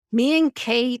Me and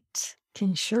Kate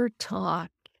can sure talk.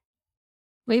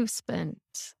 We've spent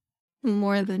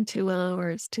more than 2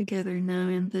 hours together now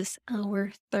in this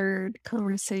our third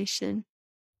conversation.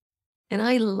 And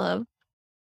I love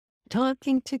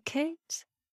talking to Kate.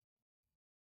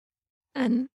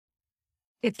 And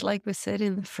it's like we said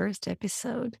in the first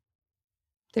episode,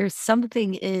 there's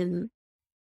something in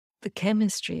the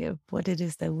chemistry of what it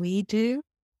is that we do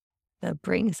that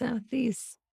brings out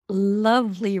these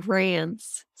lovely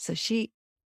rants. So she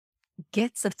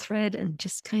gets a thread and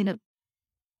just kind of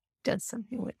does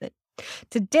something with it.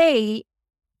 Today,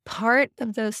 part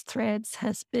of those threads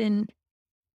has been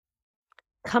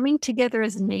coming together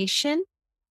as a nation.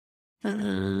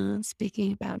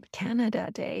 Speaking about Canada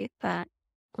Day, that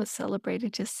was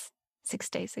celebrated just 6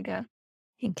 days ago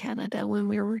in Canada when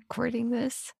we were recording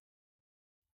this,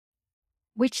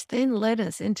 which then led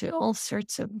us into all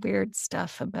sorts of weird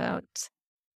stuff about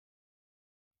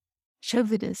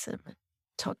chauvinism,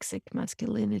 toxic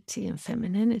masculinity, and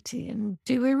femininity. And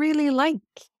do we really like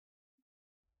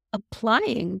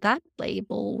applying that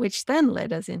label, which then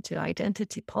led us into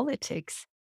identity politics?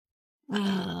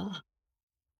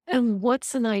 And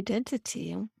what's an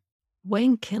identity? And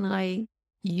when can I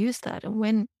use that? And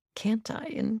when can't I?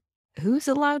 And who's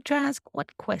allowed to ask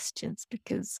what questions?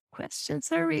 Because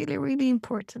questions are really, really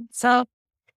important. So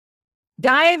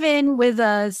dive in with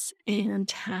us and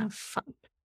have fun.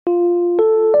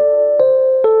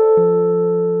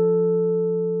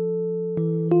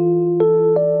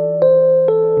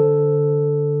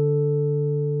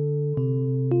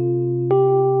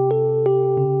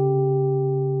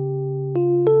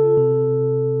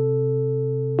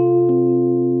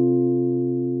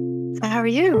 How are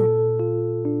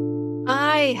you?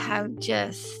 I have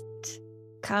just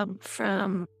come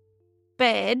from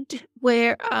bed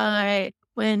where I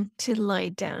went to lie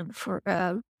down for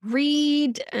a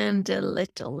read and a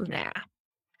little nap.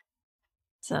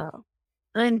 So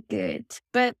I'm good.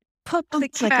 But Pup the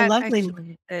It's like a cat lovely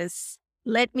actually says,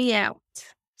 let me out.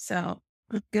 So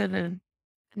I'm gonna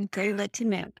let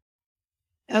him out.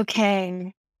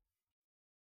 Okay.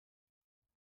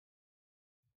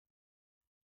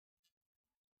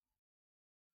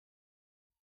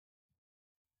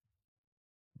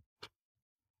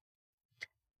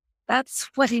 That's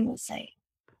what he will say.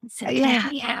 He said, Yeah.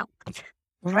 let me out.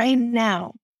 Right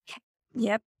now.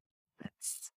 Yep.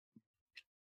 That's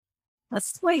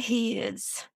the way he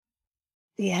is.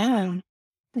 Yeah.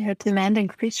 They're demanding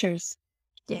creatures.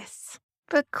 Yes.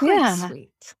 But quite Yeah.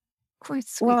 sweet. Quite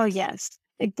sweet. Well, yes,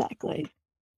 exactly.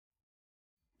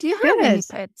 Do you have any Good.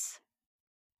 pets?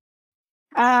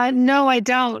 No, I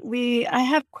don't. I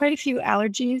have quite a few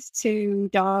allergies to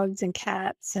dogs and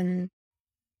cats and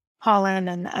pollen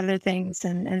and other things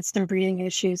and some breeding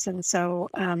issues. And so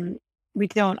we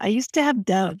don't. I used to have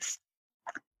doves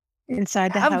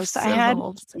inside the house.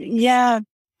 Yeah,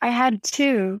 I had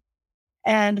two.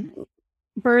 And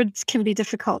birds can be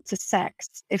difficult to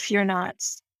sex if you're not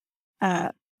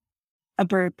a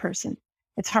bird person.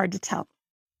 It's hard to tell.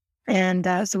 And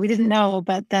so we didn't know,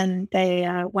 but then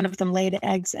one of them laid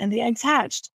eggs and the eggs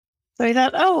hatched. So we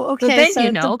thought, oh, okay, so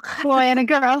it's a boy and a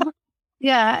girl.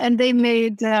 Yeah, and they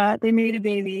made a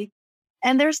baby,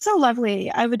 and they're so lovely.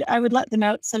 I would let them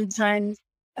out sometimes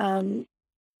in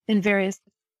various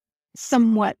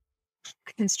somewhat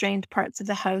constrained parts of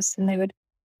the house, and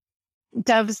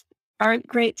doves aren't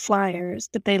great flyers,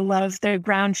 but they're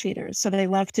ground feeders. So they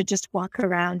love to just walk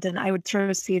around, and I would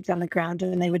throw seeds on the ground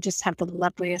and they would just have the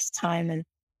loveliest time.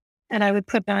 And I would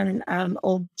put on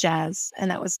old jazz,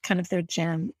 and that was kind of their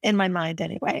jam in my mind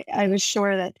anyway. I was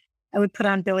sure that I would put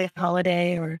on Billie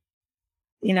Holiday or,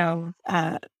 and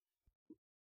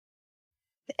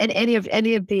any of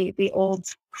the old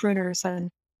crooners,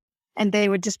 and they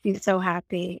would just be so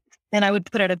happy. And I would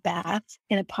put out a bath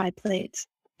in a pie plate,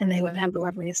 and they would have the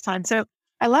loveliest time. So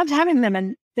I loved having them,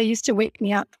 and they used to wake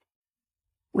me up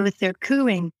with their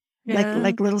cooing,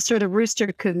 like little sort of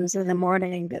rooster coos in the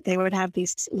morning, that they would have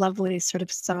these lovely sort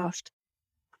of soft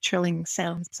trilling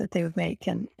sounds that they would make.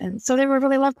 And so they were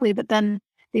really lovely. But then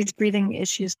these breathing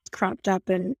issues cropped up,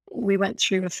 and we went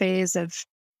through a phase of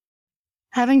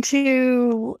having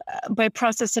to, by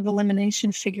process of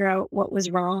elimination, figure out what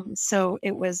was wrong. So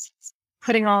it was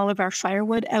putting all of our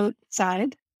firewood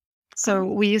outside. So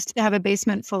we used to have a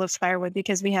basement full of firewood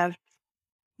because we have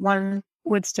one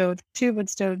wood stove, two wood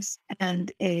stoves,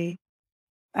 and a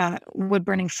wood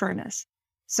burning furnace.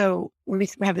 So we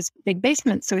have this big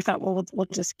basement. So we thought, well, we'll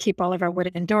just keep all of our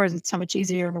wood indoors. It's so much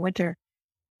easier in the winter.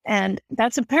 And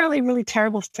that's apparently really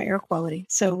terrible for air quality.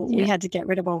 So we had to get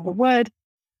rid of all the wood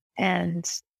and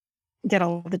get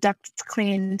all the ducts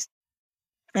cleaned.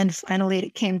 And finally,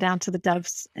 it came down to the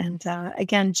doves. And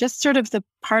again, just sort of the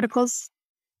particles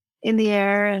in the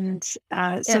air. And so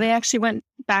Yeah. they actually went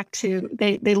back to,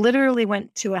 they literally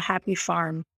went to a happy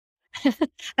farm.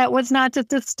 That was not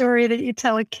just a story that you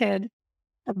tell a kid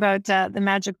about the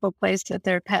magical place that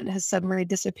their pet has suddenly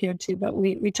disappeared to, but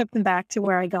we took them back to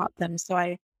where I got them. So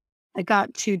I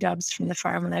got 2 doves from the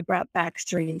farm and I brought back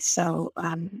 3. So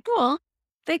Well,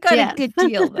 they got a yeah. good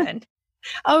deal then.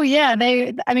 Oh yeah,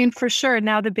 I mean for sure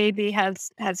now the baby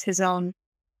has his own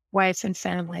wife and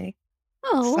family.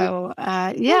 Oh, So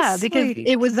that's yeah, because sweet.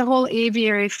 it was the whole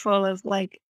aviary full of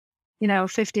like,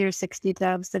 50 or 60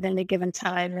 doves at any given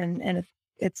time, and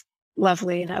it's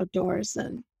lovely and outdoors,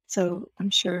 and so I'm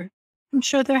sure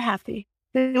they're happy.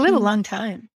 They live a Mm, long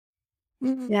time.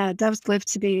 mm, Yeah, doves live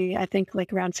to be, I think,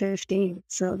 like around 15,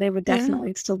 so they would yeah.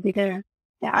 definitely still be there.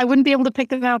 Yeah, I wouldn't be able to pick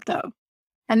them out though.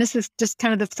 And this is just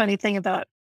kind of the funny thing about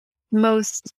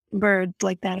most birds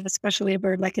like that, especially a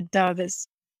bird like a dove, is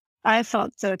I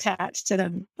felt so attached to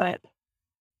them, but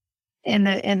in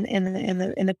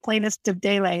the plainest of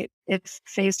daylight, if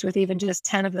faced with even just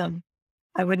 10 of them,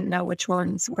 I wouldn't know which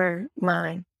ones were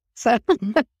mine. So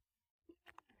Mm.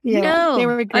 yeah, they No,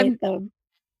 were great I'm though.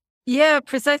 yeah,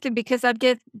 precisely because I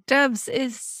get doves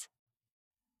is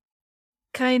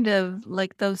kind of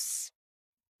like those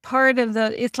part of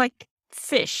it's like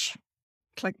fish.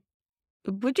 It's like,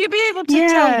 would you be able to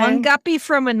tell one Yeah, guppy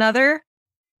from another?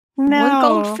 One no.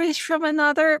 goldfish from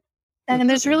another? And Mm-mm.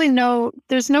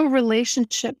 there's no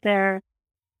relationship there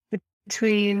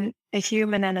between a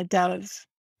human and a dove.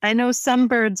 I know some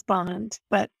birds bond,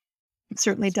 but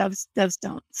certainly doves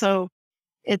don't. So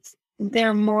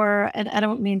they're more, and I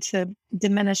don't mean to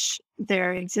diminish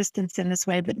their existence in this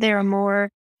way, but they're more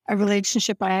a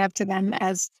relationship I have to them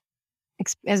as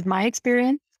my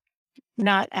experience,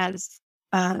 not as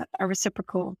a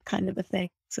reciprocal kind of a thing.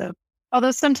 So,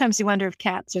 although sometimes you wonder if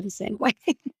cats are the same way,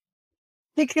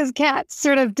 because cats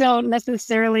sort of don't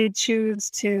necessarily choose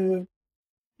to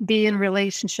be in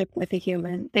relationship with a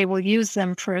human. They will use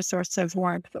them for a source of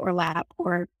warmth or lap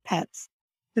or pets.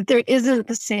 But there isn't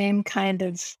the same kind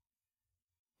of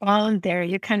bond there.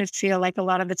 You kind of feel like a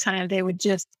lot of the time they would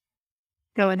just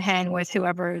go and hang with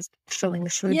whoever is filling the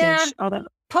food Yeah, dish. Although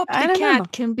Pop I the don't know,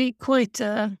 cat can be quite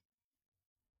an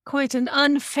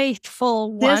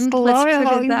unfaithful one. Let's put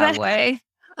disloyal. it that Exactly. way.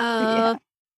 Yeah.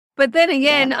 But then Yeah.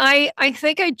 again, I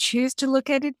think I choose to look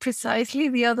at it precisely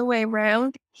the other way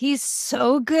around. He's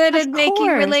so good at Of making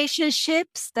course.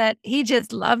 relationships that he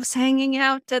just loves hanging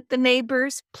out at the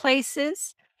neighbors'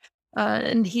 places,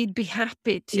 and he'd be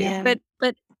happy to. Yeah.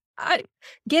 But I,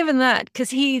 given that, because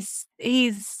he's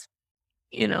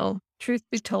truth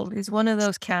be told, he's one of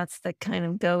those cats that kind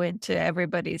of go into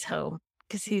everybody's home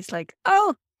because he's like,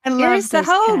 oh, I love here's the those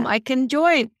home cats. I can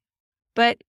join.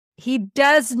 But he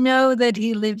does know that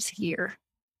he lives here.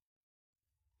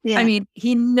 I Yeah. mean,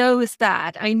 he knows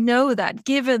that. I know that,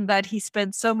 given that he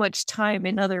spends so much time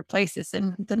in other places,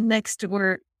 and the next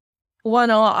door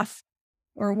one off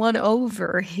or one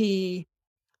over, they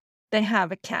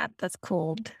have a cat that's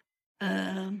called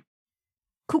um,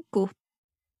 Cuckoo,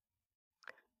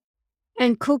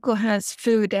 and Cuckoo has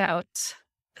food out.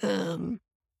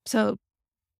 So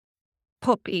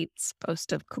Pop eats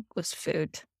most of Cuckoo's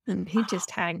food, and he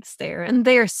just hangs there, and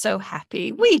they're so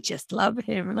happy. We just love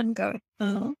him and go,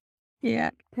 oh, yeah,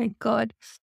 thank God.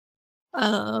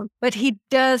 But he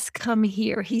does come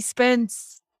here. He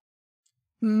spends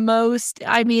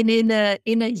I mean, in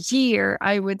a year,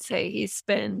 I would say he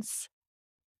spends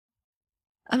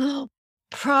oh,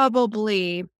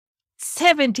 probably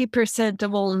 70%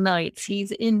 of all nights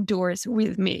he's indoors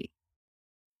with me.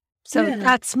 So Yeah.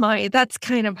 that's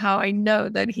kind of how I know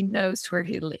that he knows where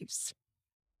he lives.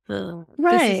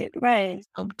 This is Right. Right.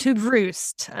 to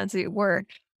roost, as it were.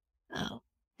 Oh,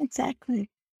 Exactly.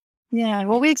 Yeah.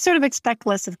 Well, we sort of expect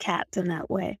less of cats in that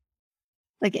way.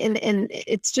 Like in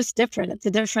it's just different. It's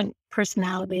a different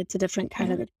personality. It's a different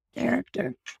kind yeah, of a yeah.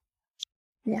 character.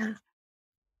 Yeah.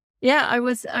 Yeah, I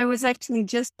was actually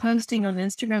just posting on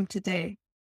Instagram today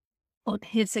on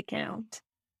his account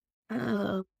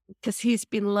because he's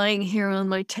been lying here on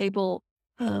my table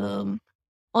um,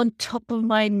 on top of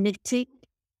my knitting,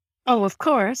 Oh, of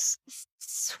course.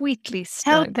 sweetly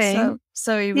snug. Helping.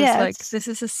 So he was like, Yes. "This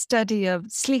is a study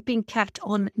of sleeping cat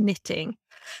on knitting."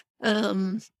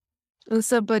 Um, and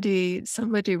somebody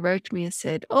wrote me and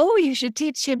said, "Oh, you should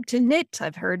teach him to knit.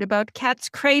 I've heard about Cat's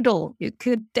Cradle. You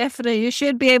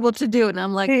should be able to do it." And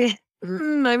I'm like,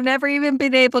 I've never even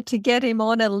been able to get him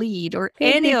on a lead or Could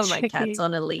any be of my cats tricky.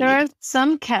 on a There lead. are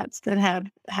some cats that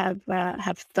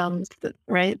have thumbs,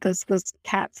 right? Those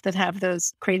cats that have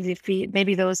those crazy feet.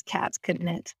 Maybe those cats could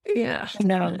knit. Yeah.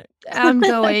 No. I'm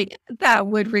going, that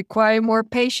would require more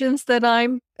patience than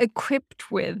I'm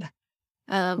equipped with.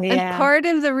 And Yeah. part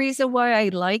of the reason why I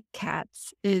like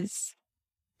cats is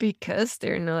because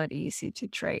they're not easy to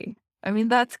train. I mean,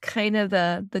 that's kind of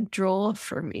the draw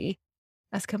for me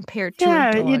as compared to a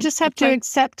Yeah, you dog. just have It's to like,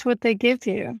 accept what they give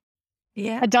you.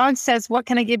 yeah, A dog says, "What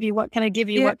can I give you? What can I give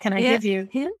you? yeah, What can I yeah, give you?"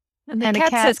 yeah. And the And a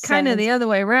cat says cat kind of says, the other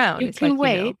way around. "You It's can like,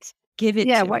 wait. give it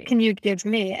Yeah, to what me. can you give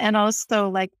me?" And also,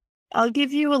 like, "I'll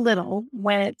give you a little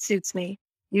when it suits me.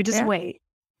 You just Yeah, wait.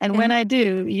 And when yeah, I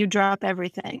do, you drop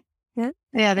everything." yeah,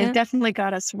 Yeah, they've yeah. definitely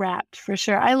got us wrapped for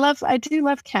sure. I do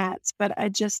love cats, but I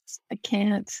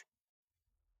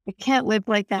can't live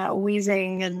like that,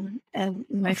 wheezing and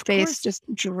my Of face course. just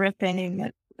dripping.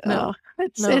 No, Oh,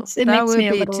 no, it that makes would me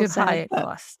a be little too high sad, a but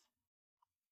cost.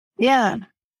 yeah,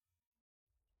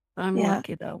 I'm yeah,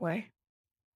 lucky that way.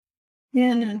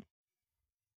 yeah, no.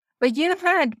 But you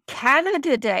had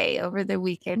Canada Day over the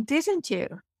weekend, didn't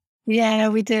you? Yeah,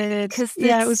 we did. Because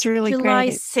Yeah, it was it's really July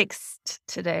great. 6th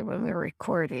today when we're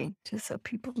recording, just so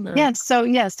people know.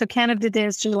 So Canada Day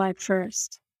is July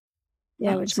 1st.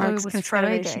 Yeah, Oh, which so it marks was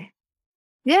Confederation. Friday.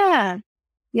 Yeah,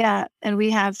 yeah, and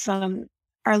we have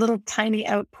our little tiny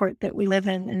outport that we live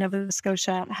in Nova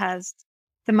Scotia has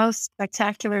the most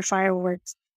spectacular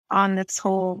fireworks on this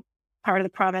whole part of the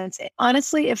province.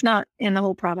 Honestly, if not in the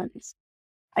whole province.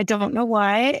 I don't know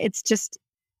why. It's just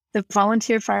the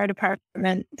volunteer fire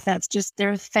department, that's just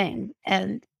their thing.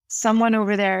 And someone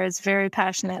over there is very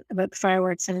passionate about the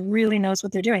fireworks and really knows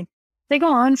what they're doing. They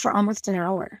go on for almost an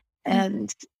hour Mm.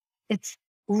 and it's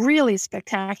really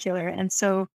spectacular. And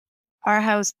so our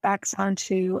house backs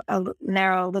onto a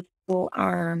narrow little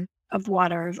arm of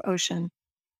water, of ocean.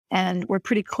 And we're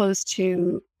pretty close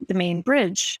to the main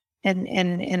bridge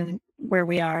in where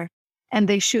we are. And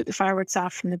they shoot the fireworks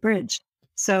off from the bridge.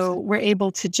 So we're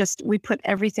able to we put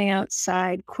everything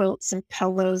outside, quilts and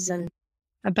pillows and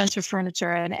a bunch of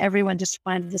furniture, and everyone just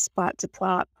finds a spot to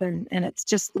plop. And it's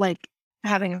just like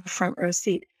having a front row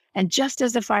seat. And just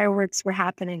as the fireworks were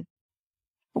happening,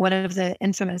 one of the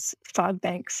infamous fog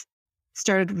banks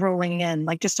started rolling in,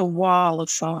 like just a wall of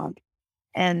fog.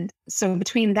 And so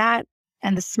between that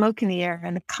and the smoke in the air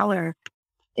and the color,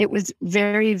 it was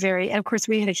very, very, and of course,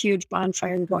 we had a huge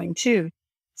bonfire going too.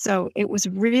 So it was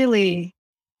really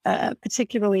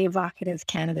particularly evocative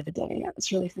Canada Day. It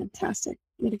was really fantastic.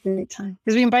 We had a great time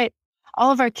because we invite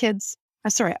all of our kids,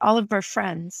 all of our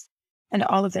friends and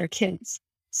all of their kids.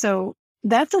 So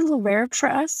that's a little rare for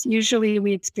us. Usually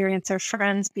we experience our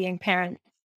friends being parents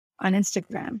on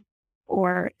Instagram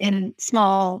or in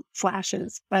small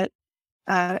flashes, but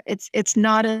it's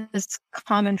not as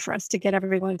common for us to get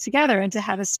everyone together and to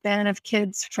have a span of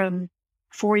kids from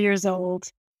 4 years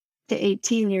old to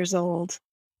 18 years old,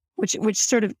 which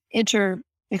sort of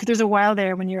because there's a while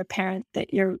there when you're a parent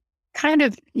that you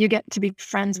get to be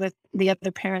friends with the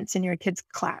other parents in your kid's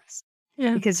class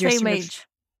Yeah, because you're same sort of age.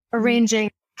 Mm.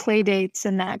 arranging play dates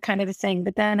and that kind of a thing.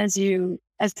 But then as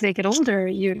they get older,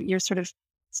 your sort of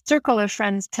circle of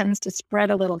friends tends to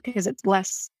spread a little because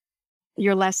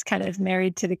you're less kind of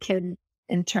married to the kid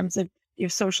in terms of your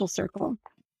social circle.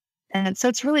 And so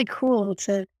it's really cool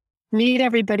to meet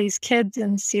everybody's kids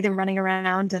and see them running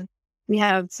around. And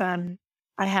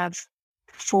I have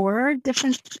 4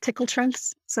 different tickle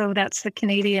trunks. So that's the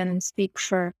Canadian speak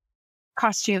for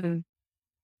costume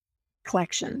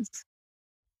collections.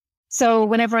 So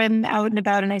whenever I'm out and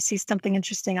about and I see something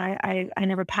interesting, I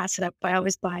never pass it up. I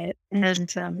always buy it.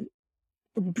 And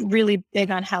really big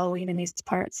on Halloween in these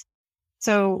parts.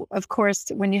 So, of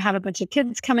course, when you have a bunch of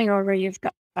kids coming over, you've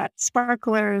got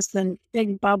sparklers and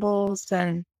big bubbles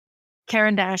and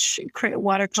Caran d'Ache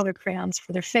watercolor crayons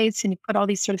for their face. And you put all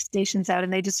these sort of stations out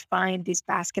and they just find these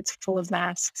baskets full of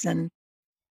masks and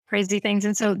crazy things.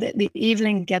 And so the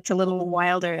evening gets a little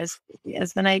wilder as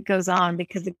the night goes on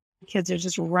because the kids are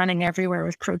just running everywhere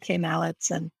with croquet mallets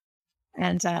and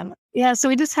yeah, so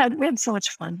we had so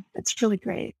much fun. It's really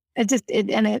great.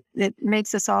 It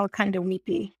makes us all kind of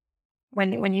weepy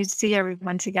when you see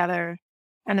everyone together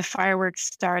and the fireworks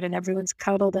start and everyone's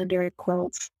cuddled under a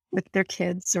quilt with their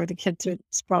kids or the kids are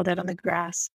sprawled out on the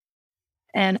grass.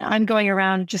 And I'm going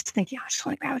around just thinking, I just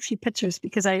want to grab a few pictures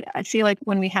because I feel like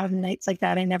when we have nights like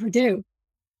that, I never do.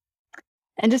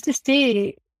 And just to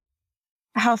see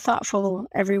how thoughtful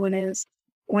everyone is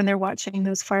when they're watching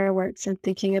those fireworks and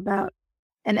thinking about,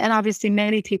 and obviously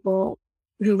many people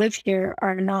who live here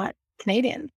are not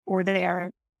Canadian or they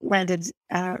are landed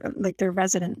like they're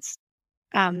residents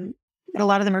a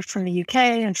lot of them are from the UK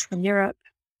and from Europe.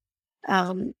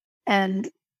 Um, and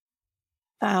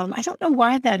I don't know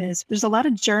why that is. There's a lot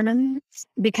of Germans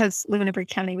because Lunenburg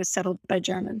County was settled by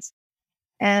Germans,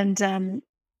 and um,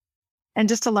 and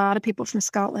just a lot of people from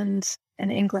Scotland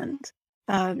and England,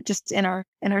 just in our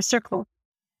circle.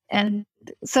 And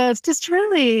so it's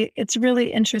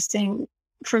really interesting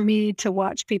for me to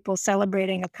watch people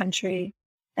celebrating a country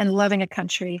and loving a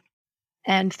country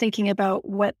and thinking about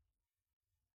what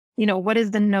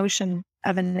is the notion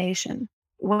of a nation?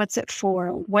 What's it for?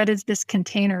 What is this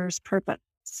container's purpose?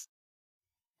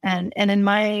 And in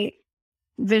my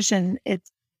vision,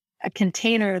 it's a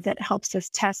container that helps us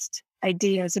test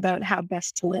ideas about how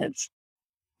best to live.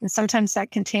 And sometimes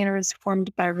that container is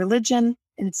formed by religion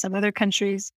in some other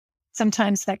countries.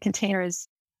 Sometimes that container is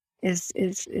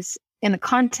in the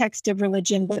context of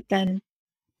religion, but then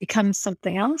becomes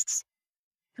something else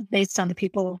based on the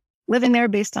people living there,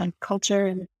 based on culture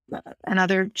and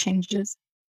other changes.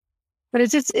 But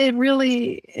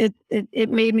it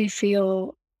made me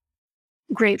feel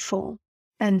grateful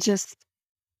and just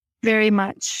very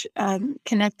much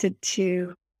connected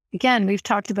to, again, we've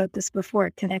talked about this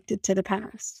before, connected to the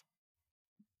past.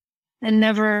 And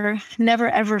never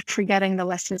ever forgetting the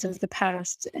lessons of the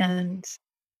past and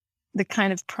the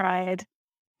kind of pride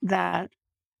that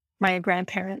my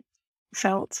grandparents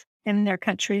felt in their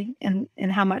country and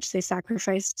how much they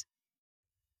sacrificed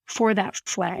for that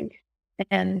flag.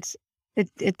 And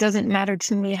it doesn't matter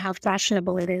to me how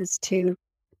fashionable it is to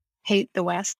hate the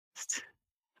West.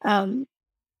 Um,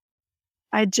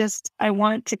 I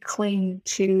want to cling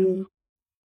to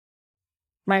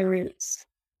my roots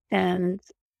and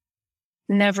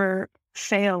never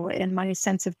fail in my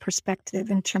sense of perspective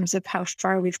in terms of how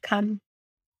far we've come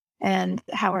and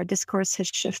how our discourse has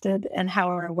shifted and how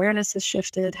our awareness has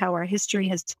shifted, how our history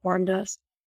has formed us,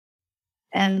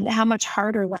 and how much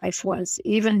harder life was,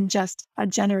 even just a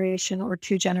generation or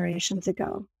two generations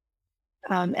ago.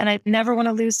 And I never want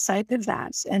to lose sight of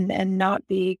that and not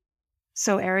be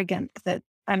so arrogant that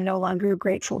I'm no longer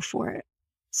grateful for it.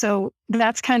 So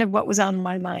that's kind of what was on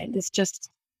my mind. It's just,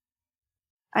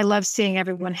 I love seeing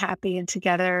everyone happy and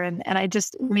together. And I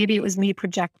just, maybe it was me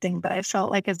projecting, but I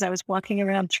felt like as I was walking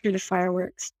around through the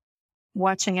fireworks,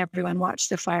 watching everyone watch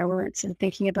the fireworks and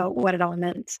thinking about what it all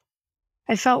meant,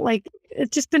 I felt like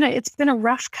it's been a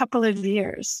rough couple of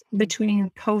years between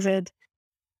COVID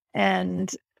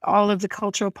and all of the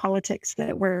cultural politics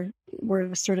that we're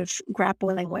sort of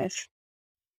grappling with.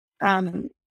 Um,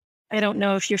 I don't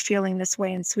know if you're feeling this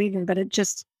way in Sweden, but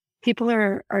people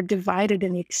are divided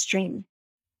in the extreme,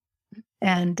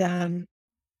 and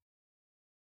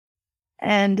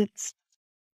and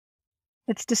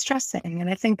it's distressing. And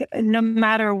I think no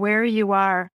matter where you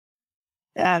are,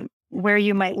 where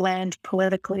you might land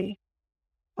politically,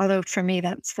 although for me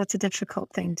that's a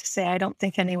difficult thing to say. I don't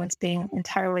think anyone's being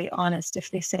entirely honest if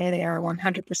they say they are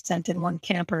 100% in one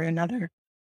camp or another,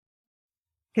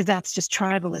 because that's just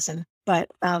tribalism. But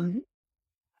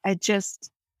I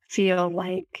just feel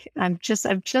like I've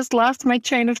just lost my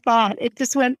train of thought. It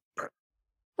just went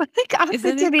like up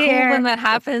Isn't into it the cool air. when that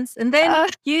happens? And then Uh,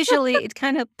 usually it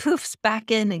kind of poofs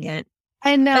back in again.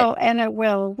 I But know, and it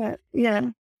will, but yeah.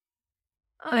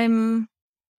 I'm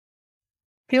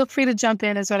Feel free to jump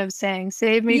in, is what I'm saying.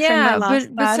 Save me from my yeah,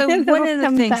 lost but thought, so and one it'll of the come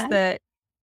things back. that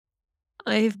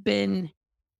I've been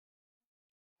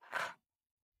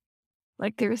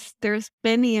like there's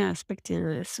many aspects in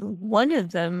this. One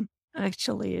of them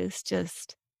actually is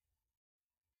just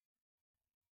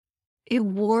it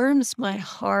warms my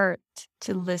heart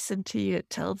to listen to you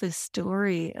tell this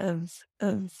story of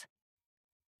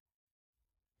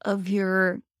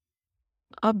your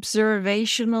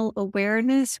observational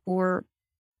awareness or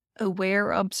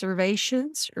aware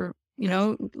observations or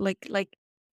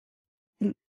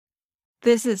n-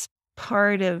 this is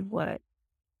part of what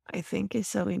I think is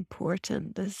so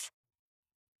important. This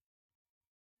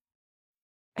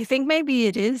I think maybe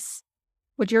it is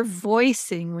what you're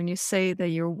voicing when you say that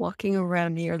you're walking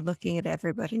around and you're looking at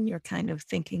everybody and you're kind of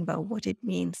thinking about what it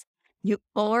means. You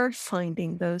are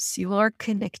finding those, you are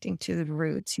connecting to the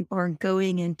roots, you are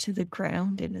going into the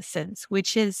ground in a sense,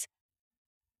 which is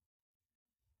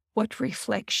what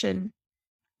reflection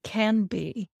can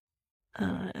be.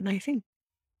 And I think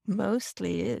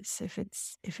mostly is if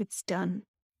it's done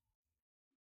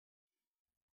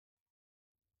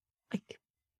like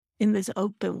in this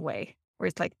open way, where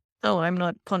it's like, oh, I'm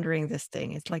not pondering this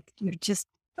thing. It's like you're just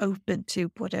open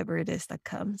to whatever it is that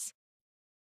comes.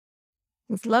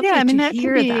 It's Yeah, lovely I mean, to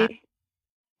hear that.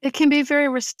 it can be very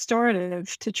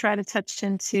restorative to try to touch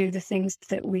into the things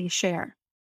that we share.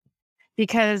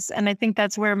 because, and I think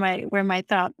that's where my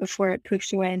thought before it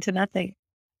pushed away into nothing,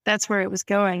 that's where it was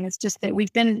going. It's just that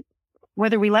we've been,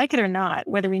 whether we like it or not,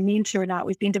 whether we mean to or not,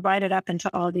 we've been divided up into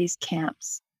all these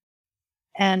camps.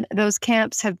 And those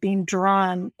camps have been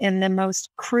drawn in the most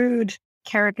crude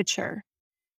caricature,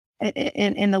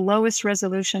 in the lowest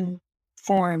resolution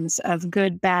forms of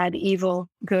good, bad, evil,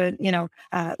 good,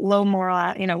 low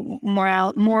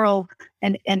moral, moral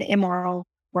and immoral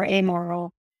or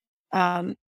amoral.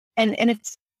 And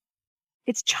it's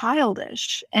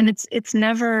childish, and it's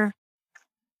never,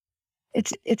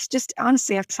 it's just,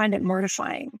 honestly, I find it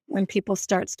mortifying when people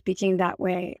start speaking that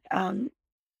way.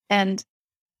 And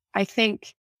I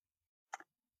think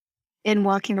in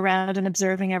walking around and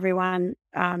observing everyone,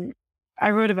 I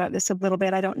wrote about this a little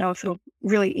bit. I don't know if it'll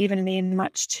really even mean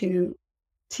much to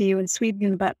you in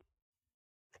Sweden, but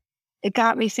it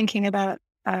got me thinking about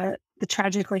the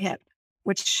Tragically Hip,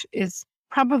 which is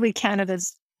probably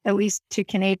Canada's, at least to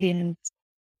Canadians,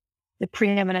 the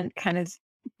preeminent kind of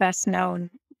best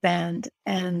known band.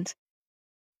 And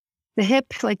the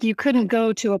Hip, like, you couldn't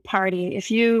go to a party if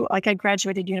you, like, I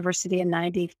graduated university in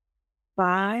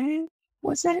 95,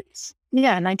 was it?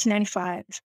 Yeah, 1995.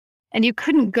 And you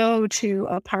couldn't go to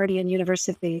a party in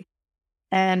university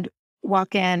and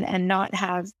walk in and not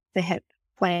have the Hip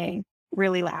playing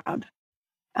really loud.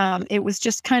 It was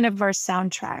just kind of our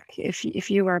soundtrack. If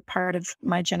you were part of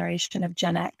my generation of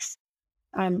Gen X,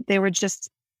 they were just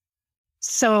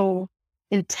so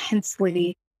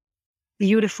intensely,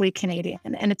 beautifully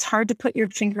Canadian. And it's hard to put your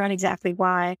finger on exactly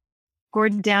why.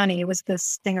 Gord Downie was the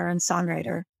singer and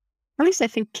songwriter. At least I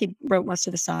think he wrote most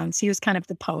of the songs. He was kind of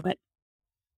the poet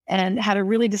and had a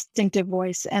really distinctive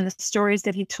voice. And the stories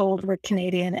that he told were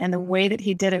Canadian. And the way that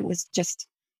he did it was just,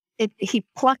 he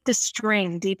plucked a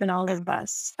string deep in all of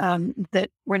us that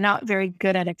we're not very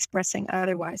good at expressing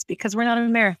otherwise, because we're not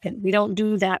American. We don't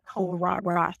do that whole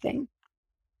rah-rah thing,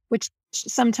 which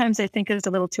sometimes I think is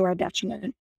a little to our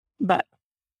detriment. But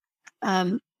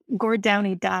Gord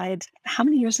Downie died how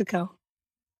many years ago?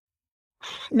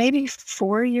 Maybe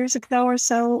 4 years ago or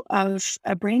so, of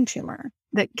a brain tumor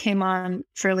that came on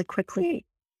fairly quickly.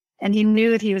 And he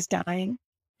knew that he was dying.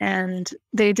 And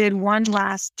they did one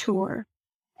last tour.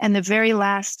 And the very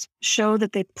last show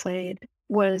that they played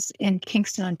was in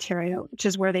Kingston, Ontario, which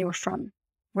is where they are from.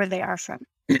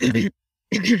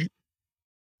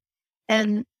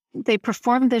 And they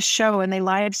performed this show and they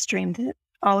live streamed it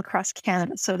all across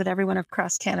Canada so that everyone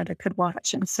across Canada could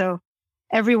watch. And so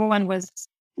everyone was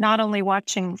not only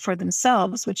watching for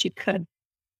themselves, which you could,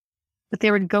 but they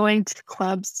were going to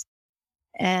clubs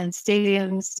and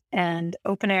stadiums and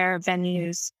open air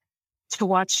venues to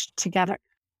watch together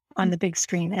on the big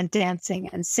screen, and dancing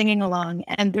and singing along.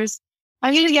 And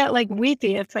I'm going to get like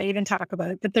weepy if I even talk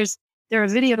about it, but there are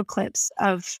video clips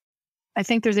of, I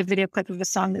think there's a video clip of a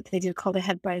song that they did called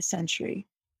Ahead by a Century,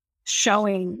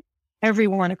 showing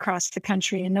everyone across the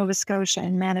country, in Nova Scotia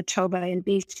and Manitoba and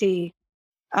BC,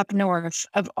 up north,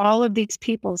 of all of these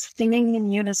people singing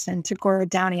in unison to Gord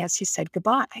Downie as he said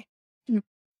goodbye. Mm.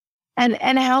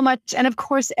 And how much, and of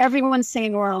course, everyone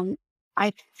singing along,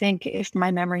 I think, if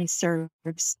my memory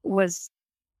serves, was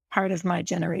part of my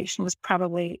generation, was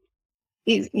probably,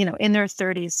 in their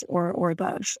 30s or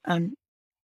above.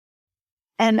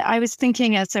 And I was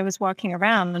thinking as I was walking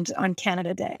around on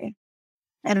Canada Day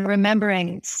and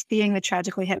remembering seeing the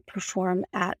Tragically Hip perform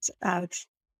at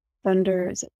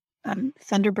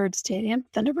Thunderbird Stadium.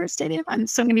 I'm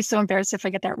so going to be so embarrassed if I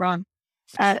get that wrong.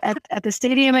 At the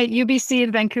stadium at UBC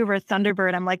in Vancouver,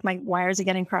 Thunderbird. I'm like, my wires are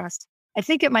getting crossed. I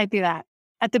think it might be that.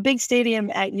 At the big stadium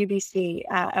at UBC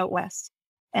out west.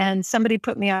 And somebody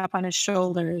put me up on his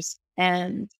shoulders,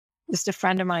 and just a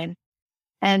friend of mine.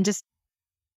 And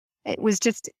it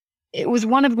was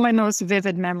one of my most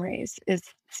vivid memories, is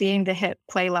seeing the Hip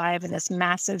play live in this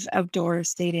massive outdoor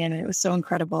stadium. And it was so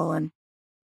incredible. And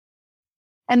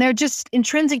they're just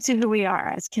intrinsic to who we are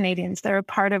as Canadians. They're a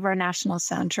part of our national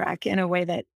soundtrack in a way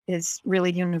that is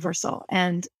really universal.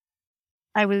 And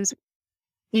I was,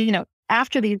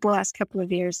 after these last couple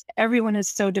of years, everyone is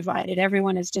so divided.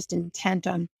 Everyone is just intent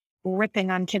on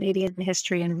ripping on Canadian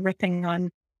history and ripping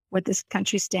on what this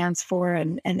country stands for,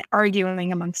 and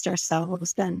arguing amongst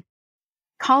ourselves, and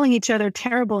calling each other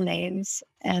terrible names.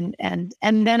 And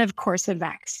then, of course, the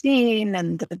vaccine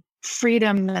and the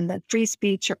freedom and the free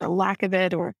speech, or lack of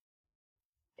it,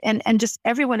 and just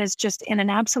everyone is just in an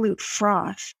absolute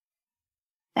froth.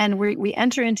 And we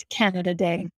enter into Canada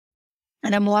Day,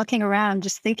 and I'm walking around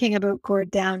just thinking about Gord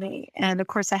Downie. And of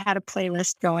course I had a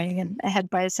playlist going, and Ahead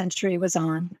by a Century was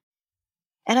on.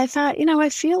 And I thought, I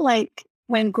feel like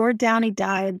when Gord Downie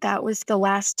died, that was the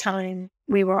last time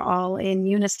we were all in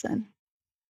unison.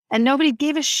 And nobody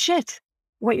gave a shit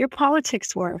what your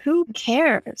politics were. Who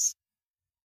cares?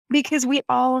 Because we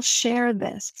all share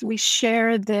this. We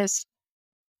share this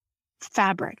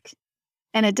fabric.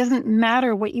 And it doesn't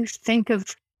matter what you think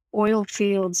of oil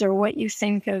fields or what you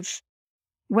think of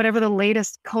whatever the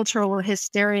latest cultural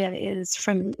hysteria is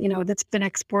from, that's been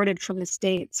exported from the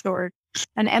States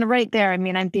and right there, I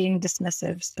mean, I'm being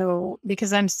dismissive. So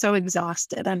because I'm so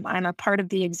exhausted, I'm a part of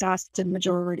the exhausted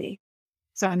majority.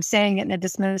 So I'm saying it in a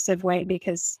dismissive way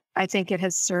because I think it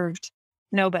has served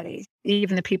nobody,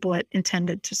 even the people it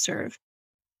intended to serve.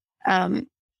 And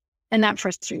that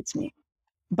frustrates me.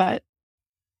 But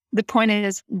the point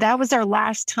is, that was our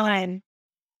last time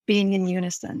being in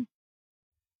unison.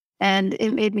 And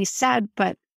it made me sad,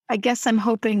 but I guess I'm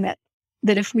hoping that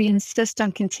if we insist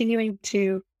on continuing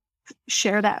to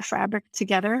share that fabric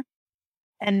together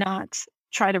and not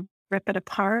try to rip it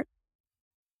apart,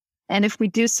 and if we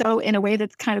do so in a way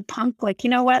that's kind of punk, like, you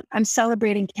know what, I'm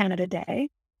celebrating Canada Day,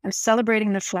 I'm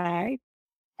celebrating the flag,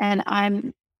 and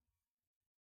I'm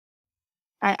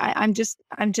just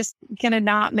gonna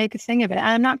not make a thing of it.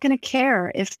 I'm not gonna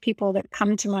care if people that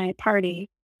come to my party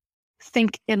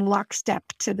think in lockstep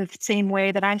to the same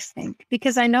way that I think,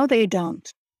 because I know they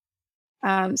don't.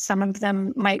 Some of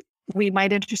them we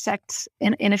might intersect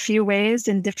in a few ways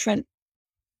in different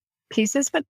pieces,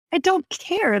 but I don't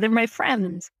care. They're my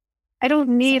friends.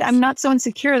 I'm not so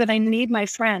insecure that I need my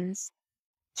friends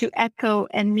to echo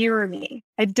and mirror me.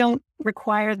 I don't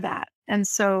require that. And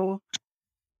so,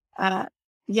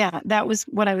 that was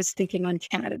what I was thinking on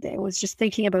Canada Day. I was just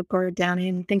thinking about Gord Downie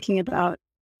and thinking about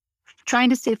trying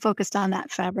to stay focused on that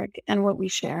fabric and what we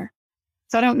share.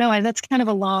 So I don't know. That's kind of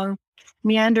a long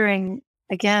meandering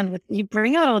again. You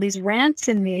bring out all these rants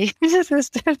in me. You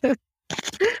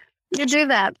do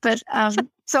that, but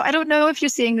so I don't know if you're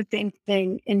seeing the same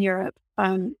thing in Europe.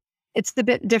 It's a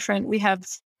bit different. We have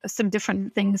some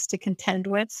different things to contend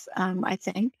with. I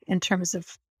think in terms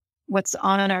of what's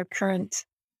on our current,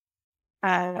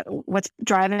 what's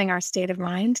driving our state of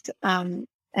mind, and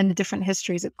the different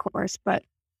histories, of course, but.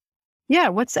 Yeah,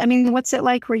 what's it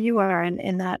like where you are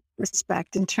in that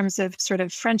respect, in terms of sort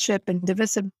of friendship and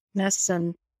divisiveness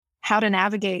and how to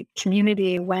navigate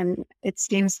community when it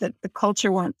seems that the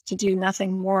culture wants to do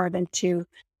nothing more than to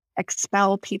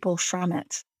expel people from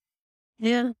it?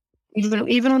 Yeah.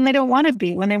 Even when they don't want to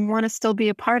be, when they want to still be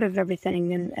a part of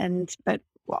everything, but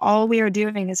all we are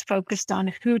doing is focused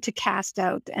on who to cast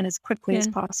out and as quickly as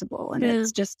possible. And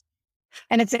it's just,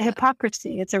 and it's a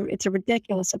hypocrisy. It's a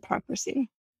ridiculous hypocrisy.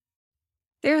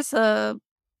 There's a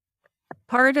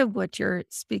part of what you're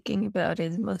speaking about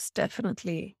is most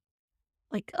definitely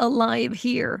like alive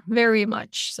here, very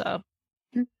much so.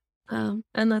 And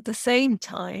at the same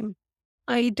time,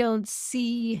 I don't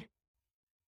see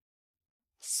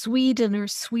Sweden or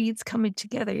Swedes coming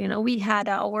together. We had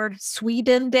our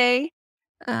Sweden Day.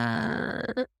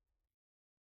 Our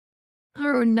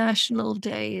national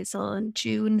day is on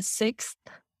June 6th.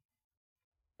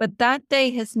 But that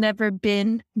day has never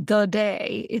been the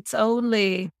day. It's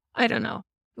only, I don't know,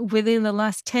 within the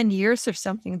last 10 years or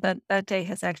something that day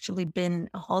has actually been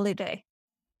a holiday.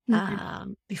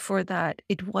 Before that,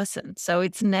 it wasn't. So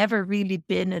it's never really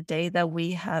been a day that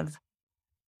we have,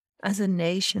 as a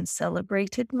nation,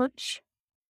 celebrated much.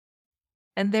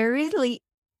 And there really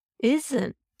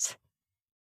isn't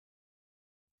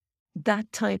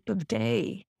that type of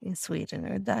day in Sweden,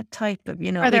 or that type of,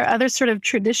 Are there other sort of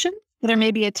traditions that are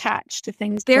maybe attached to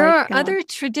things? There are other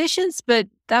traditions, but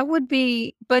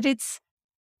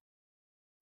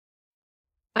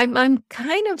I'm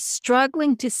kind of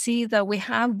struggling to see that we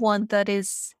have one that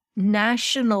is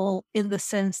national, in the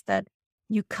sense that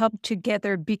you come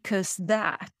together because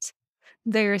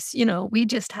there's, we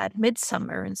just had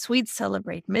Midsummer, and Swedes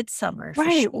celebrate Midsummer for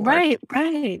right, sure.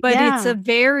 Right. But it's a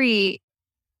very,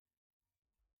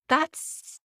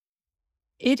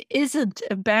 it isn't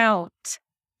about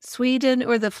Sweden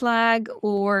or the flag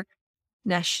or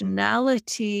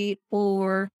nationality,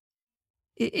 or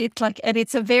it's like, and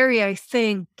it's a very, I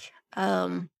think,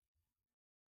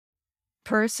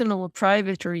 personal,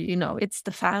 private, or, it's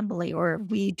the family, or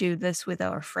we do this with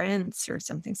our friends or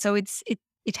something. So it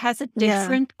has a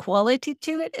different quality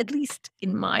to it, at least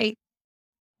in my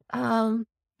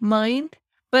mind.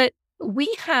 But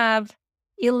we have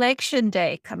election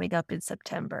day coming up in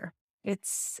September.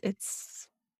 It's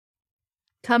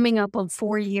coming up on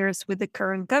 4 years with the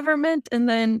current government, and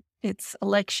then it's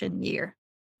election year.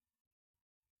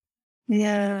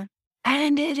 Yeah.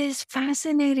 And it is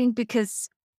fascinating because,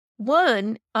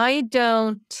 one, I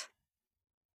don't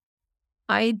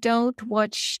I don't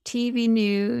watch TV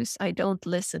news. I don't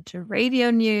listen to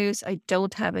radio news. I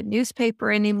don't have a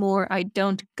newspaper anymore. I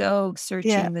don't go Yeah.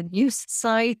 searching the news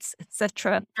sites,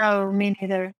 etc. Oh, me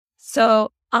neither.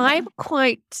 So I'm Yeah.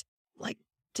 quite like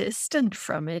distant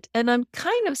from it. And I'm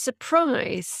kind of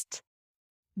surprised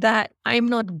that I'm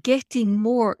not getting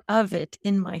more of it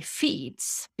in my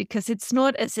feeds, because it's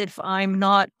not as if I'm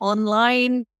not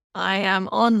online. I am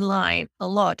online a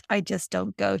lot. I just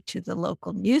don't go to the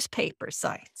local newspaper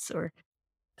sites or,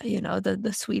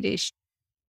 the Swedish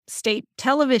state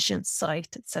television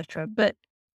site, etc. But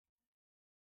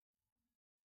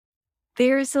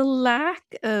there's a lack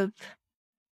of,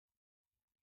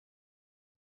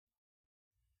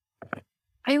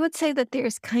 I would say that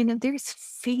there's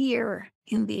fear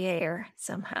in the air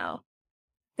somehow.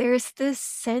 There's this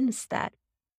sense that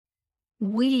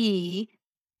we,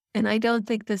 and I don't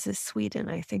think this is Sweden,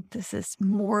 I think this is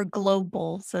more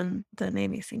global than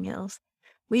anything else.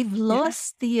 We've Yeah.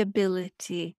 lost the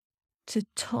ability to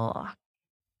talk,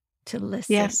 to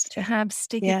listen, Yes. to have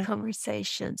sticky Yeah.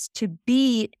 conversations, to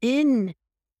be in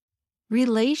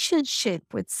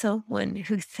relationship with someone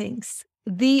who thinks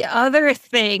the other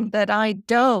thing that I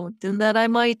don't and that I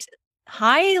might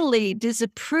highly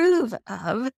disapprove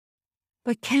of.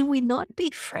 But can we not be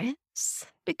friends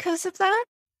because of that?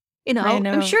 I I'm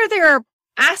know. sure there are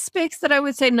aspects that I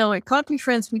would say, no, I can't be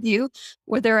friends with you.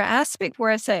 Or there are aspects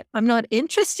where I say, I'm not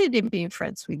interested in being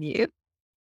friends with you.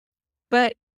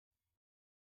 But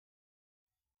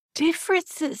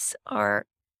differences are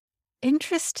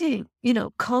interesting.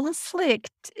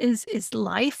 Conflict is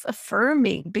life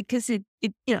affirming because it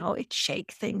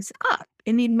shakes things up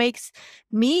and it makes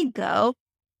me go,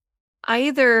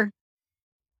 either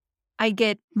I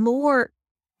get more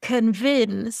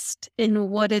convinced in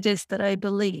what it is that I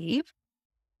believe,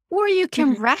 or you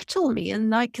can Mhm. rattle me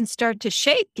and I can start to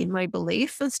shake in my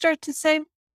belief and start to say,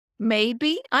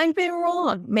 maybe I've been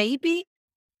wrong. Maybe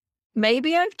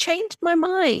I've changed my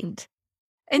mind.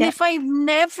 And Yeah. if I'm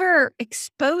never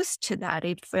exposed to that,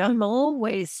 if I'm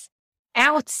always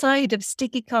outside of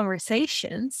sticky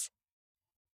conversations,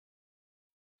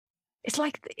 it's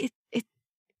like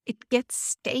it gets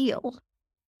stale.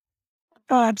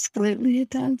 Oh, absolutely, it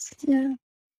does. Yeah.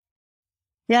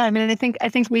 Yeah. I mean, I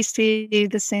think we see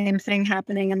the same thing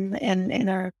happening in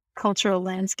our cultural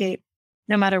landscape,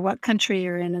 no matter what country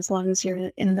you're in, as long as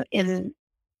you're in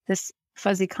this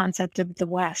fuzzy concept of the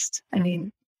West. I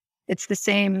mean, it's the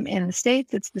same in the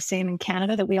States, it's the same in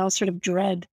Canada, that we all sort of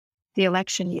dread the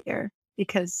election year,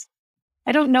 because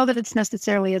I don't know that it's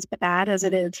necessarily as bad as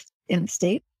it is in the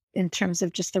States in terms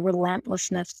of just the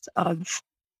relentlessness of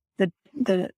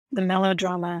the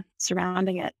melodrama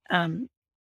surrounding it.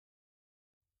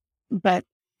 But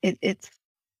it's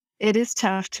it is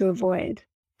tough to avoid,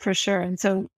 for sure. And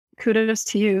so kudos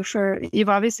to you for, you've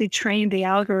obviously trained the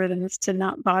algorithms to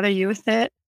not bother you with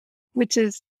it, which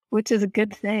is a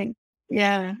good thing.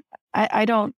 Yeah. I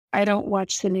don't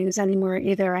watch the news anymore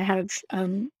either. I have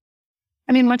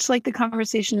I mean, much like the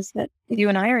conversations that you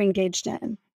and I are engaged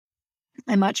in,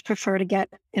 I much prefer to get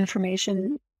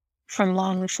information from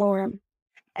long form.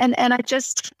 And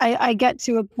I get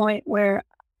to a point where,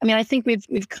 I mean, I think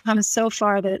we've come so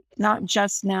far that not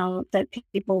just now that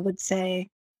people would say,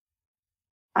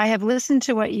 I have listened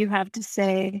to what you have to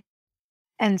say,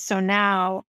 and so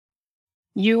now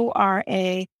you are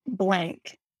a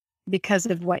blank because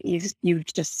of what you've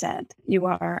just said. You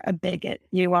are a bigot.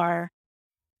 You are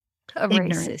A racist.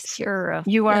 ignorant. You're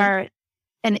You yeah, are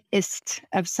an ist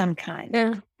of some kind,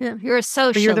 yeah, yeah. You're a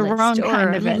or you're the socialist wrong or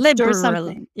kind a of ist or liberal.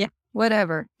 something. Yeah,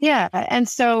 whatever. Yeah. And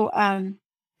so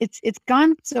it's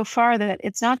gone so far that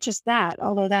it's not just that,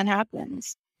 although that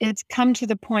happens. It's come to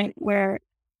the point where,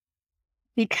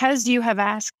 because you have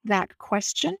asked that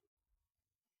question,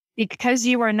 because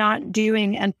you are not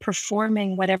doing and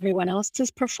performing what everyone else is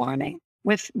performing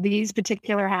with these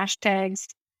particular hashtags,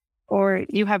 or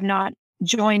you have not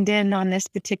joined in on this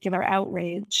particular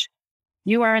outrage,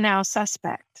 you are now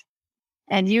suspect.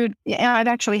 And I've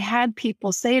actually had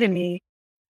people say to me,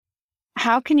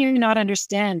 how can you not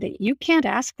understand that you can't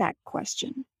ask that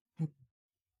question?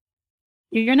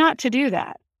 You're not to do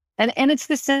that. And it's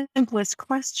the simplest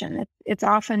question. It's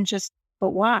often just,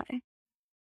 but why?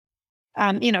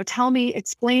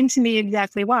 Explain to me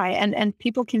exactly why. And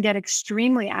people can get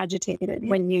extremely agitated Yeah.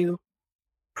 when you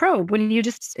probe, when you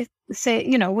just say,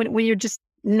 when you're just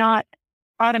not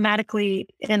automatically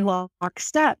in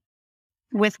lockstep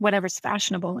with whatever's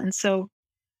fashionable. And so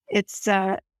it's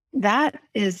that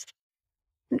is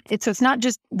it's not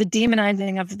just the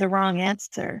demonizing of the wrong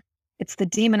answer, it's the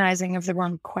demonizing of the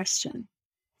wrong question.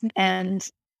 And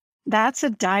That's a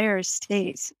dire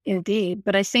state indeed.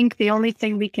 But I think the only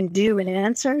thing we can do in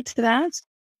answer to that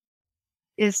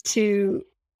is to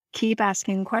keep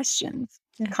asking questions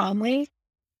calmly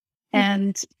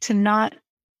and to not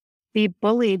be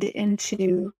bullied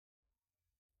into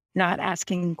not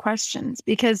asking questions,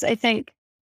 because I think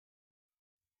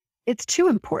it's too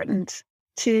important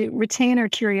to retain our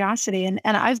curiosity. And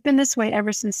I've been this way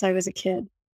ever since I was a kid,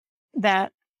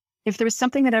 that if there was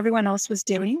something that everyone else was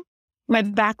doing, my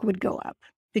back would go up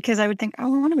because I would think,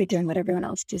 oh, I want to be doing what everyone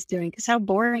else is doing. Because how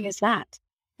boring is that?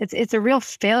 It's a real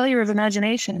failure of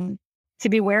imagination to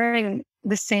be wearing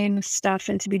the same stuff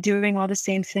and to be doing all the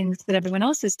same things that everyone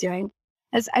else is doing.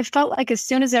 As I felt like as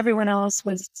soon as everyone else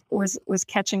was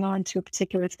catching on to a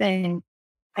particular thing,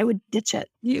 I would ditch it.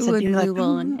 You So I'd would be like, move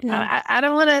on. Yeah. I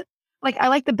don't want to, like, I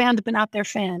like the band have been out there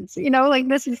fans, like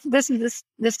this is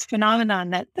this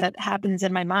phenomenon that happens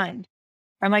in my mind.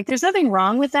 I'm like, there's nothing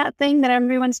wrong with that thing that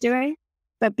everyone's doing,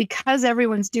 but because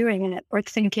everyone's doing it or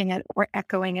thinking it or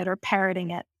echoing it or parroting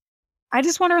it, I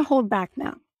just want to hold back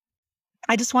now.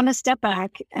 I just want to step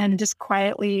back and just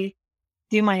quietly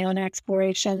do my own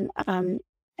exploration.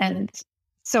 And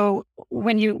so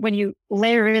when you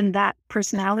layer in that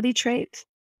personality trait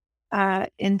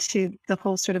into the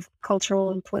whole sort of cultural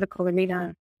and political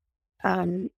arena,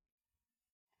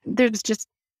 there's just,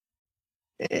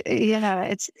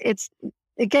 it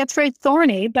gets very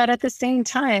thorny, but at the same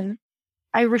time,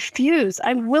 I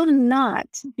will not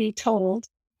be told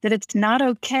that it's not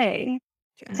okay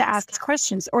to ask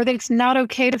questions, or that it's not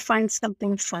okay to find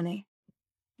something funny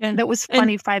that was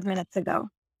funny 5 minutes ago.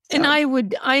 And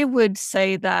I would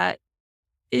say that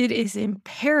it is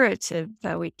imperative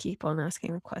that we keep on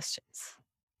asking the questions.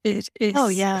 It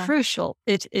is crucial.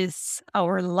 It is,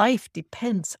 our life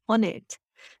depends on it.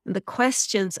 And the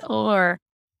questions are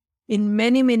in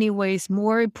many, many ways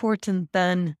more important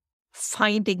than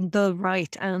finding the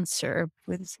right answer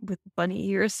with bunny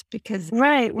ears, because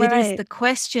it is the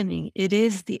questioning, it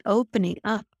is the opening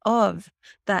up of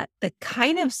that, the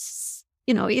kind of,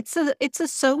 it's a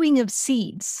sowing of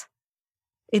seeds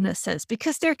in a sense,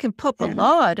 because there can pop a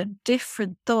lot of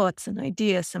different thoughts and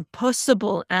ideas and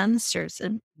possible answers,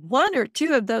 and one or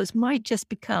two of those might just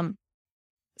become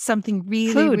something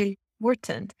really, really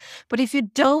important. But if you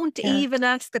don't even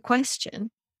ask the question,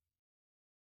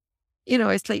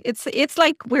 it's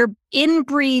like we're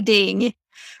inbreeding,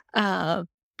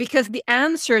 because the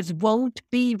answers won't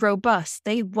be robust.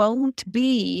 They won't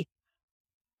be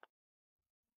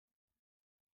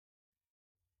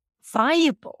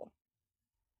viable.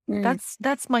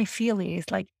 That's my feeling.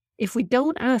 It's like, if we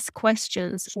don't ask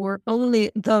questions, or only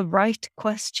the right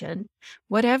question,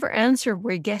 whatever answer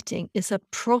we're getting is a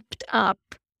propped up,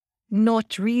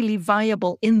 not really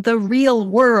viable in the real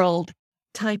world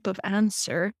type of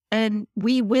answer, and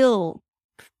we will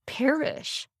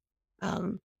perish.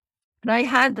 But I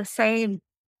had the same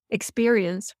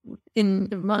experience in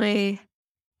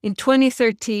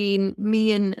 2013.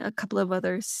 Me and a couple of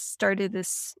others started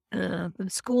this the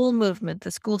school movement,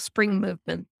 the school spring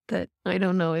movement, that I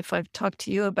don't know if I've talked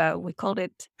to you about. We called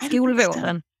it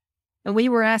Skolvåren, and we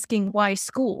were asking why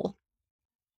school.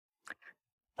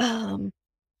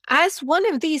 As one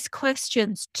of these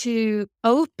questions to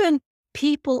open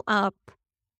people up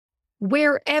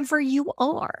wherever you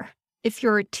are. If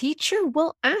you're a teacher,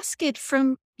 well, ask it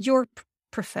from your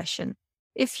profession.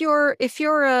 If you're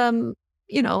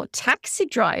taxi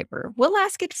driver, we'll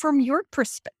ask it from your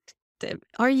perspective.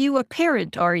 Are you a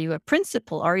parent? Are you a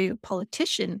principal? Are you a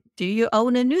politician? Do you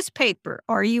own a newspaper?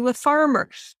 Are you a farmer?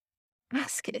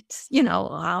 Ask it,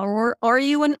 or are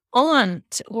you an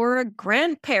aunt or a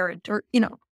grandparent, or,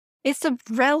 it's a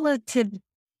relative.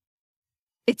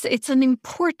 It's an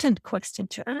important question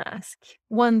to ask.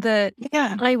 One that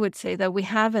I would say that we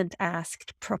haven't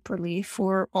asked properly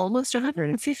for almost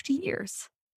 150 years.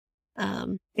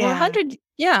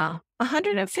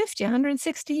 150,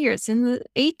 160 years. In the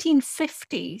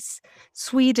 1850s,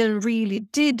 Sweden really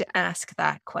did ask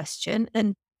that question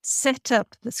and set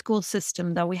up the school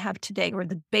system that we have today, or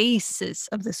the basis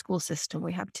of the school system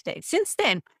we have today. Since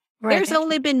then, there's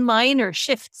only been minor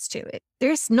shifts to it.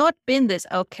 There's not been this,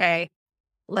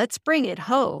 let's bring it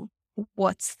home.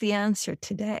 What's the answer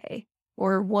today?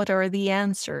 Or what are the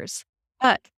answers?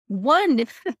 But one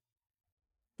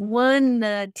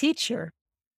teacher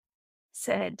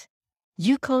said,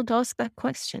 you can't ask that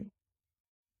question.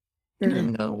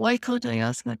 And I go, why can't I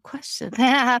ask that question?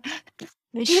 And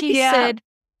she said,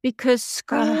 because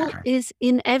school is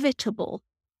inevitable.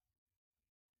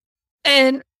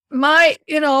 And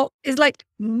is like,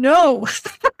 no,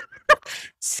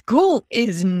 school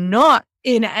is not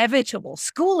inevitable.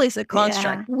 School is a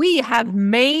construct. Yeah. We have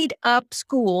made up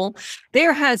school.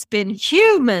 There has been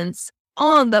humans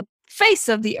on the face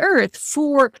of the earth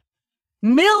for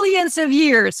millions of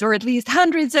years, or at least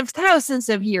hundreds of thousands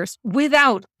of years,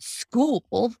 without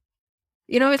school.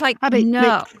 It's like,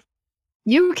 no.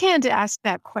 You can't ask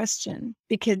that question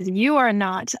because you are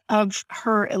not of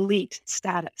her elite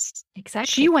status.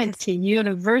 Exactly. She went to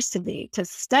university to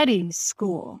study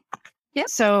school. Yep.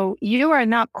 So you are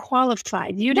not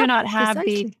qualified. You do not have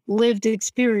the lived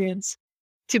experience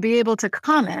to be able to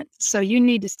comment. So you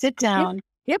need to sit down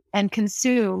and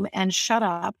consume and shut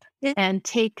up and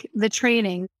take the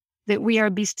training that we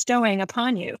are bestowing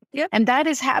upon you. And that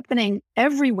is happening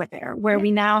everywhere, where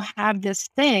we now have this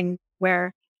thing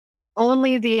where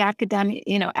only the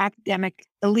academic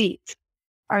elite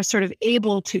are sort of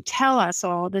able to tell us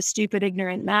all, the stupid,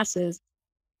 ignorant masses,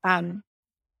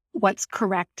 what's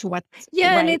correct, what's right,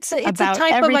 and it's a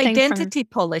type of identity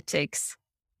politics.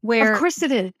 Where, of course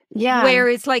it is. Yeah. Where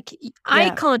it's like,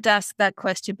 I can't ask that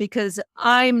question because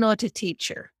I'm not a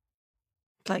teacher.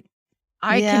 Like,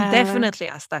 I can definitely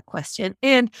ask that question.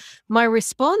 And my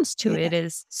response to it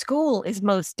is, school is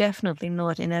most definitely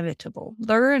not inevitable.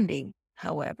 Learning,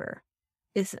 however,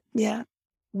 is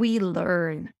we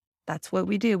learn. That's what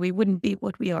we do. We wouldn't be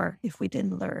what we are if we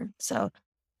didn't learn. So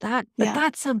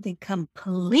that's something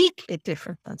completely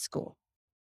different than school.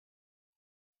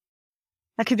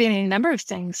 That could be any number of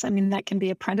things. I mean, that can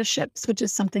be apprenticeships, which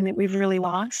is something that we've really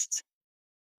lost.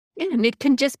 And it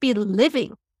can just be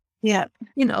living. Yeah.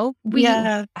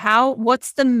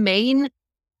 What's the main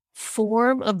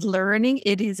form of learning?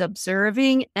 It is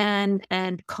observing and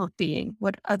copying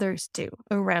what others do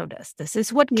around us. This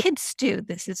is what kids do.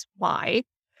 This is why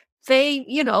they,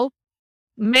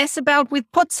 mess about with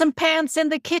pots and pans in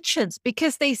the kitchens,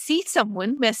 because they see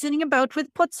someone messing about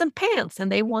with pots and pans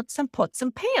and they want some pots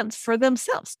and pans for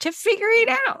themselves to figure it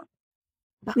out.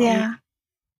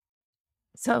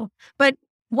 But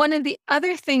one of the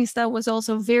other things that was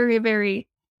also very, very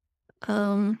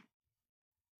a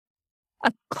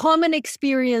common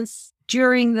experience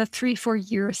during the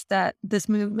 3-4 years that this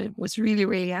movement was really,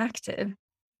 really active,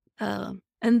 and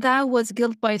that was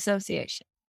guilt by association.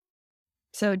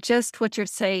 So just what you're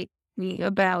saying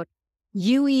about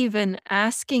you even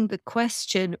asking the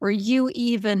question, or you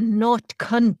even not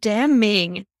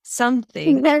condemning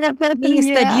something, means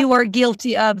that you are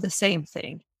guilty of the same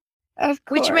thing. Of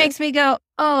course. Which makes me go,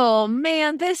 oh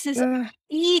man, this is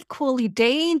equally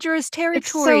dangerous territory.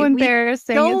 It's so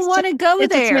embarrassing. We don't want to go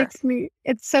there.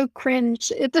 It's so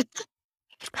cringe.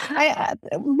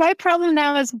 My problem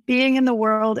now is being in the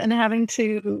world and having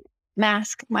to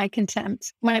mask my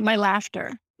contempt, my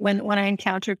laughter when I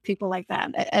encounter people like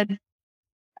that. And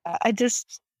I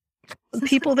just,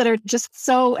 people that are just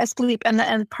so asleep,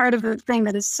 and part of the thing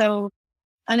that is so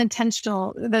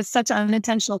unintentional, there's such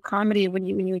unintentional comedy when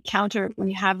you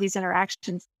have these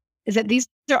interactions, is that these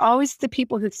are always the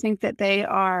people who think that they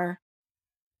are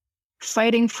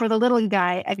fighting for the little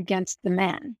guy against the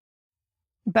man.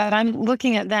 But I'm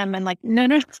looking at them and like,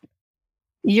 no,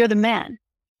 you're the man.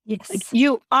 Yes. Like,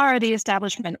 you are the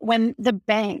establishment. When the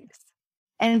banks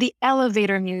and the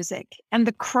elevator music and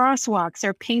the crosswalks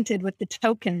are painted with the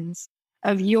tokens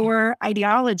of your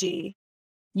ideology,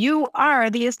 you are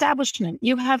the establishment.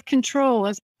 You have control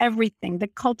of everything, the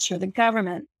culture, the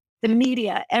government, the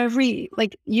media,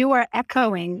 you are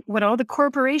echoing what all the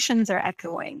corporations are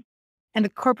echoing, and the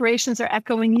corporations are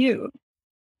echoing you.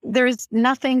 There's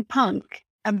nothing punk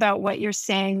about what you're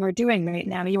saying or doing right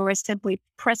now. You are simply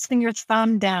pressing your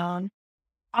thumb down,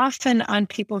 often on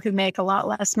people who make a lot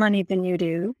less money than you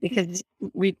do, because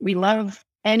we love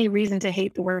any reason to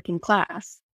hate the working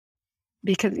class,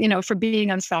 because, for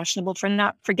being unfashionable,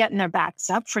 for getting their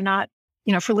backs up, for not,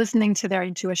 for listening to their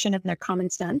intuition and their common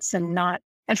sense, and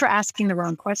for asking the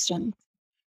wrong question.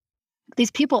 These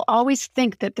people always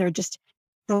think that they're just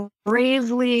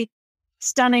bravely,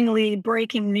 stunningly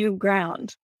breaking new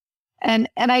ground. And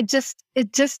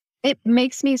it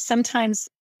makes me sometimes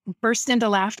burst into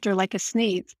laughter like a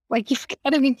sneeze. Like, you've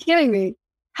got to be kidding me.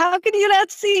 How can you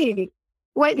not see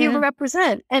what you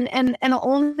represent? And the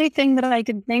only thing that I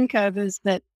could think of is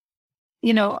that,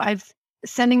 I've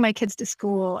sending my kids to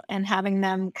school and having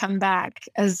them come back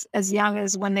as young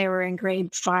as when they were in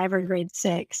grade 5 or grade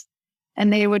 6.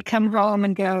 And they would come home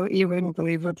and go, "You wouldn't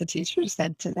believe what the teacher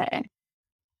said today."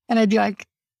 And I'd be like,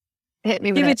 "Hit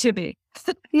me with Give it it to me."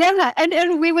 Yeah.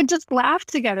 And we would just laugh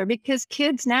together, because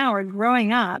kids now are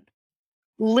growing up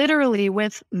literally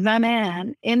with the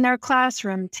man in their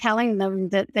classroom telling them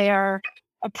that they are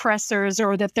oppressors,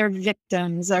 or that they're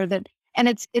victims, and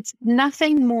it's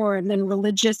nothing more than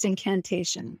religious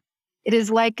incantation. it is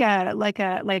like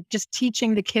just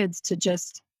teaching the kids to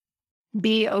just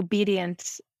be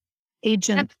obedient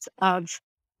agents of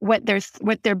what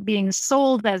they're being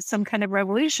sold as some kind of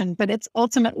revolution, but it's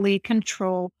ultimately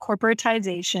control,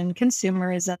 corporatization,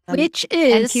 consumerism, Which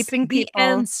and is keeping the people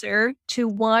answer to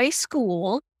why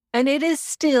school, and it is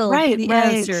still right, the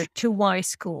answer to why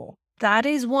school. That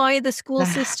is why the school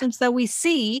systems that we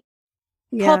see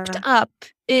popped yeah, up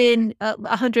in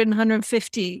 100,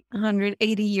 150,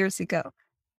 180 years ago,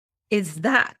 is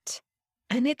that.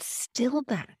 And it's still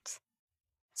that.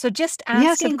 So just yes, of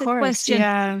asking the course, question,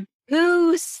 yeah.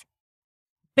 who's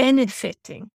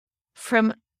benefiting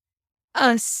from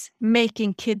us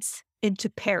making kids into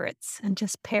parrots and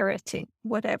just parroting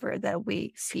whatever that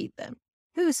we feed them?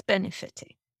 Who's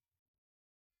benefiting?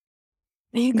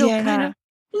 And you go kind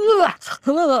Yeah. of,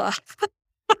 ugh,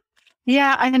 ugh.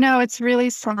 Yeah, I know it's really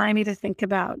slimy to think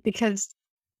about because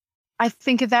I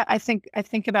think of that. I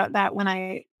think about that when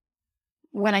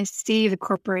I see the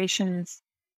corporations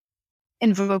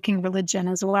invoking religion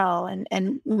as well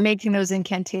and making those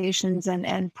incantations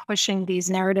and pushing these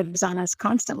narratives on us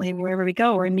constantly wherever we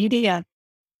go or in media.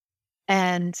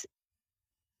 And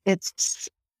it's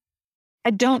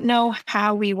I don't know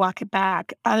how we walk it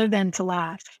back other than to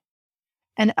laugh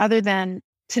and other than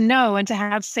to know and to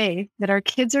have faith that our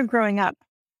kids are growing up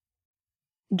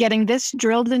getting this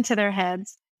drilled into their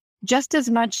heads just as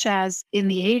much as in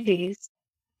the 80s,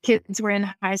 kids were in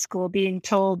high school being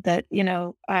told that,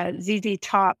 ZZ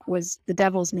Top was the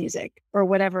devil's music or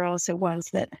whatever else it was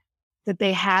that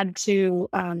they had to,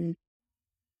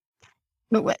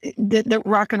 that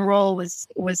rock and roll was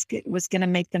going to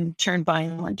make them turn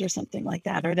violent or something like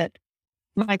that, or that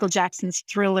Michael Jackson's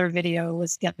Thriller video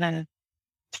was going to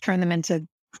turn them into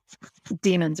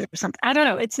demons or something. I don't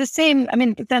know. It's the same. I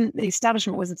mean, but then the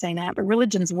establishment wasn't saying that, but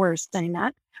religion's worse saying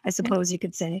that, I suppose you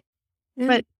could say. Yeah.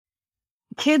 But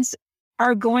kids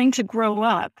are going to grow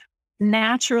up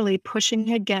naturally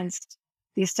pushing against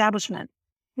the establishment.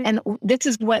 Yeah. And this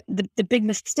is what the big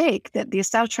mistake that the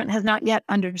establishment has not yet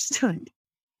understood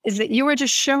is that you are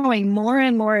just showing more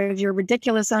and more of your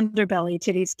ridiculous underbelly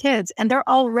to these kids, and they're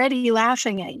already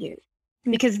laughing at you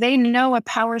because they know a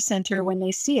power center when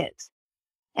they see it.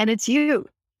 And it's you.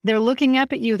 They're looking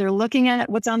up at you. They're looking at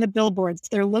what's on the billboards.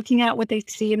 They're looking at what they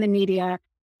see in the media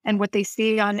and what they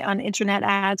see on internet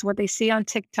ads, what they see on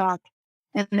TikTok.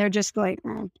 And they're just like,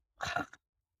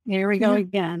 here we go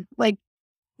again. Like,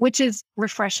 which is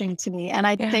refreshing to me. And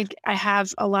I think I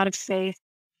have a lot of faith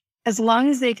as long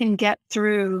as they can get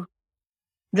through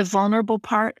the vulnerable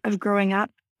part of growing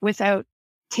up without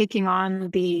taking on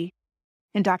the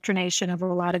indoctrination of a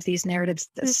lot of these narratives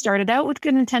that started out with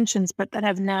good intentions, but that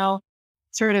have now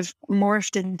sort of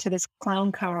morphed into this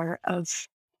clown car of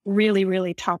really,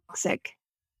 really toxic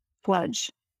sludge.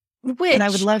 And I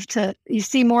would love to, you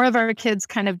see more of our kids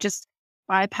kind of just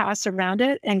bypass around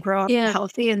it and grow up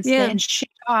healthy and stay and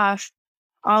shake off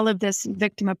all of this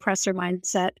victim oppressor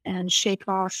mindset and shake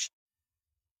off.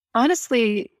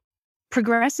 Honestly,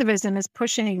 progressivism is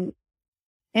pushing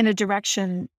in a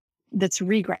direction that's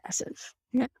regressive.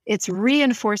 It's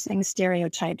reinforcing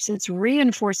stereotypes. It's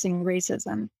reinforcing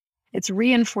racism. It's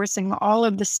reinforcing all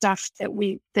of the stuff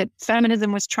that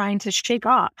feminism was trying to shake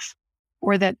off,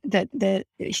 or that the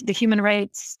human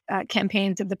rights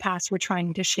campaigns of the past were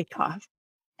trying to shake off.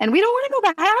 And we don't want to go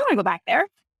back. I don't want to go back there.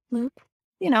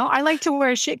 Mm-hmm. I like to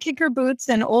wear shit kicker boots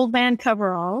and old man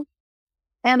coverall,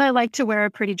 and I like to wear a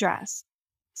pretty dress.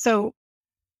 So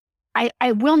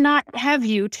I will not have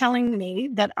you telling me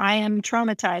that I am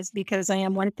traumatized because I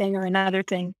am one thing or another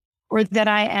thing, or that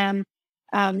I am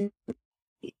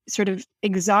sort of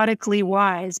exotically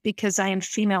wise because I am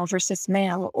female versus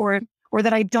male, or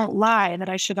that I don't lie, that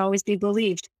I should always be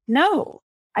believed. No,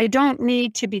 I don't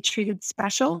need to be treated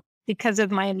special because of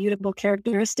my immutable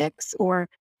characteristics or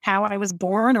how I was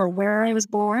born or where I was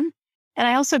born. And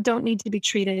I also don't need to be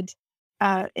treated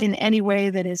in any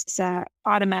way that is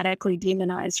automatically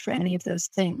demonized for any of those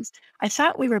things. I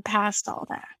thought we were past all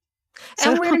that.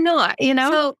 And we're not.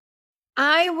 So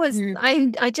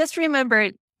Mm. I just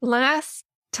remembered last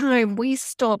time we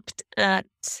stopped at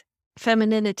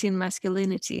femininity and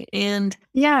masculinity, and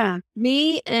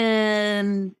me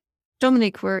and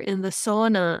Dominic were in the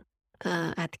sauna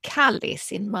at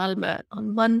Kallis in Malmö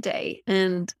on Monday.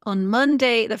 And on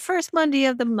Monday, the first Monday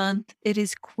of the month, it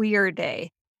is Queer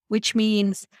Day, which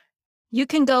means you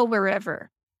can go wherever.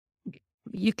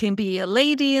 You can be a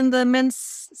lady in the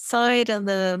men's side and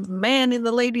the man in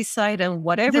the ladies' side and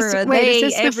whatever. Is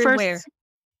this everywhere.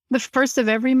 The first of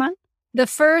every month? The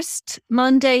first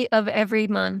Monday of every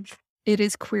month, it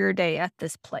is Queer Day at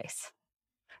this place.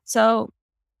 So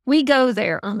we go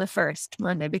there on the first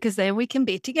Monday because then we can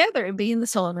be together and be in the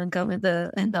sauna and go in the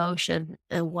ocean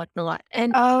and whatnot.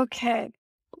 And Okay.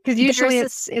 Because usually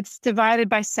there's a it's divided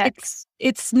by it's sex.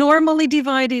 it's normally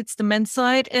divided. It's the men's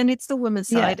side and it's the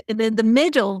women's Yeah. side. And in the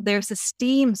middle, there's a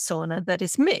steam sauna that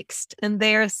is mixed. And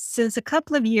there's, since a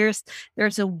couple of years,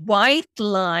 there's a white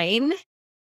line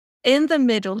in the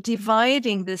middle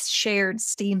dividing this shared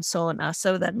steam sauna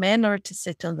so that men are to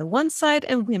sit on the one side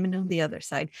and women on the other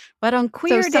side. But on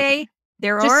queer day,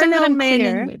 there just are so that no I'm men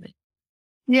clear. and women.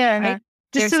 Yeah. Right?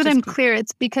 Just There's so that just I'm people. clear,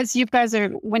 it's because you guys are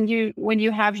when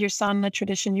you have your sauna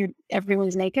tradition,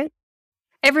 everyone's naked.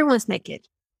 Everyone's naked.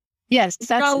 Yes,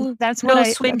 that's No, what no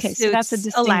I okay. So that's a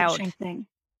swimsuits allowed. distinguishing thing.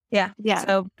 Yeah. Yeah.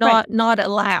 So Right. not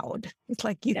allowed. It's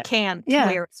like you Yeah. can't Yeah.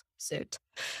 wear a swimsuit.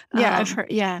 Yeah, I've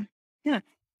heard. Yeah. Yeah.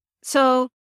 So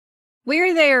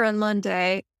we're there on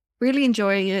Monday, really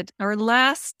enjoying it. Our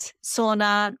last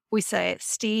sauna, we say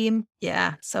steam.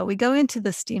 Yeah. So we go into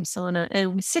the steam sauna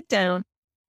and we sit down.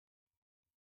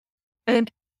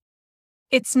 And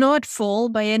it's not full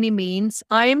by any means.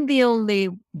 I'm the only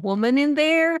woman in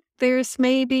there. There's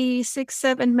maybe 6,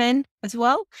 7 men as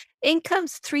well. In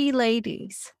comes 3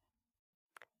 ladies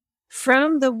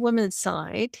from the women's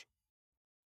side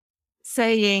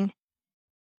saying,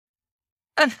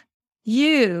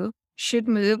 you should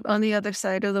move on the other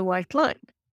side of the white line.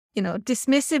 You know,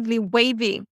 dismissively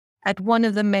waving at one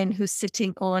of the men who's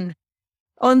sitting on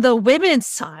the women's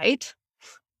side.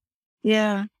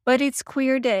 Yeah. But it's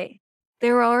queer day.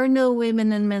 There are no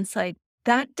women and men's side.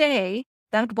 That day,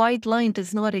 that white line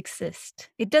does not exist.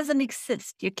 It doesn't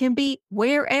exist. You can be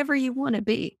wherever you want to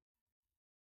be.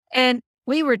 And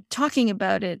we were talking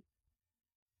about it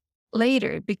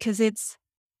later because it's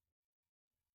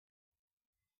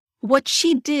what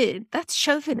she did. That's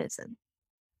chauvinism.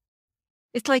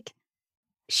 It's like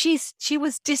she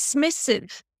was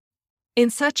dismissive in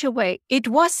such a way. It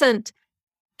wasn't,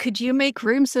 could you make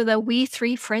room so that we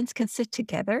 3 friends can sit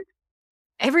together?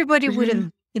 Everybody would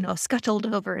have,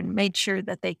 scuttled over and made sure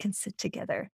that they can sit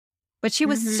together. But she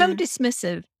was so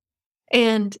dismissive,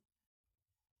 and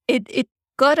it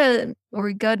got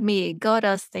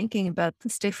us thinking about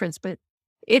this difference. But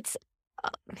it's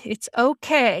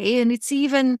okay, and it's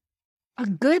even a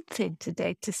good thing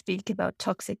today to speak about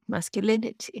toxic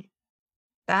masculinity.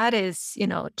 That is,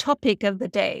 topic of the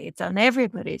day. It's on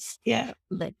everybody's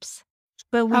lips.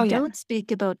 But we don't speak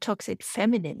about toxic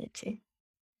femininity.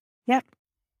 Yep.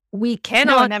 We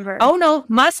cannot. No, never. Oh no,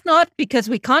 must not, because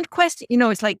we can't question.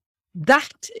 It's like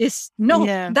that's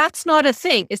not a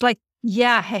thing. It's like,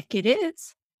 yeah, heck, it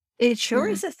is. It sure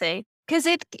is a thing, because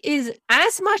it is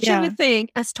as much of a thing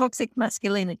as toxic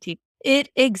masculinity. It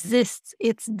exists.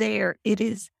 It's there. It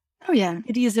is. Oh yeah.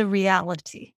 It is a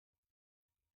reality.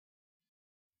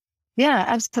 Yeah,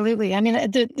 absolutely. I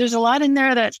mean, there's a lot in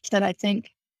there that I think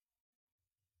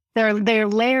there are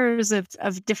layers of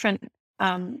different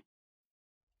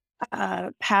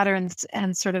patterns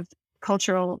and sort of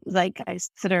cultural zeitgeists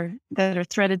that are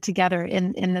threaded together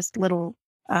in this little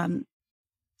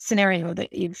scenario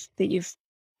that you've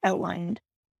outlined.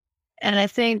 And I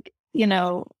think,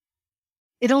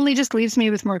 it only just leaves me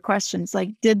with more questions. Like,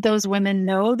 did those women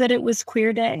know that it was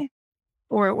queer day,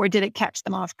 or did it catch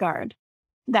them off guard?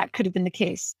 That could have been the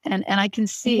case. And I can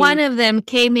see one of them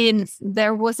came in.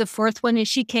 There was a 4th one, and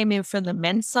she came in from the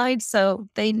men's side, so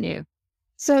they knew.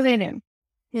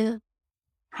 Yeah.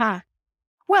 Huh.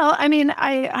 Well, I mean,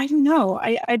 I know.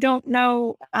 I don't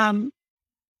know. Yeah,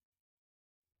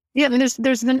 I mean,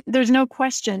 there's no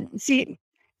question. See,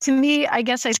 to me, I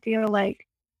guess I feel like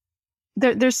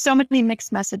there's so many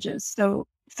mixed messages. So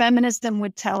feminism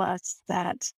would tell us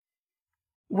that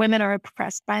women are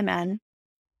oppressed by men.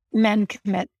 Men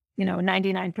commit,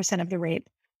 99% of the rape,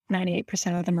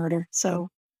 98% of the murder. So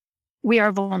we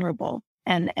are vulnerable,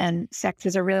 and sex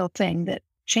is a real thing that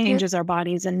changes our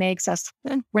bodies and makes us,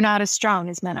 we're not as strong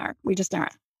as men are. We just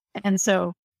aren't. And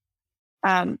so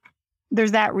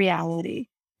there's that reality.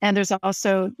 And there's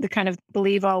also the kind of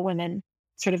believe all women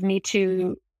sort of Me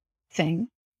Too thing.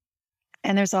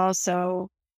 And there's also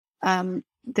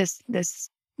this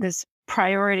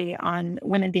priority on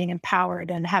women being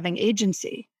empowered and having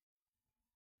agency.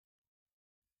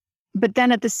 But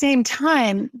then at the same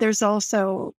time, there's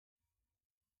also,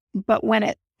 but when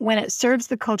it serves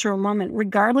the cultural moment,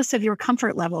 regardless of your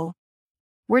comfort level,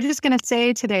 we're just going to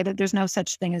say today that there's no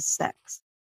such thing as sex.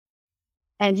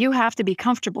 And you have to be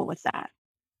comfortable with that,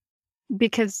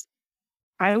 because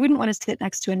I wouldn't want to sit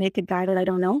next to a naked guy that I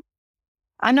don't know.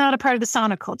 I'm not a part of the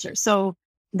sauna culture, so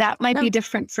that might be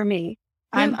different for me.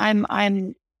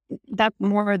 I'm that's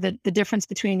more the difference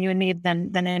between you and me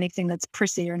than anything that's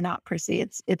prissy or not prissy.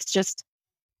 It's just,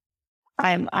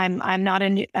 I'm not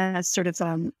a sort of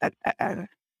a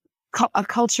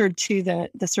culture to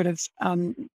the sort of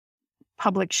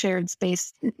public shared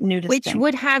space nudist Which thing.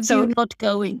 would have So you not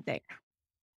going there.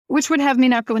 which would have me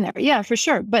not going there. Yeah, for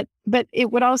sure. But it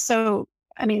would also,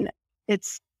 I mean,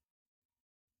 it's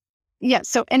yeah.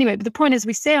 So anyway, the point is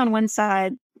we say on one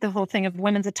side the whole thing of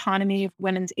women's autonomy, of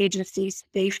women's agency,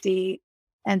 safety,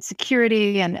 and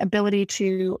security, and ability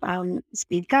to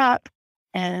speak up,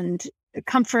 and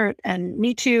comfort, and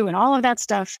Me Too, and all of that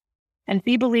stuff, and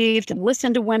be believed, and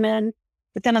listen to women.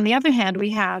 But then on the other hand, we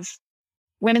have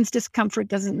women's discomfort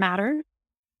doesn't matter.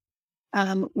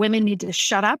 Women need to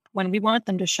shut up when we want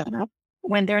them to shut up,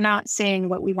 when they're not saying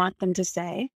what we want them to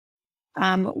say.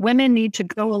 Women need to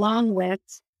go along with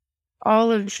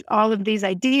all of these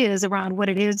ideas around what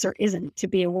it is or isn't to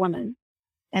be a woman,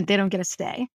 and they don't get a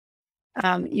say.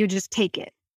 You just take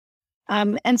it.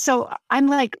 And so I'm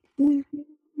like,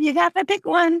 you got to pick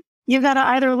one. You got to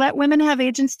either let women have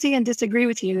agency and disagree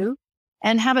with you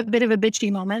and have a bit of a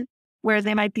bitchy moment where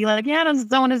they might be like, yeah, I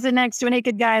don't want to sit next to a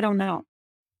naked guy. I don't know.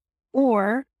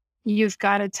 Or you've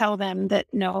got to tell them that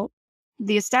no,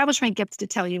 the establishment gets to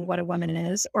tell you what a woman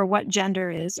is, or what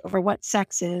gender is, or what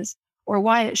sex is, or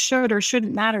why it should or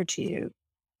shouldn't matter to you.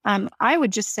 I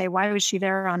would just say, why was she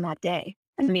there on that day?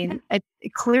 I mean,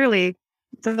 clearly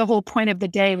the whole point of the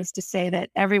day was to say that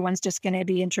everyone's just going to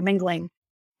be intermingling,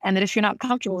 and that if you're not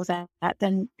comfortable with that,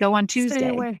 then go on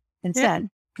Tuesday instead.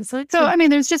 Yeah. So, I mean,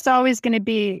 there's always going to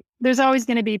be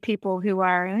people who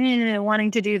are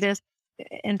wanting to do this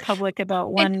in public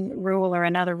about one rule or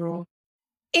another rule.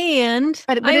 And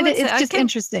but it's just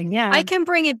interesting. Yeah. I can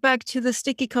bring it back to the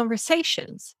sticky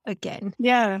conversations again.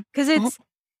 Yeah. Because it's,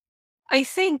 I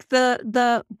think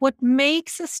what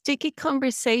makes a sticky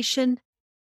conversation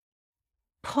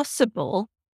possible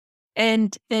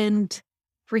and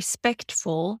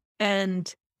respectful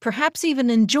and perhaps even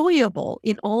enjoyable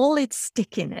in all its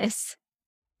stickiness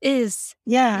is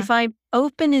if I'm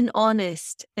open and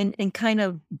honest and kind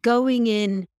of going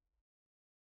in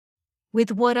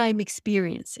with what I'm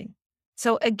experiencing.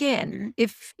 So again,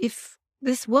 if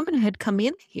this woman had come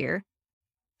in here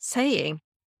saying,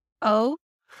 oh,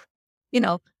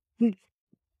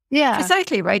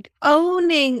 precisely right,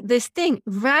 owning this thing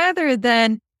rather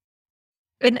than,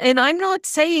 and I'm not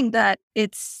saying that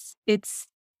it's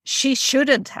she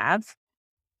shouldn't have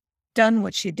done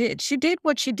what she did. She did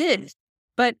what she did,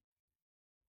 but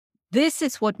this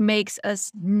is what makes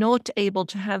us not able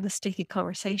to have the sticky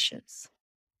conversations.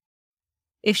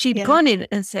 If she'd gone in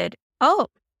and said, oh,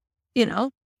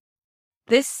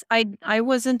 this, I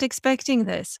wasn't expecting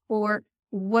this, or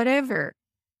whatever.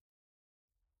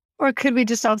 Or could we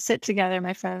just all sit together,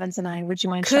 my friends and I? Would you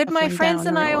mind? Could my friends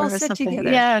and I all sit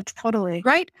together? Yeah, totally.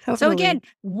 Right? Totally. So again,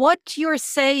 what you're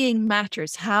saying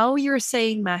matters. How you're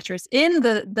saying matters. In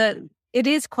it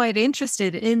is quite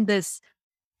interested in this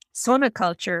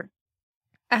sonoculture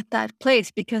at that place,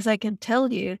 because I can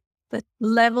tell you the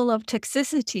level of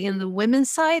toxicity in the women's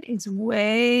side is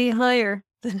way higher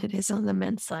than it is on the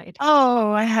men's side.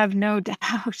 Oh, I have no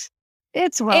doubt.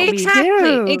 It's what we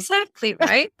do. Exactly,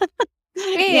 right?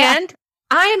 And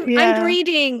I'm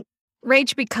reading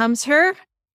Rage Becomes Her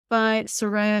by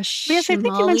Soraya Chemaly. Yes, I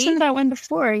think you mentioned that one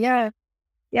before. Yeah.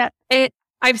 Yeah.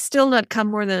 I've still not come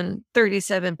more than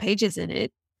 37 pages in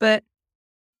it, but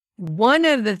one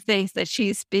of the things that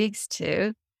she speaks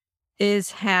to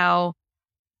is how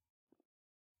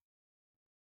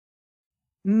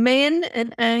men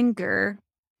and anger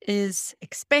is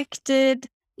expected,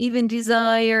 even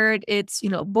desired. It's,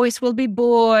 boys will be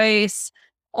boys,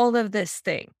 all of this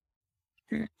thing.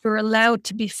 You're allowed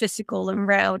to be physical and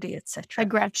rowdy, etc.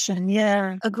 Aggression,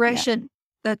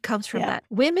 that comes from that.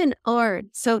 Women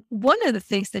aren't. So one of the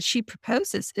things that she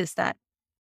proposes is that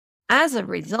as a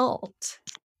result,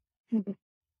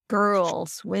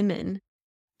 women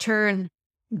turn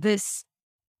this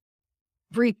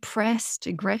repressed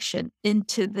aggression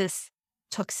into this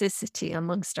toxicity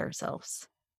amongst ourselves.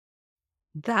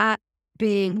 That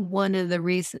being one of the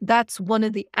reasons, that's one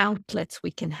of the outlets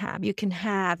we can have. You can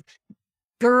have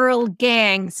girl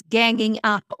gangs ganging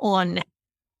up on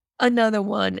another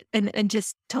one and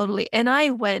just totally. And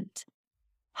I went,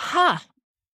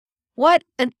 what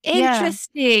an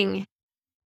interesting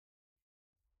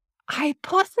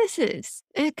hypothesis.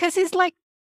 Because it's like,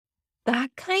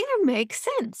 that kind of makes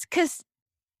sense. Because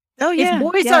if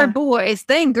boys are boys,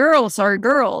 then girls are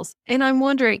girls. And I'm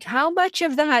wondering how much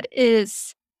of that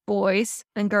is boys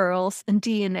and girls and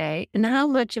DNA, and how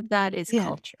much of that is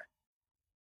culture?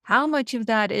 How much of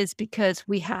that is because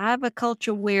we have a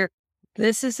culture where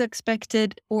this is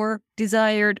expected or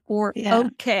desired or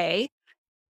okay,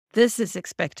 this is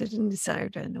expected and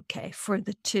desired and okay for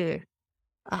the two.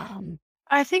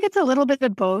 I think it's a little bit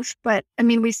of both, but I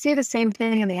mean, we see the same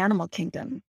thing in the animal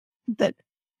kingdom, that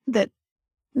that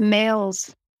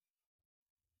males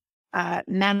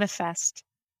manifest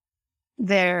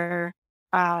their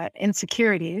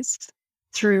insecurities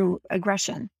through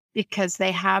aggression because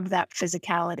they have that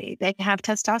physicality. They have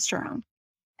testosterone,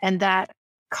 and that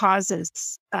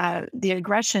causes the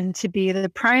aggression to be the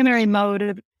primary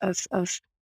mode of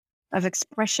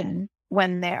expression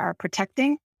when they are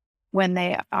protecting, when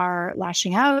they are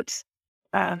lashing out,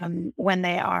 when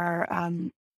they are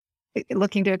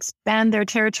looking to expand their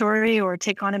territory or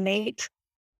take on a mate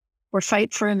or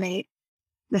fight for a mate.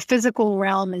 The physical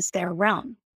realm is their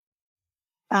realm.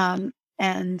 And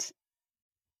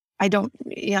I don't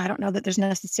know that there's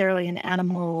necessarily an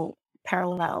animal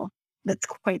parallel that's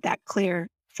quite that clear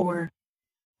for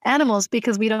animals,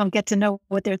 because we don't get to know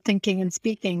what they're thinking and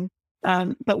speaking.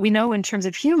 But we know in terms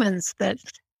of humans that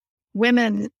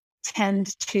women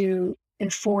tend to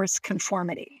enforce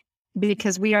conformity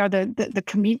because we are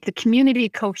the community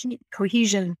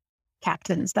cohesion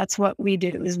captains. That's what we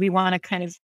do, is we want to kind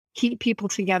of keep people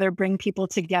together, bring people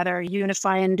together,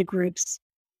 unify into groups.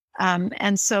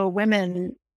 And so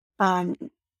women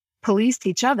police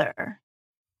each other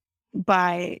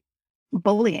by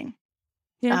bullying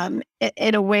in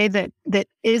a way that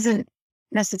isn't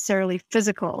necessarily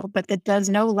physical, but that does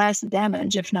no less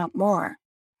damage, if not more.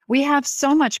 We have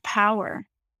so much power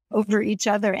over each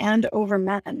other and over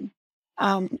men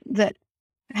that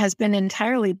has been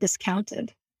entirely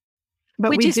discounted.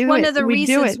 But which we is do one it. of the We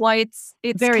do reasons it why it's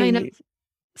very kind of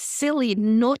silly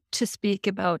not to speak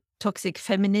about toxic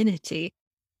femininity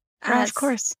of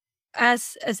course.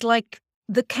 as like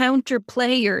the counter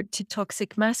player to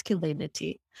toxic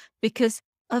masculinity, because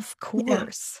of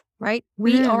course, right?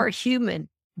 We are human.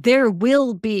 There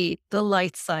will be the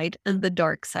light side and the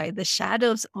dark side. The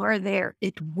shadows are there.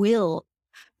 It will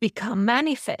become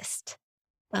manifest.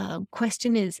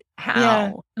 Question is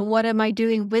how and what am I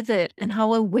doing with it, and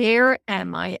how aware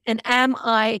am I, and am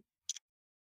I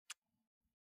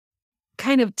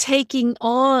kind of taking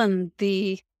on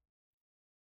the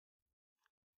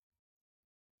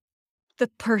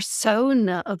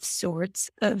persona of sorts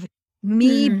of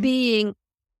me being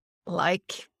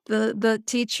like the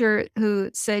teacher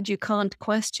who said you can't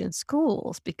question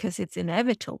schools because it's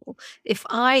inevitable. If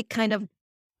I kind of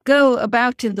go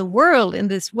about in the world in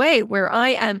this way where I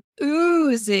am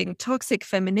oozing toxic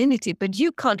femininity, but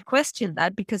you can't question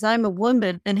that because I'm a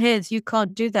woman, and hence you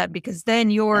can't do that because then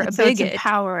you're a so bigot. It's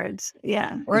empowered.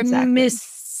 Or exactly.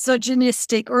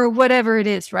 misogynistic or whatever it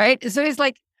is, right? So it's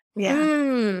like,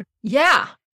 yeah.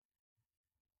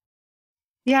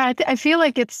 I feel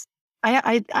like it's,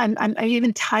 I'm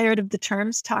even tired of the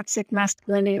terms toxic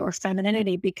masculinity or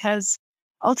femininity, because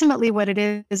ultimately what it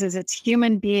is it's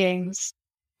human beings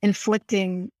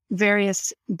inflicting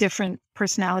various different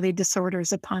personality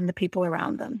disorders upon the people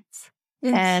around them.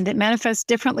 Yes. And it manifests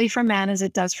differently for men as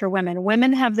it does for women.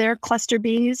 Women have their cluster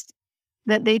Bs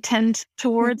that they tend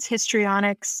towards: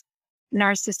 histrionics,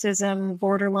 narcissism,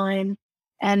 borderline.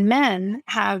 And men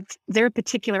have their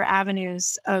particular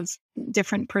avenues of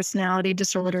different personality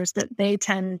disorders that they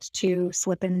tend to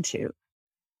slip into.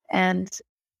 And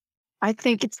I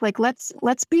think it's like, let's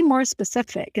be more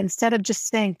specific instead of just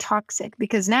saying toxic,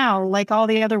 because now, like all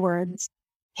the other words,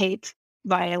 hate,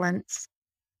 violence,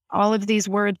 all of these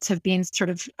words have been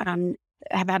sort of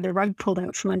have had the rug pulled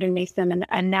out from underneath them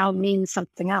and now mean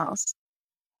something else.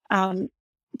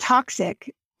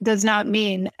 Toxic does not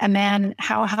mean a man,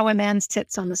 how a man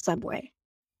sits on the subway.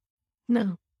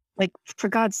 No. Like, for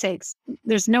God's sakes,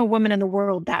 there's no woman in the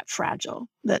world that fragile,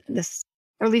 that this,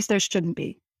 or at least there shouldn't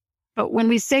be. But when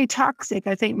we say toxic,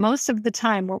 I think most of the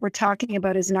time what we're talking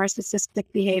about is narcissistic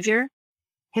behavior,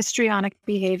 histrionic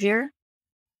behavior,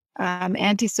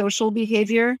 antisocial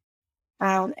behavior,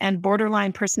 and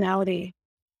borderline personality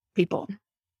people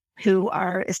who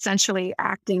are essentially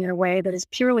acting in a way that is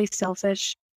purely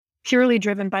selfish, purely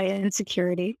driven by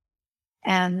insecurity,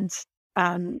 and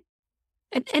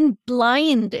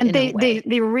blind. And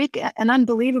they wreak an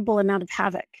unbelievable amount of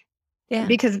havoc. Yeah.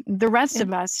 Because the rest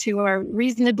of us who are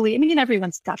reasonably, I mean,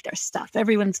 everyone's got their stuff.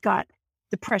 Everyone's got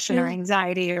depression or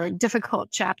anxiety or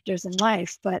difficult chapters in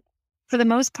life. But for the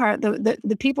most part,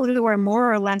 the people who are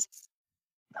more or less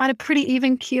on a pretty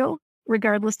even keel,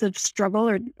 regardless of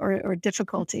struggle or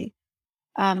difficulty,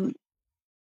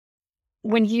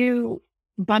 when you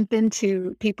bump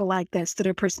into people like this that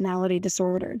are personality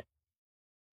disordered,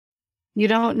 you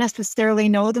don't necessarily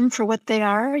know them for what they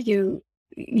are.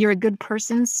 You're a good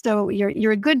person, so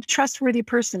you're a good, trustworthy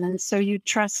person, and so you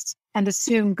trust and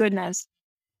assume goodness.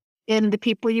 in the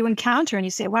people you encounter, and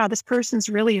you say, wow, this person's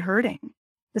really hurting.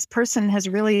 This person has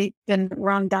really been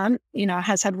wrong done,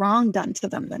 has had wrong done to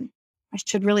them. And I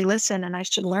should really listen, and I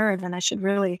should learn, and I should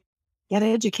really get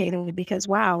educated, because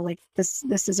wow, like this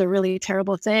is a really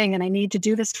terrible thing, and I need to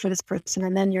do this for this person.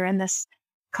 And then you're in this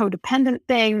codependent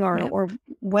thing or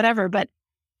whatever. But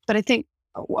I think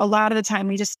a lot of the time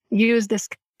we just use this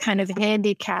kind of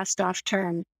handy cast off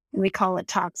term, and we call it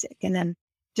toxic. And then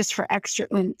just for extra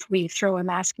oomph, we throw a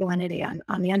masculinity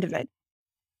on the end of it.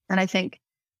 And I think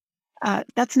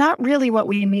that's not really what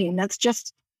we mean. That's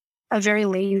just a very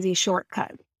lazy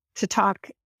shortcut to talk,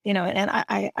 and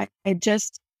I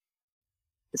just,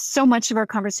 so much of our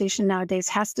conversation nowadays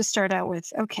has to start out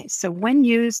with, okay, so when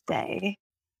you say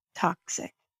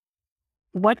toxic,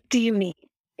 what do you mean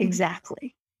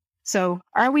exactly? So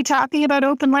are we talking about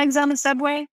open legs on the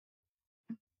subway?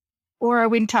 Or are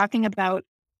we talking about,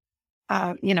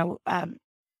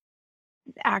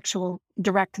 actual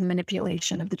direct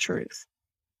manipulation of the truth?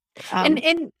 And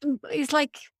it's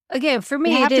like, again, for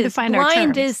me, we have it to is define our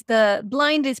terms.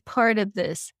 blind is part of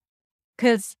this,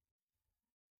 because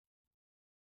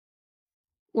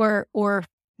or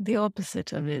the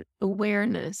opposite of it,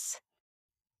 awareness.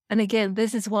 And again,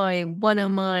 this is why one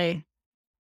of my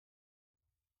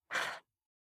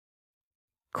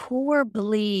core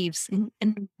beliefs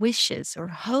and wishes or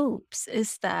hopes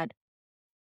is that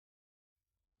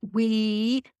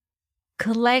we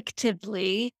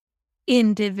collectively,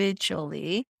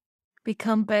 individually,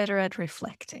 become better at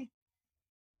reflecting,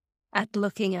 at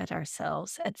looking at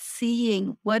ourselves, at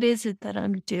seeing what is it that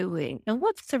I'm doing and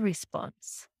what's the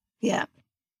response. Yeah.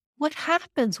 What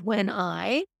happens when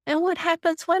and what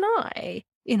happens when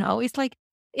it's like,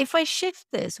 if I shift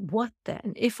this, what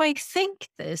then? If I think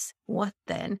this, what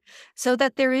then? So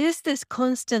that there is this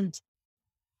constant,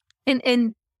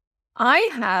 and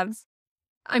I've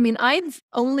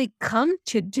only come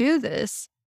to do this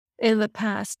in the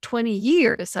past 20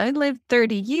 years. I lived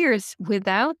 30 years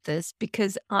without this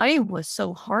because I was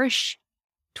so harsh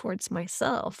towards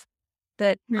myself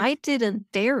that I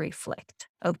didn't dare reflect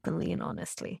openly and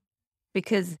honestly,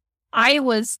 because I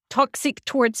was toxic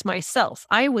towards myself.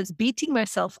 I was beating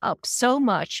myself up so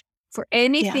much for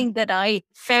anything that I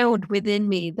found within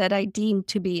me that I deemed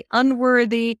to be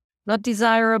unworthy, not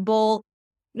desirable,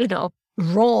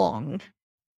 wrong,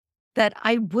 that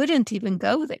I wouldn't even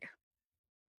go there.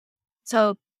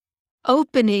 So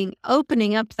opening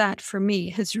up that for me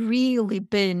has really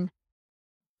been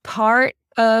part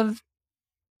of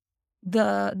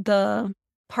the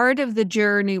part of the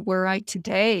journey where I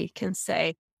today can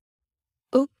say,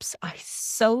 oops, I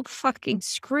so fucking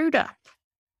screwed up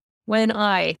when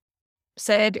I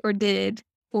said or did,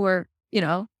 or,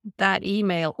 that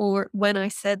email, or when I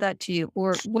said that to you,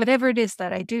 or whatever it is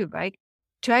that I do, right?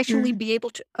 To actually be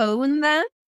able to own that,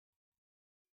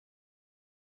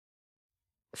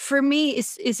 for me,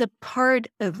 is a part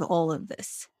of all of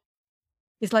this.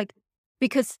 It's like,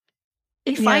 because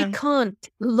if I can't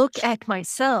look at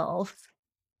myself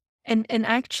and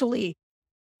actually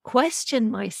question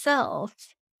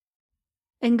myself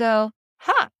and go,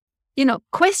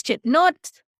 question,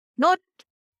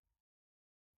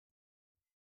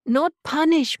 not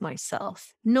punish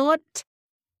myself, not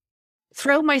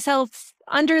throw myself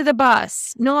under the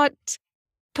bus, not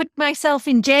put myself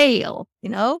in jail,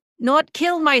 not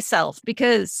kill myself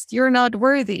because you're not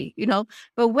worthy,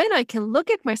 But when I can look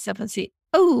at myself and see,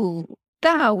 oh,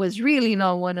 that was really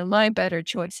not one of my better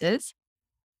choices.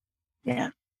 Yeah.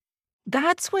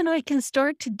 That's when I can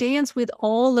start to dance with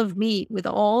all of me, with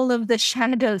all of the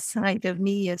shadow side of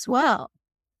me as well.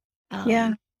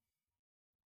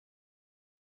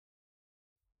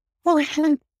 Well, I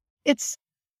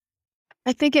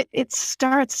think it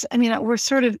starts, we're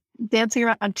sort of dancing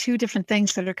around on two different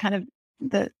things that are kind of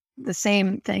the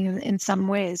same thing in some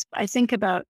ways. I think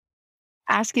about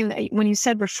asking, when you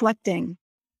said reflecting,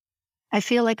 I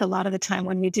feel like a lot of the time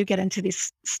when we do get into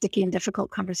these sticky and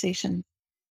difficult conversations,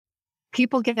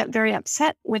 people get very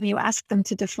upset when you ask them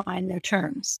to define their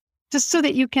terms, just so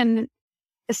that you can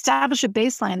establish a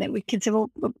baseline that we can say, well,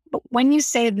 but when you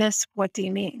say this, what do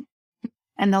you mean?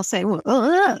 And they'll say, well,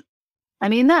 I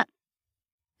mean that.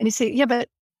 And you say, yeah, but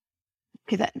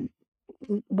okay,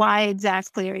 why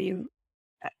exactly are you,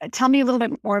 tell me a little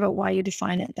bit more about why you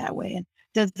define it that way. And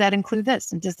does that include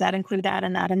this? And does that include that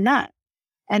and that and that?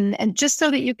 And just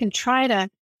so that you can try to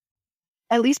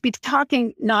at least be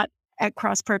talking, not at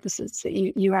cross purposes, that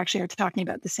you actually are talking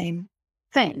about the same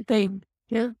thing.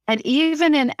 Yeah. And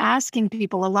even in asking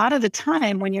people, a lot of the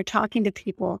time when you're talking to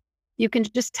people, you can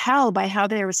just tell by how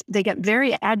they get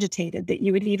very agitated that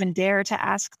you would even dare to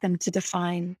ask them to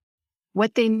define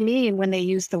what they mean when they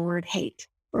use the word hate.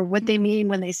 or what they mean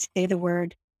when they say the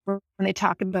word, or when they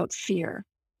talk about fear,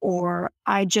 or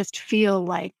I just feel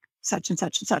like such and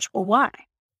such and such. Well, why?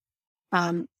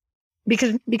 Um,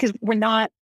 because we're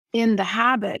not in the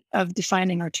habit of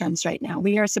defining our terms right now.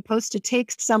 We are supposed to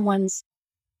take someone's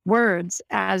words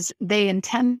as they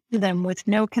intend them with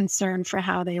no concern for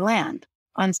how they land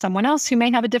on someone else who may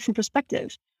have a different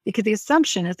perspective. Because the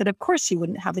assumption is that, of course, you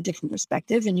wouldn't have a different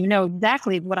perspective, and you know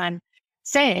exactly what I'm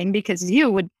saying because you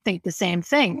would think the same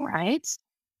thing, right?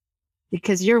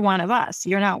 Because you're one of us.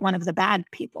 You're not one of the bad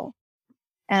people.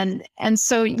 And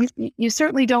so you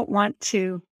certainly don't want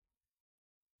to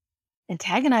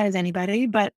antagonize anybody,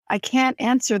 but I can't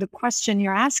answer the question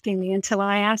you're asking me until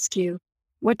I ask you,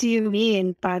 what do you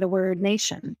mean by the word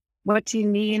nation? What do you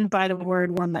mean by the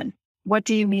word woman? What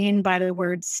do you mean by the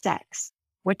word sex?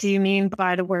 What do you mean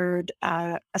by the word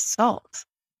assault?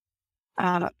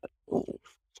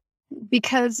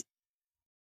 Because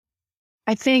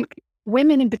I think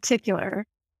women in particular,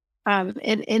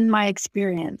 in my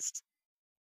experience,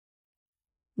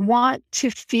 want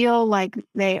to feel like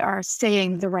they are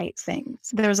saying the right things.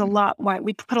 There's a lot why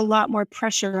we put a lot more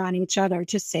pressure on each other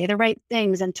to say the right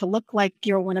things and to look like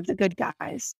you're one of the good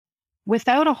guys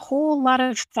without a whole lot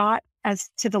of thought as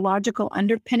to the logical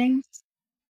underpinnings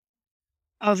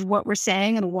of what we're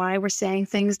saying and why we're saying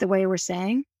things the way we're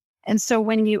saying. And so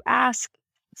when you ask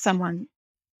someone,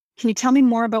 can you tell me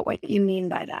more about what you mean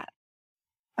by that?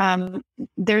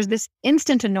 There's this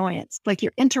instant annoyance, like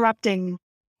you're interrupting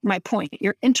my point.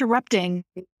 You're interrupting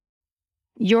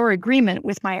your agreement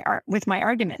with my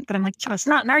argument. But I'm like, oh, it's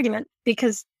not an argument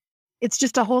because it's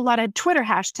just a whole lot of Twitter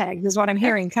hashtags is what I'm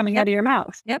hearing coming out of your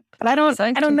mouth. Yep. But I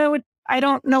don't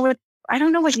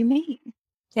know what you mean.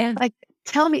 Yeah. Like,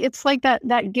 tell me, it's like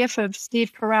that gif of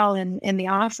Steve Carell in The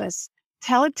Office.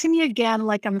 Tell it to me again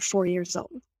like I'm 4 years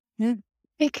old. Yeah.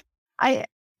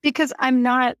 Because I'm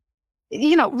not,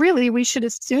 really we should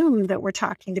assume that we're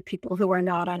talking to people who are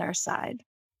not on our side.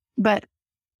 But,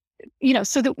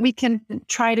 so that we can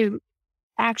try to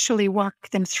actually walk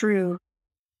them through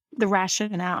the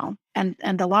rationale and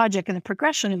the logic and the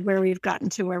progression of where we've gotten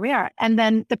to where we are. And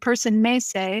then the person may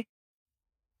say,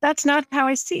 that's not how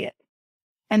I see it.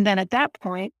 And then at that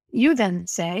point, you then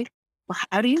say, well,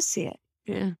 how do you see it?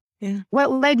 Yeah. Yeah.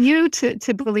 What led you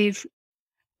to believe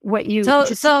what you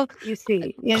you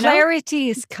see? Clarity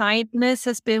is kindness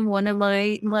has been one of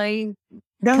my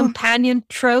companion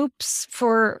tropes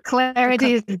for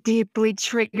clarity is deeply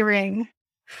triggering.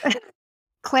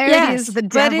 Clarity is the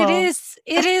devil. But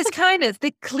it is kindness.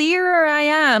 The clearer I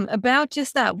am about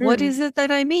just that, what is it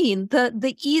that I mean,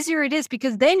 the easier it is,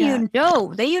 because then you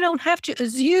know, then you don't have to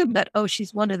assume that, oh,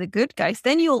 she's one of the good guys.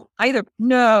 Then you'll either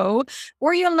know,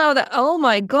 or you'll know that, oh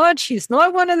my God, she's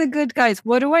not one of the good guys.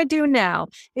 What do I do now?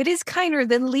 It is kinder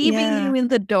than leaving you in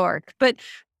the dark. But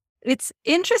it's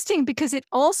interesting because it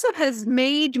also has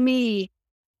made me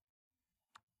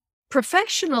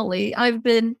professionally,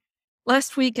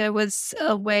 last week I was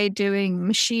away doing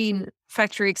machine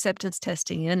factory acceptance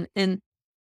testing and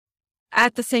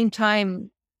at the same time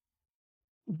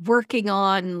working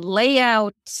on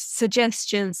layout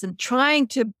suggestions and trying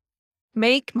to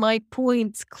make my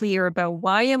points clear about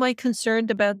why am I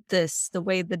concerned about this, the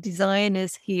way the design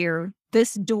is here,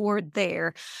 this door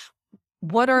there.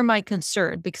 What are my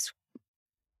concerns? Because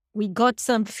we got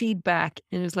some feedback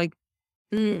and it was like,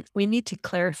 we need to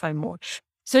clarify more.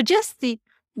 So just the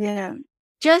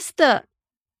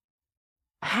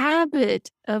habit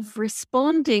of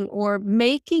responding or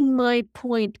making my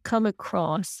point come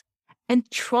across and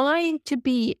trying to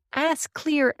be as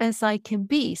clear as I can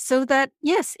be so that,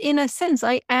 yes, in a sense,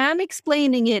 I am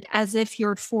explaining it as if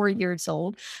you're 4 years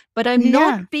old, but I'm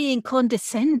not being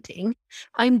condescending.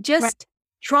 I'm just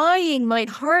trying my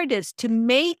hardest to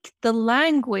make the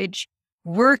language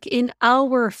work in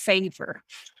our favor.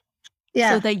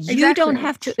 So that you don't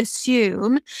have to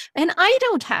assume, and I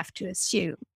don't have to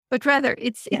assume, but rather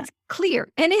it's clear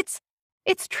and it's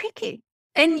tricky.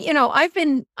 And I've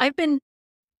been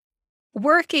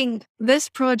working this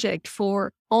project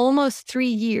for almost 3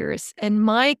 years, and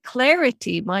my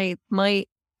clarity, my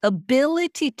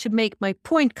ability to make my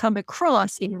point come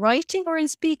across in writing or in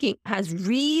speaking has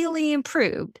really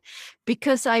improved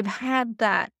because I've had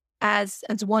that as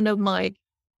one of my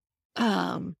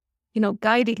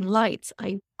guiding lights.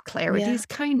 Clarity is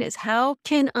kindness. How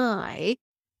can I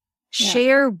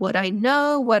share what I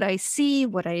know, what I see,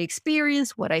 what I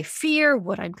experience, what I fear,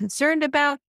 what I'm concerned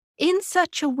about in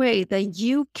such a way that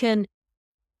you can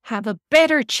have a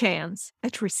better chance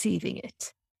at receiving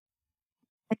it?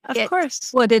 Of course.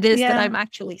 What it is that I'm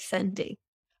actually sending.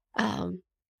 And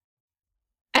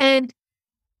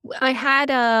I had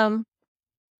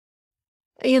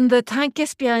in the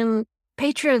Tankespjan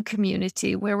Patreon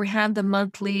community, where we have the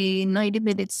monthly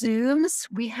 90-minute Zooms,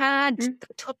 we had Mm.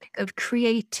 the topic of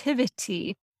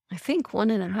creativity, I think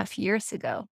 1.5 years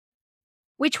ago,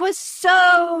 which was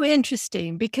so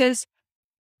interesting because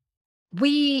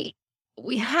we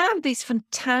have these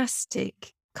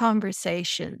fantastic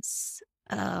conversations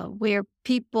where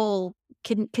people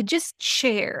can just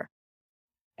share,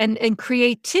 and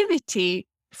creativity,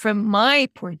 from my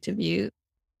point of view,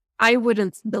 I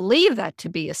wouldn't believe that to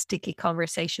be a sticky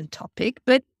conversation topic,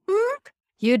 but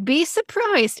you'd be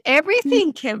surprised. Mm.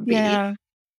 Everything can be. Yeah.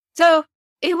 So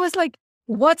it was like,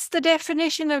 what's the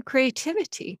definition of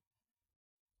creativity?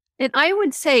 And I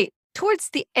would say towards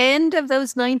the end of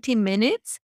those 90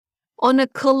 minutes, on a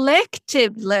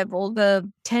collective level,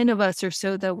 the 10 of us or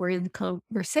so that were in the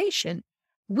conversation,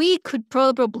 we could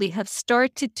probably have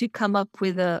started to come up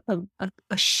with a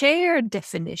shared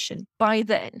definition by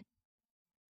then.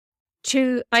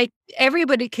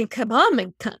 Everybody can come on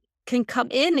and can come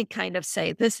in and kind of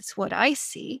say, this is what I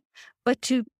see, but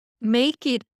to make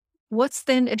it, what's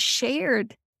then a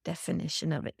shared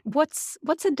definition of it? What's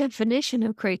a definition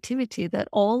of creativity that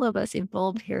all of us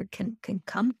involved here can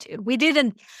come to? We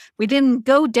didn't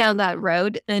go down that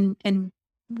road, and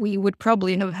we would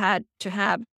probably have had to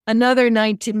have another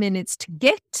 90 minutes to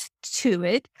get to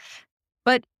it.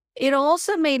 But it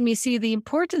also made me see the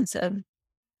importance of,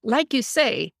 like you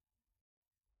say,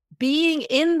 being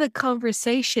in the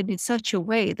conversation in such a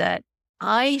way that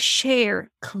I share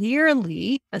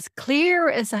clearly, as clear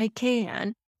as I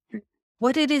can,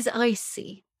 what it is I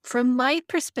see. From my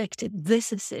perspective,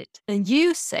 this is it. And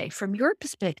you say, from your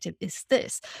perspective, is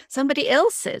this. Somebody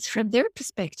else says, from their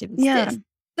perspective, is Yeah. this.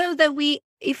 So that we,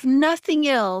 if nothing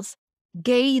else,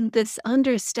 gain this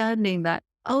understanding that,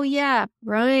 oh, yeah,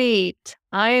 right,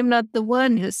 I am not the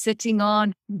one who's sitting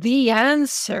on the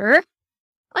answer.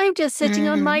 I'm just sitting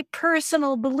on Mhm. my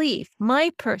personal belief,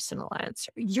 my personal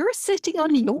answer. You're sitting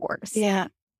on yours. Yeah.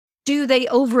 Do they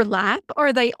overlap?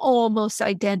 Are they almost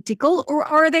identical? Or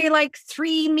are they like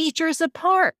 3 meters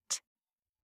apart?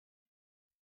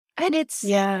 And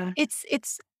Yeah.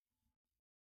 it's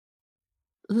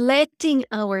letting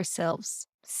ourselves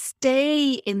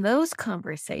stay in those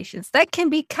conversations. That can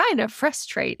be kind of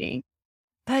frustrating,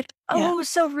 but Yeah.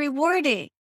 so rewarding.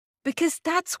 Because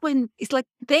that's when it's like,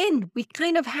 then we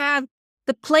kind of have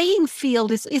the playing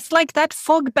field. It's like that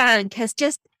fog bank has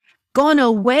just gone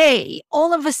away.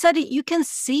 All of a sudden, you can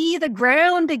see the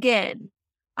ground again.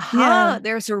 Yeah. Aha,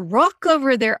 there's a rock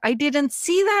over there. I didn't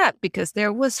see that because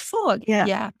there was fog. Yeah.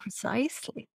 Yeah,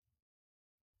 precisely.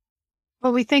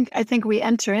 Well, I think we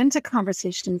enter into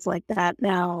conversations like that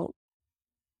now,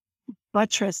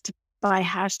 buttressed by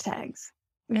hashtags,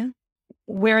 Yeah.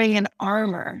 wearing an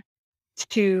armor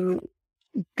to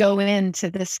go into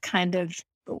this kind of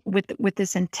with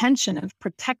this intention of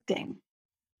protecting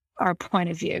our point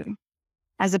of view,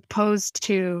 as opposed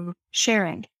to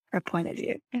sharing our point of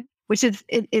view, Yeah. which is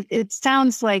it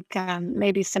sounds like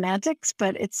maybe semantics,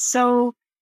 but it so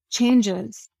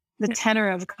changes the Yeah. tenor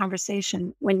of a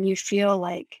conversation when you feel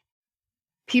like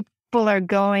people are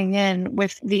going in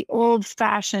with the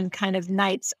old-fashioned kind of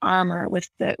knight's armor with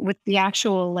the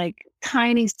actual like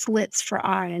tiny slits for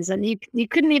eyes, and you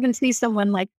couldn't even see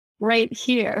someone like right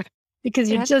here because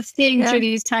you're Yeah. just seeing Yeah. through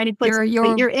these tiny slits, but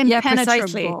you're Yeah,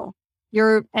 precisely. impenetrable.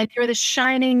 You're And you're the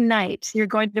shining knight. You're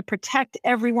going to protect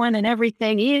everyone and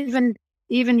everything,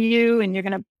 even you, and you're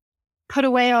going to put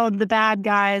away all the bad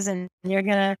guys, and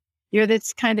you're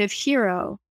this kind of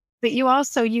hero. But you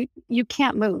also you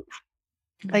can't move.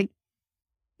 Like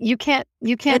you can't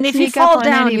and if you sneak up fall on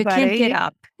down, you can't get anybody.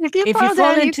 up. If you If you fall fall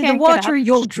down, you into the can't get up. water,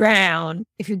 you'll drown.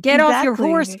 If you get off your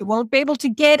horse, Exactly. you won't be able to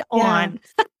get Yeah. on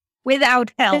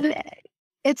without help. And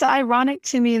it's ironic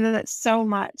to me that so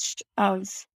much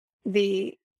of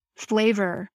the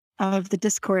flavor of the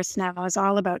discourse now is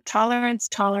all about tolerance,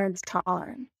 tolerance,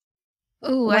 tolerance.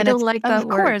 Oh, I When don't it's, like that of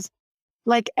word. course,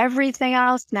 like everything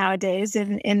else nowadays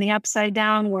in the upside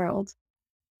down world,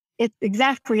 it's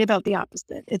exactly about the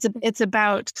opposite. It's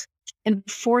about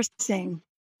enforcing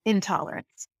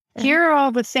intolerance. Yeah. Here are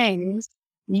all the things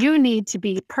you need to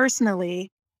be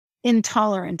personally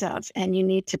intolerant of, and you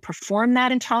need to perform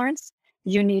that intolerance.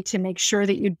 You need to make sure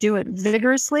that you do it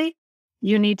vigorously.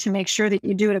 You need to make sure that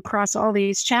you do it across all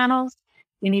these channels.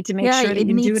 You need to make Yeah, sure that it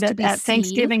you do needs it to be at seen.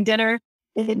 Thanksgiving dinner.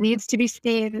 It needs to be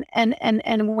seen.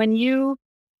 And when you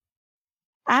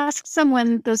ask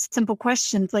someone those simple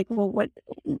questions like, well,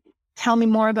 tell me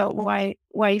more about why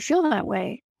you feel that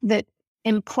way, that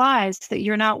implies that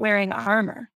you're not wearing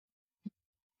armor,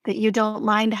 that you don't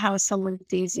mind how someone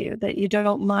sees you, that you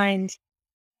don't mind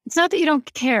it's not that you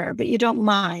don't care, but you don't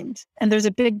mind. And there's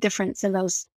a big difference in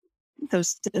those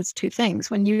two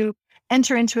things. When you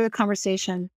enter into a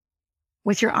conversation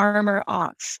with your armor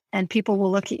off, and people will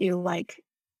look at you like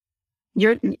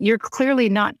you're clearly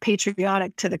not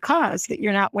patriotic to the cause, that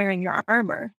you're not wearing your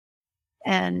armor.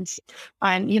 And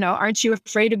aren't you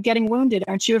afraid of getting wounded?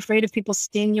 Aren't you afraid of people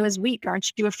seeing you as weak?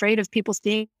 Aren't you afraid of people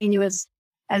seeing you as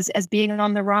being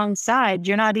on the wrong side?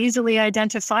 You're not easily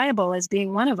identifiable as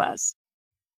being one of us.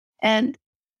 And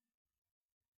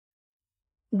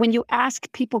when you ask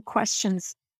people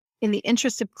questions in the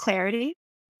interest of clarity,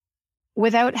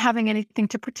 without having anything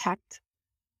to protect,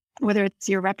 whether it's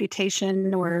your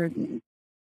reputation or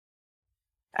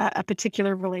a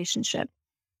particular relationship,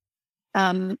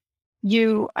 I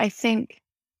think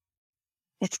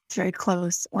it's very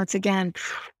close. Once again,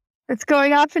 it's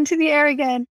going off into the air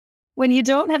again. When you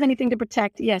don't have anything to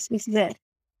protect, yes, this is it.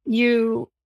 You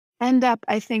end up,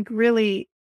 I think, really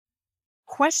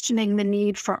questioning the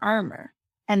need for armor.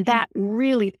 And that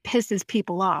really pisses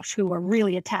people off who are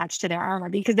really attached to their armor,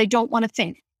 because they don't want to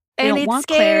think. They And don't it want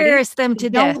scares clarity. them They to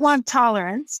death. don't want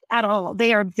tolerance at all.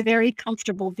 They are very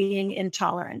comfortable being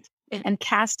intolerant Yeah. and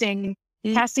casting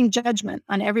Yeah. judgment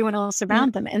on everyone else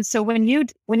around them. And so when you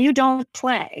don't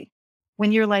play,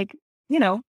 when you're like,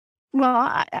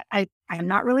 well, I'm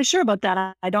not really sure about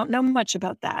that. I don't know much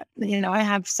about that. I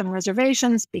have some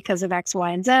reservations because of X,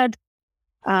 Y, and Z.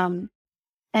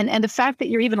 And the fact that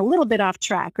you're even a little bit off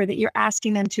track, or that you're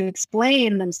asking them to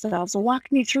explain themselves,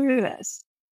 walk me through this.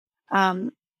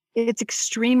 It's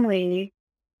extremely,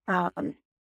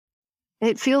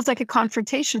 it feels like a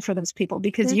confrontation for those people,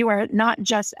 because you are not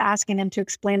just asking them to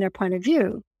explain their point of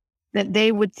view that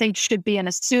they would think should be an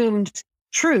assumed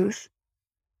truth.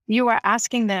 You are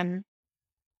asking them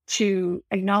to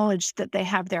acknowledge that they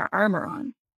have their armor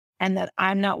on, and that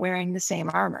I'm not wearing the same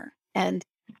armor. And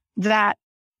that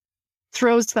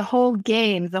throws the whole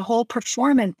game, the whole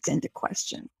performance into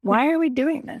question. Why are we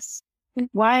doing this?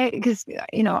 Why? Because,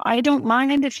 I don't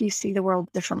mind if you see the world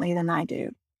differently than I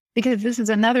do, because this is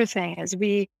another thing, is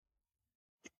we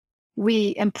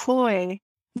employ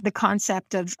the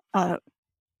concept of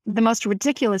the most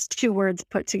ridiculous two words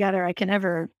put together I can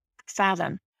ever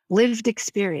fathom: lived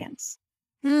experience.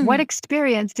 What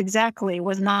experience exactly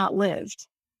was not lived?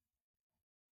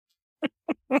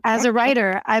 As a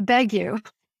writer, I beg you,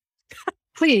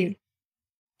 please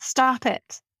stop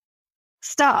it.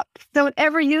 Stop. Don't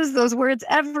ever use those words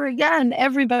ever again,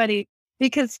 everybody,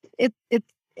 because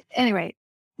anyway,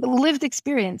 the lived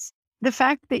experience, the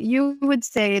fact that you would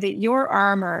say that your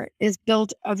armor is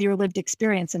built of your lived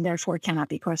experience and therefore cannot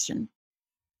be questioned.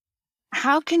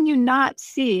 How can you not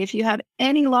see, if you have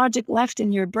any logic left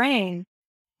in your brain,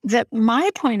 that my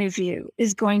point of view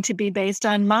is going to be based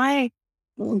on my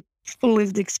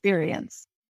lived experience?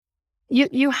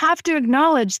 You have to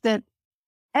acknowledge that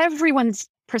everyone's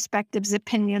perspectives,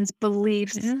 opinions,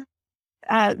 beliefs,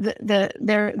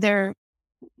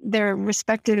 their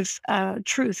respective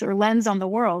truth or lens on the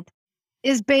world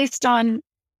is based on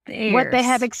what they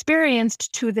have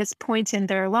experienced to this point in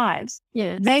their lives.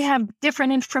 Yes. They have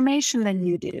different information than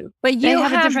you do. But you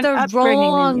have the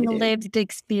wrong lived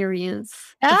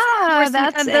experience.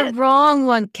 That's the wrong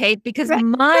one, Kate, because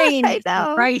mine is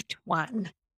the right one.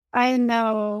 I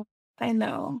know.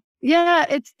 Yeah,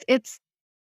 it's.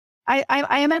 I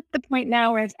am at the point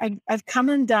now where I've come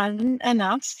and done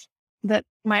enough that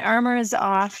my armor is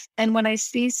off, and when I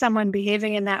see someone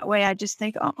behaving in that way, I just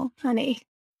think, oh, honey,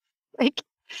 like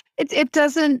it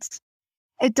doesn't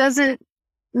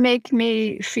make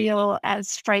me feel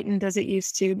as frightened as it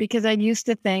used to, because I used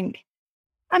to think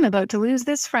I'm about to lose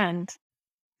this friend,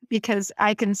 because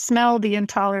I can smell the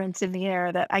intolerance in the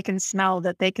air, that I can smell,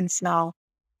 that they can smell,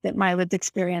 that my lived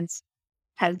experience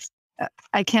has.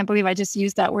 I can't believe I just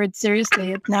used that word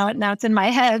seriously. Now it's in my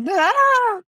head.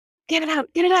 Ah! Get it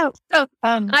out. So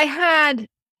I had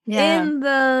in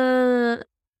the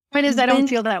point is I don't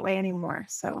feel that way anymore.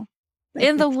 So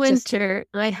in the winter,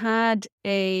 I had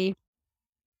in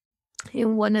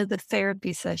one of the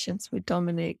therapy sessions with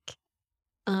Dominic,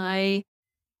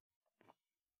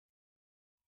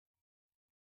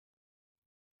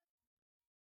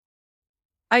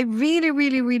 I really,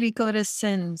 really, really got a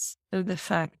sense of the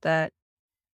fact that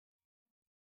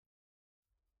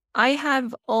I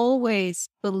have always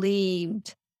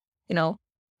believed,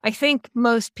 I think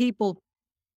most people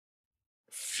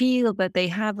feel that they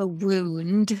have a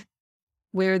wound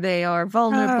where they are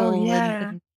vulnerable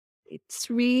and it's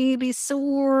really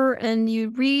sore, and you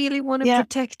really want to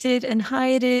protect it and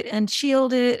hide it and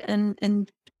shield it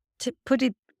and to put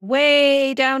it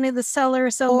way down in the cellar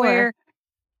somewhere.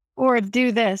 Or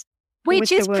do this. Which with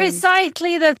the is wound.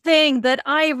 precisely the thing that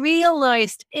I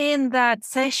realized in that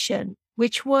session,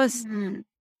 which was Mm.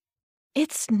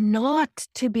 it's not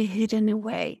to be hidden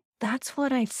away. That's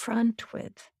what I front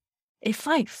with. If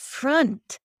I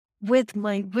front with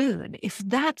my wound, if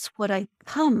that's what I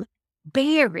come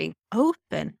bearing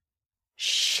open,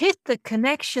 shit, the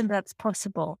connection that's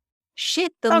possible,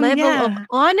 shit, the Oh level of yeah.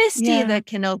 honesty Yeah. that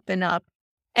can open up,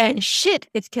 and shit,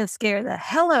 it can scare the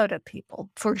hell out of people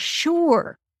for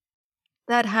sure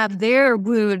that have their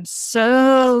wounds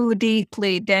so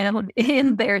deeply down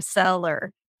in their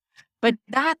cellar. But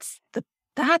that's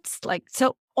like,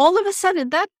 so all of a sudden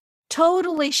that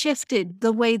totally shifted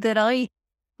the way that I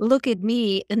look at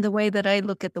me and the way that I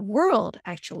look at the world,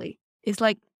 actually. Is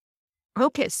like,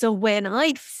 okay, so when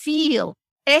I feel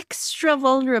extra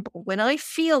vulnerable, when I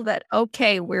feel that,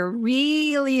 okay, we're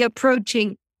really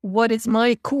approaching what is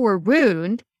my core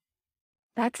wound,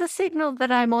 that's a signal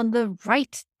that I'm on the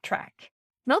right track,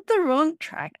 not the wrong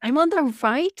track. I'm on the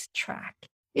right track.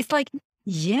 It's like,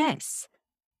 yes,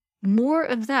 more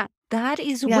of that. That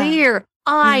is Yeah. where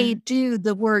I Mm. do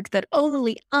the work that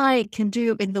only I can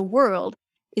do in the world,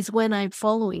 is when I'm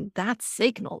following that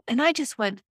signal. And I just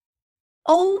went,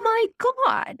 oh my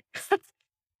God,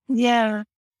 Yeah.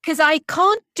 because I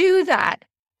can't do that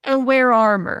and wear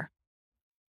armor.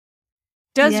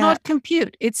 Does Yeah. not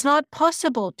compute. It's not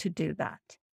possible to do that.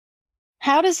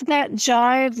 How does that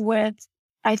jive with,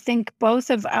 I think, both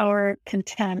of our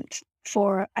contempt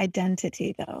for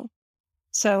identity, though?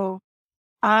 So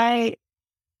I,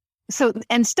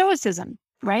 and stoicism,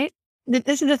 right?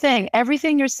 This is the thing.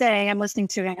 Everything you're saying, I'm listening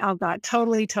to, and oh God,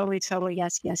 totally, totally, totally,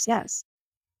 yes, yes, yes.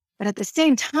 But at the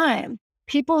same time,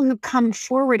 people who come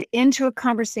forward into a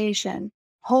conversation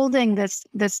holding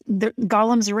the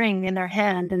Gollum's ring in their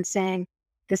hand and saying,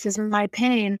 "This is my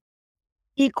pain,"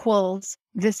 equals,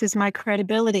 "This is my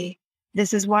credibility.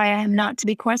 This is why I am not to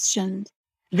be questioned.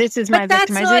 This is But my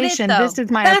that's not it, victimization. though. This is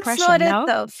my That's not oppression." it, No?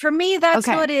 though. For me, that's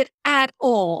Okay. not it at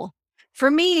all. For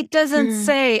me, it doesn't Mm,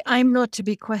 say I'm not to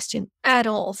be questioned at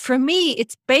all. For me,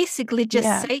 it's basically just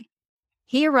yeah. say,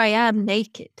 here I am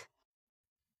naked.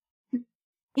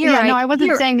 Yeah, no, I wasn't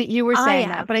Here saying that you were I saying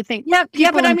that, am. but I think Yeah, yeah,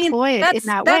 people but I mean, employ it in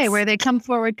that way that's where they come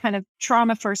forward kind of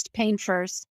trauma first, pain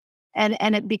first, and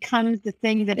it becomes the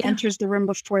thing that yeah, enters the room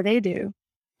before they do.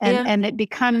 yeah, And it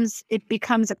becomes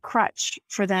a crutch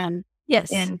for them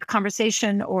yes. in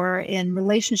conversation or in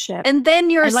relationship. And then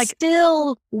you're And like,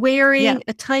 still yeah, wearing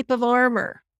a type of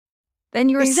armor. Then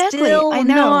you're exactly. I still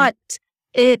know. not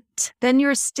it. Then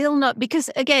you're still not, because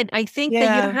again, I think that you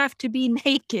Yeah. have to be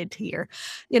naked here,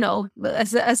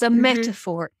 as a Hmm.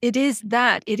 metaphor. It is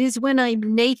that. It is when I'm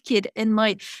naked and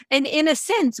in a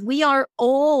sense, we are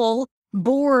all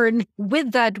born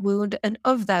with that wound and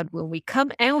of that wound. We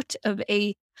come out of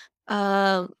a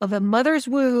mother's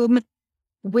womb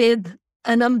with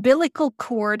an umbilical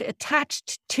cord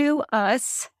attached to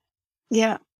us,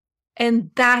 Yeah.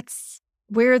 and that's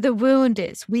where the wound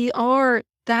is. We are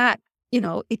that,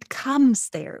 it comes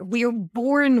there. We are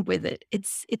born with it.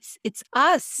 It's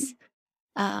us.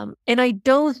 And I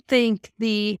don't think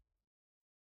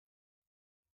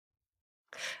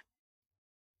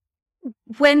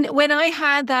when I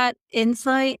had that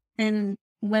insight, and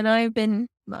when I've Yeah.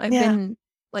 been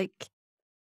like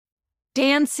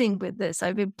dancing with this,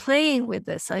 I've been playing with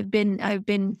this, I've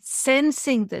been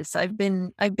sensing this, I've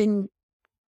been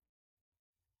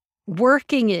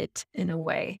working it in a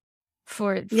way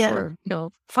for Yeah.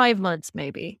 5 months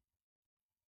maybe.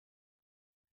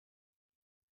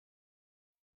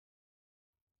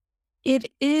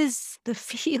 It is the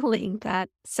feeling that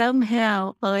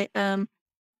somehow I'm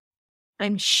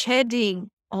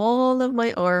shedding all of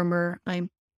my armor.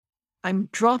 I'm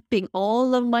dropping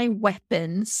all of my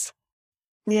weapons.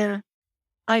 Yeah.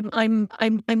 I'm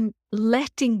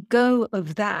letting go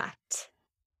of that.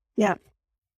 Yeah.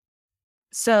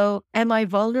 So am I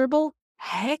vulnerable?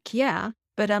 Heck yeah.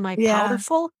 But am I Yeah.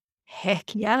 powerful?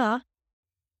 Heck yeah.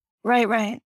 Right.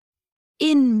 Right.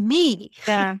 In me.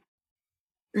 Yeah.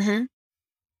 Hmm.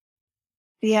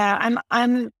 Yeah.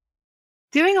 I'm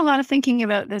doing a lot of thinking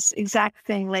about this exact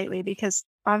thing lately because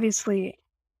obviously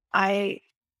I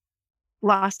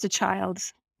lost a child,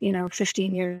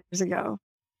 15 years ago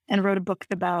and wrote a book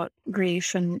about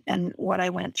grief and what I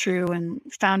went through and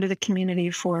founded a community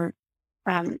for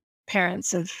um,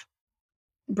 parents of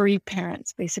bereaved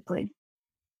parents, basically.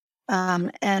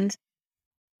 And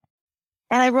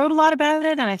I wrote a lot about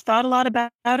it and I thought a lot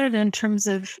about it in terms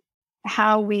of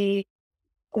how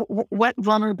what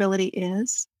vulnerability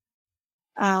is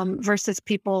versus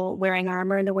people wearing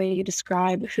armor in the way you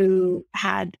describe who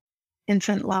had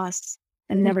infant loss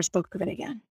and never spoke of it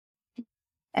again.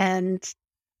 And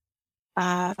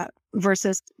uh,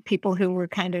 versus people who were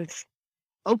kind of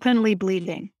openly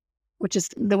bleeding, which is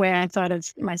the way I thought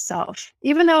of myself.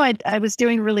 Even though I was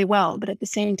doing really well, but at the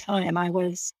same time, I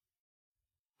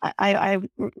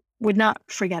would not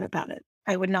forget about it.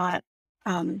 I would not,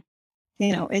 um,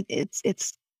 it's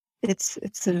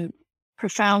a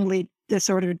profoundly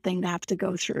disordered thing to have to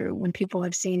go through when people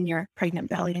have seen your pregnant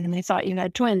belly and they thought you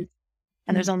had twins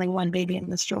and there's only one baby in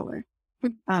the stroller.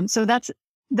 So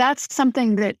that's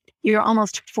something that you're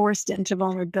almost forced into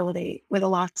vulnerability with a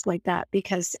loss like that,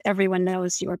 because everyone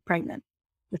knows you're pregnant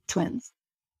with twins,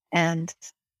 and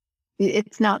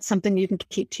it's not something you can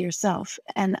keep to yourself.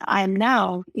 And I am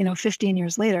now, 15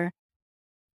 years later,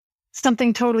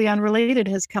 something totally unrelated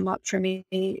has come up for me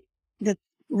that's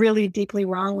really deeply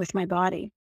wrong with my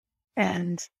body.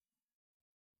 And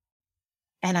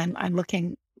I'm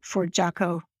looking for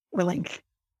Jocko Willink,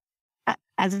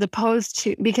 as opposed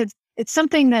to, because it's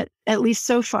something that, at least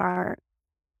so far,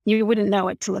 you wouldn't know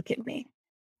it to look at me.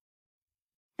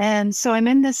 And so I'm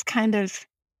in this kind of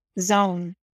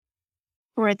zone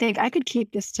where I think I could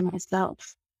keep this to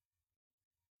myself.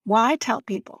 Why tell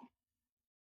people?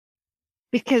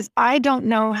 Because I don't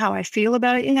know how I feel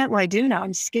about it yet. Well, I do know.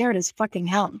 I'm scared as fucking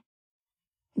hell,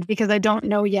 because I don't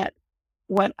know yet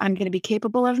what I'm going to be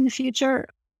capable of in the future,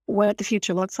 what the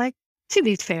future looks like. To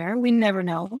be fair, we never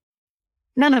know.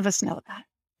 None of us know that.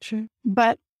 Sure.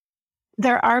 But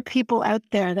there are people out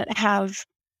there that have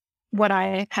what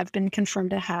I have been confirmed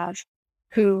to have,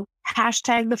 who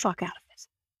hashtag the fuck out of it.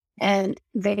 And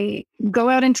they go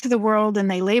out into the world and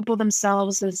they label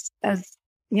themselves as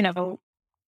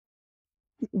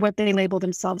what they label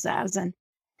themselves as. And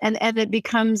it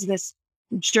becomes this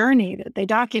journey that they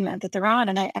document that they're on.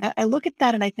 And I look at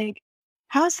that and I think,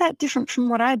 how is that different from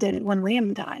what I did when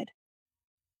Liam died?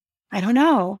 I don't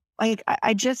know. Like,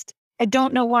 I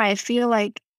don't know why. I feel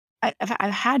like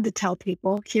I've had to tell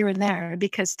people here and there,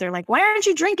 because they're like, why aren't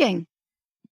you drinking?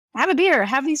 Have a beer,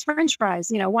 have these French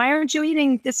fries. Why aren't you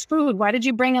eating this food? Why did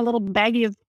you bring a little baggie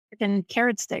of freaking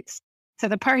carrot sticks to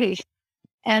the party?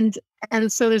 And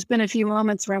so there's been a few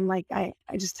moments where I'm like, I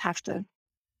just have to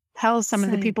tell some of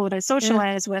the people that I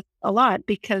socialize with a lot,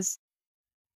 because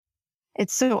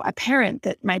it's so apparent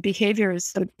that my behavior is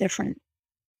so different.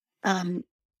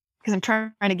 Because I'm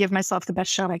trying to give myself the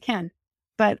best shot I can.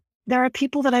 But there are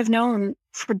people that I've known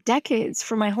for decades,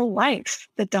 for my whole life,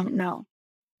 that don't know.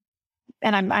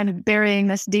 And I'm burying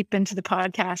this deep into the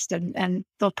podcast, and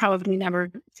they'll probably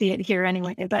never see it here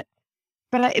anyway. But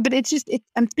it's just,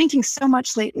 I'm thinking so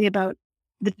much lately about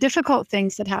the difficult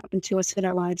things that happen to us in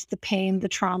our lives, the pain, the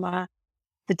trauma,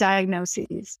 the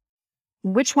diagnoses,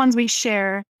 which ones we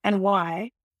share and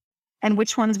why, and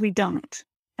which ones we don't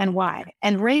and why.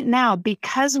 And right now,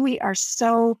 because we are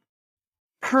so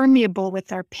permeable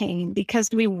with our pain, because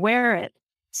we wear it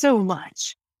so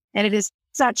much, and it is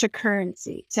such a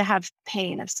currency to have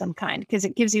pain of some kind, because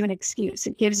it gives you an excuse.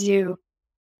 It gives you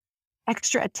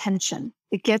extra attention.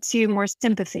 It gets you more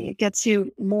sympathy. It gets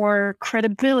you more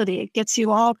credibility. It gets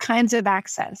you all kinds of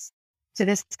access to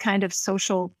this kind of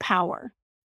social power.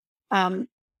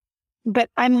 But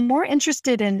I'm more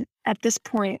interested in, at this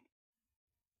point,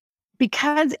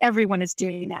 because everyone is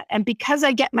doing that, and because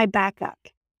I get my back up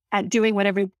at doing what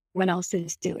everyone else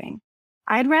is doing,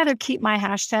 I'd rather keep my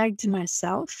hashtag to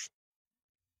myself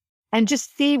and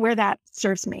just see where that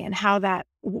serves me and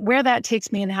where that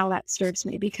takes me and how that serves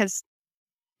me. Because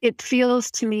it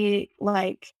feels to me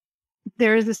like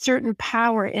there is a certain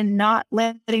power in not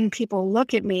letting people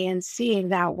look at me and seeing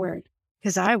that word.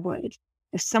 Because I would.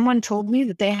 If someone told me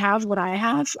that they have what I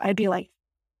have, I'd be like,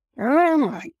 oh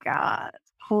my God,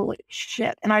 holy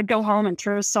shit. And I'd go home and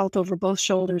throw salt over both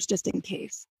shoulders just in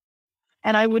case.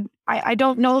 And I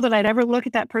don't know that I'd ever look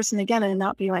at that person again and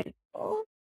not be like, oh,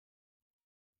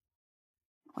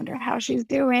 I wonder how she's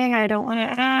doing. I don't want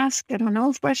to ask. I don't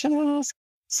know if I should ask.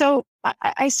 So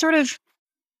I sort of,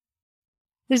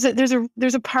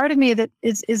 there's a part of me that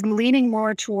is leaning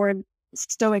more toward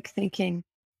stoic thinking.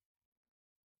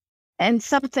 And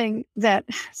something that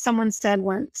someone said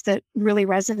once that really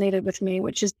resonated with me,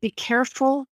 which is, be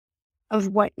careful of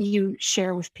what you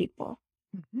share with people,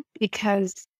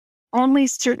 because only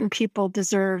certain people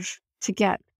deserve to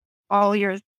get all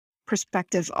your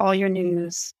perspective, all your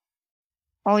news,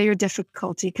 all your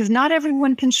difficulty, because not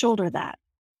everyone can shoulder that.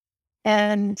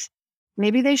 And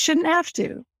maybe they shouldn't have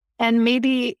to. And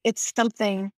maybe it's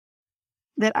something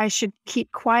that I should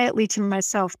keep quietly to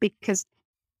myself, because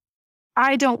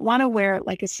I don't want to wear it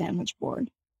like a sandwich board.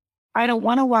 I don't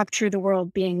want to walk through the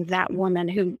world being that woman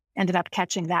who ended up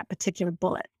catching that particular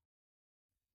bullet.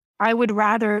 I would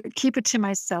rather keep it to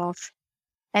myself.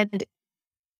 And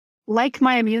like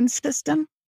my immune system,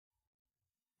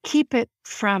 keep it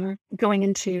from going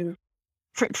into,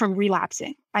 from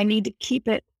relapsing. I need to keep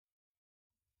it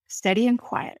steady and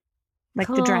quiet, like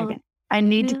the Calm. dragon. I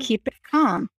need to Yeah. keep it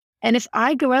calm. And if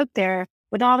I go out there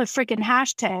with all the freaking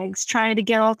hashtags trying to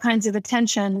get all kinds of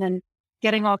attention and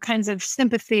getting all kinds of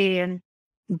sympathy and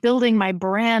building my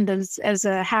brand as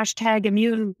a hashtag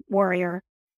immune warrior,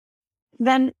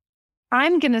 then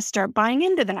I'm going to start buying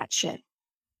into that shit.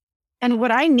 And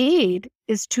what I need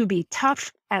is to be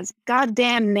tough as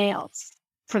goddamn nails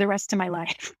for the rest of my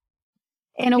life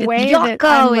in a It's way that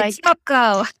I'm Yoko. It's like,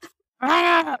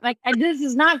 Yoko. this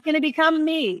is not going to become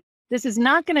me. This is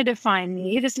not going to define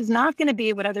me. This is not going to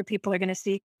be what other people are going to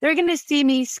see. They're going to see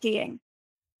me skiing.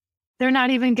 They're not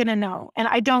even going to know. And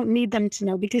I don't need them to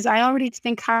know because I already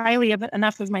think highly of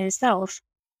enough of myself.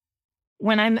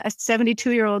 When I'm a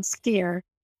 72-year-old skier,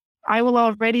 I will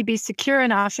already be secure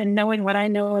enough in knowing what I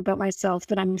know about myself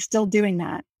that I'm still doing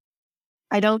that.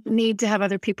 I don't need to have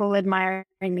other people admiring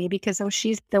me because, oh,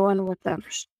 she's the one with them.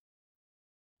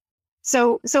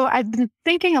 So I've been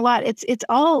thinking a lot. It's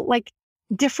all like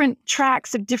different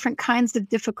tracks of different kinds of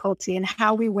difficulty and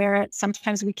how we wear it.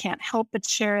 Sometimes we can't help but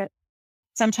share it.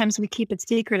 Sometimes we keep it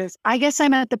secretive. I guess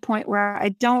I'm at the point where I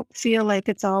don't feel like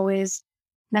it's always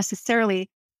necessarily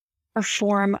a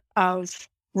form of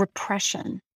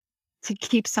repression to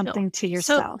keep No. something to So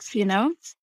yourself, you know?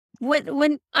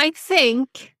 when I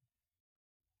think,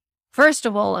 first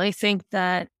of all, I think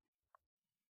that,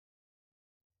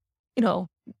 you know,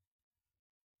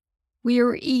 we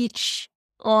are each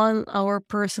on our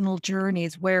personal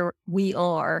journeys where we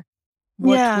are.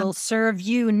 What Yeah. will serve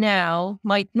you now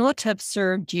might not have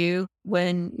served you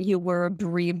when you were a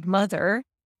bereaved mother,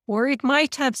 or it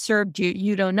might have served you.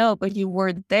 You don't know, but you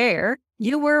were there.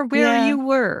 You were where Yeah. you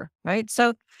were, right?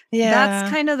 So that's Yeah.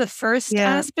 kind of the first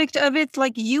Yeah. aspect of it.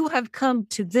 Like you have come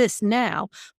to this now,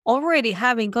 already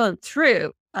having gone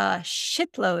through a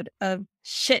shitload of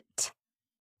shit.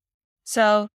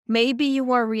 So maybe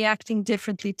you are reacting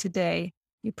differently today.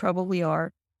 You probably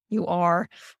are. You are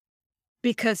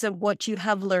because of what you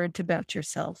have learned about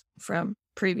yourself from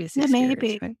previous Yeah, experience,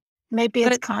 maybe. right? Maybe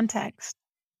it's But context.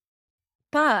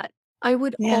 but I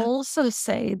would Yeah. also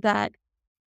say that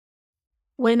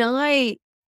when I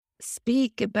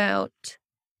speak about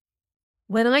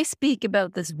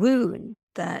this wound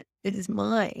that it is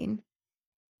mine,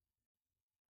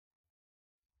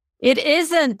 it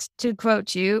isn't, to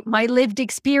quote you, my lived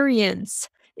experience.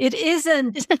 It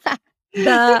isn't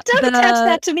the Don't attach the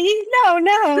that to me. No,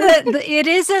 no. it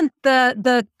isn't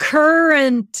the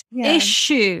current Yeah.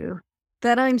 issue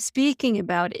that I'm speaking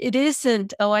about. It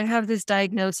isn't, oh, I have this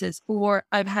diagnosis, or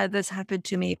I've had this happen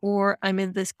to me, or I'm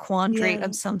in this quandary Yeah.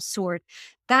 of some sort.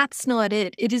 That's not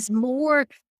it. It is more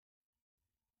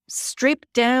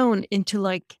stripped down into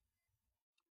like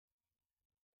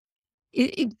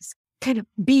it's kind of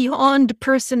beyond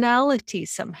personality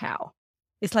somehow.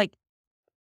 It's like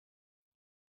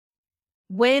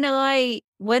when I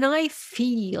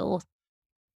feel,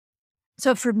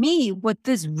 so for me, what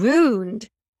this wound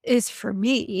is for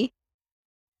me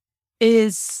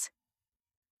is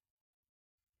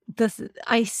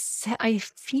I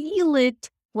feel it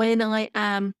when I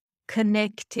am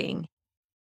connecting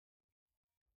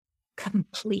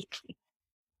completely.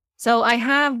 So I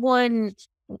had one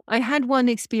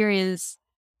experience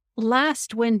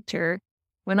last winter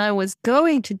when I was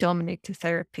going to Dominic to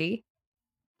therapy.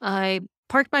 I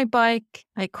parked my bike,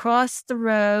 I crossed the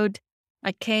road,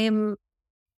 I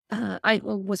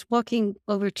was walking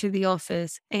over to the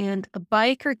office and a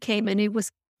biker came and it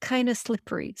was kind of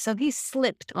slippery. So he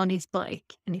slipped on his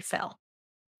bike and he fell.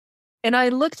 And I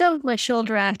looked over my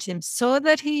shoulder at him, saw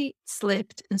that he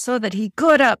slipped and saw that he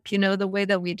got up, the way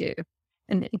that we do.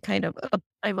 And kind of,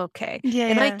 I'm okay. Yeah.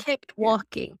 And I Yeah. kept Yeah.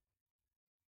 walking.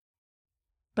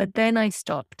 But then I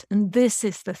stopped. And this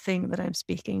is the thing that I'm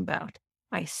speaking about.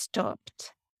 I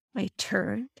stopped. I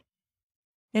turned.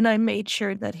 And I made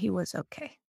sure that he was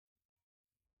okay.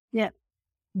 Yeah.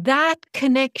 That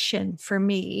connection for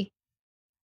me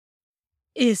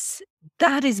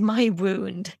that is my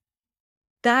wound.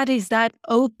 That is that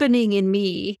opening in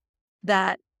me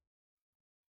that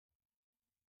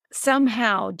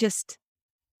somehow just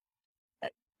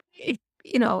it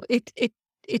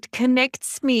it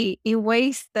connects me in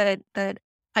ways that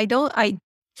I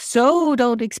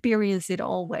don't experience it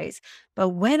always, but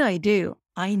when I do,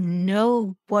 I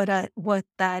know what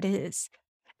that is,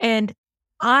 and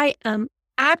I am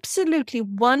absolutely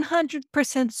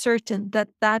 100% certain that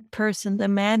that person, the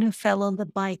man who fell on the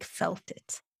bike, felt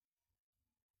it.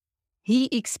 He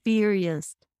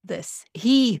experienced this.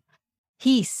 He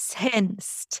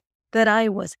sensed that I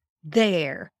was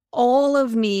there. All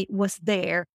of me was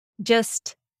there,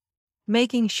 just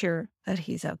making sure that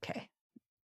he's okay.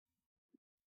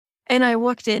 And I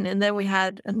walked in, and then we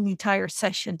had an entire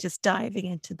session just diving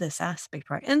into this aspect,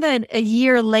 right? And then a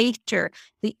year later,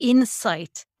 the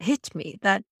insight hit me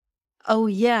that, oh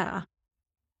yeah,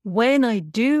 when I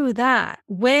do that,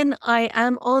 when I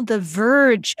am on the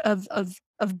verge of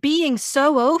being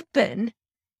so open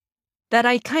that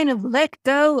I kind of let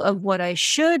go of what I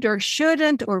should or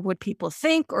shouldn't, or what people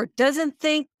think or doesn't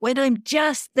think, when I'm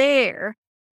just there,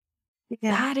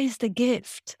 Yeah. that is the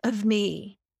gift of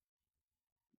me.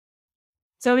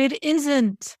 So it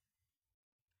isn't,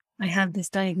 I have this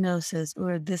diagnosis,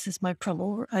 or this is my problem,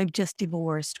 or I'm just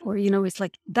divorced, or, it's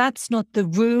like, that's not the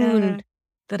wound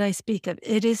that I speak of.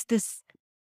 It is this,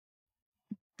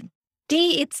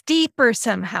 it's deeper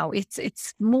somehow.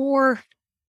 It's more,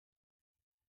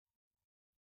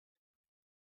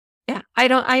 yeah, I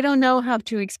don't know how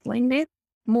to explain it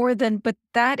more than, but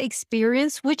that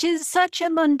experience, which is such a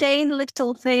mundane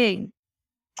little thing.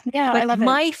 Yeah, I But love it.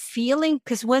 my feeling,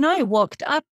 because when I walked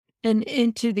up and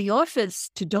into the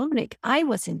office to Dominic, I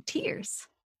was in tears.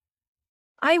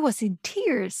 I was in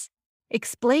tears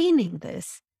explaining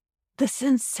this, the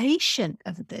sensation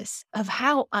of this, of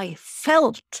how I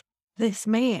felt this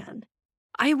man.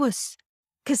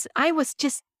 Because I was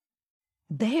just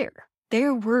there.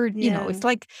 There were, Yeah. it's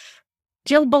like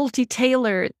Jill Bolte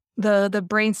Taylor, the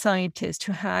brain scientist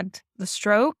who had the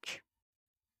stroke.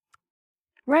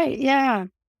 Right. Yeah.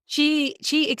 She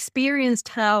experienced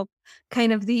how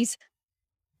kind of these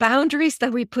boundaries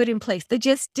that we put in place, they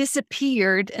just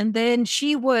disappeared. And then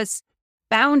she was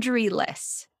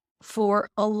boundaryless for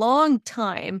a long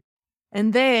time.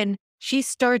 And then she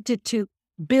started to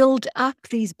build up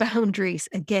these boundaries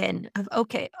again of,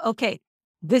 okay,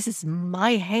 this is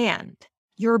my hand.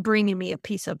 You're bringing me a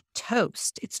piece of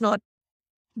toast. It's not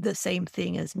the same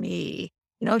thing as me.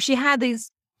 She had these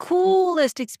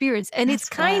coolest experience, and it's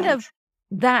That's kind wild. of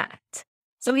that.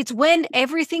 So it's when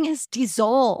everything has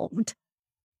dissolved,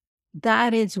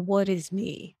 that is what is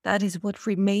me. That is what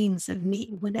remains of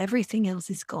me when everything else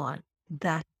is gone.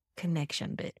 That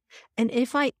connection bit. And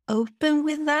if I open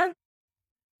with that,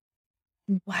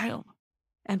 wow,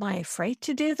 am I afraid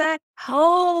to do that?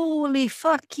 Holy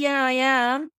fuck, yeah, I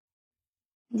am.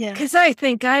 Yeah. Because I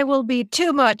think I will be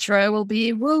too much, or I will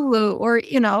be woo-woo, or,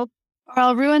 Or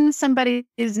I'll ruin somebody's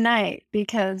night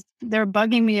because they're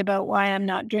bugging me about why I'm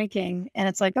not drinking. And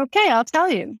it's like, okay, I'll tell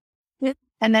you. Yeah.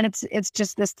 And then it's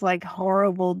just this like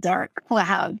horrible dark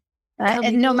cloud. And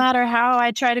coming no on. matter how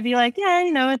I try to be like, yeah,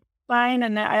 it's fine.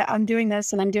 And I'm doing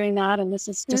this and I'm doing that. And this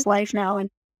is just life now and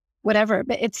whatever.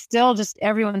 But it's still just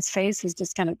everyone's face is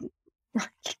just kind of,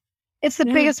 it's the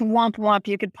Yeah. biggest womp womp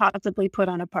you could possibly put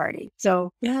on a party.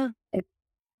 So Yeah. it,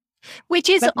 Which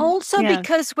is but also yeah,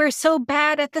 because we're so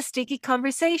bad at the sticky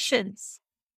conversations.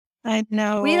 I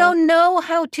know. We don't know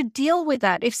how to deal with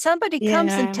that. If somebody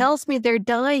comes and Yeah. tells me they're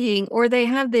dying, or they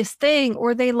have this thing,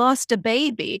 or they lost a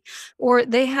baby, or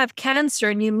they have cancer,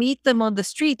 and you meet them on the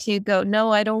street, you go,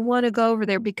 no, I don't want to go over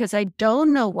there because I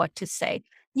don't know what to say.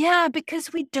 Yeah,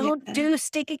 because we don't Yeah. do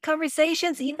sticky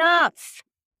conversations enough.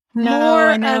 No, More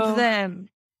I of know. them.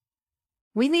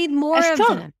 We need I more of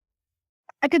still, them.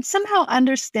 I could somehow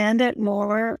understand it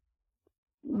more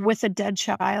with a dead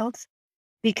child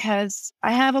because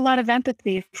I have a lot of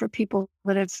empathy for people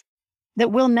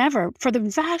that will never, for the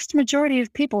vast majority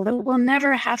of people, that will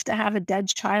never have to have a dead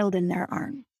child in their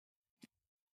arms.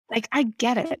 Like, I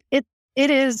get it.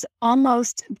 It is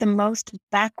almost the most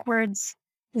backwards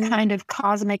kind of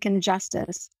cosmic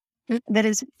injustice that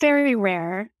is very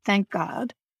rare, thank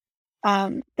God,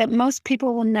 that most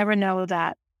people will never know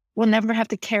that, will never have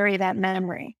to carry that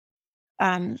memory.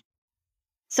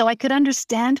 So I could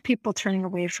understand people turning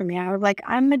away from me. I was like,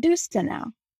 I'm Medusa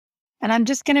now. And I'm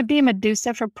just going to be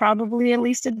Medusa for probably at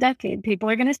least a decade. People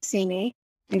are going to see me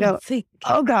and go,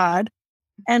 oh God,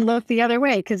 and look the other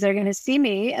way because they're going to see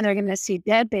me and they're going to see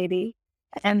dead baby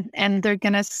and they're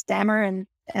going to stammer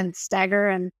and stagger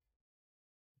and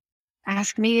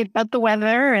ask me about the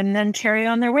weather and then carry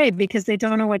on their way because they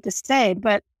don't know what to say.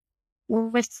 But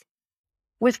with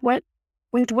what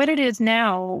it is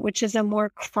now, which is a more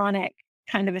chronic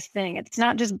kind of a thing, it's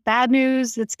not just bad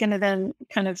news that's going to then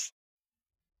kind of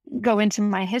go into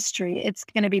my history. It's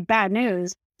going to be bad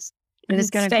news that is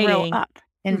going to grow up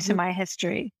into my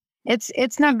history.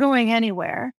 It's not going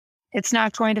anywhere. It's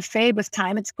not going to fade with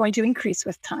time. It's going to increase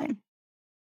with time.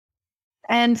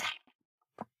 And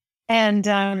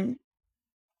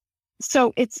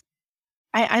so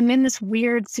I'm in this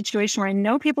weird situation where I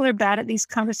know people are bad at these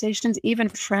conversations, even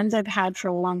friends I've had for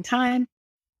a long time.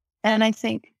 And I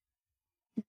think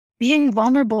being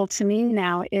vulnerable to me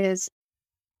now is,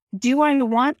 do I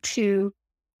want to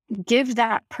give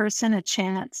that person a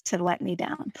chance to let me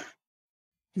down?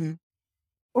 Hmm.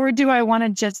 Or do I want to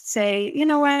just say, you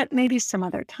know what, maybe some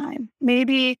other time?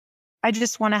 Maybe I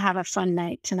just want to have a fun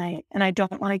night tonight and I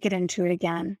don't want to get into it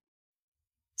again.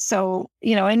 So,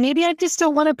 and maybe I just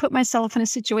don't want to put myself in a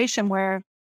situation where,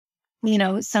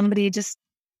 somebody just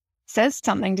says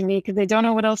something to me because they don't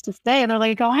know what else to say. And they're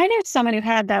like, oh, I knew someone who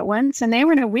had that once and they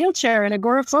were in a wheelchair and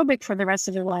agoraphobic for the rest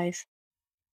of their life.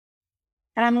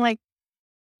 And I'm like,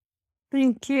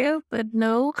 Thank you, but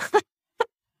no.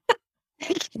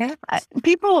 yeah,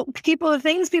 the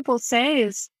things people say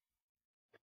is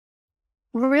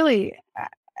really,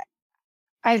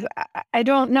 I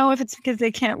don't know if it's because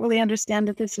they can't really understand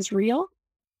that this is real,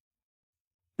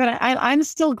 but I'm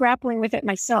still grappling with it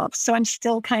myself. So I'm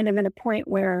still kind of in a point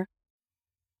where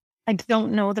I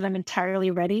don't know that I'm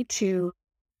entirely ready to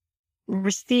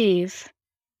receive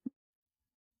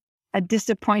a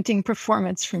disappointing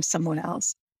performance from someone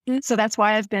else. Mm. So that's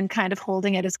why I've been kind of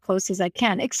holding it as close as I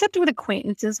can, except with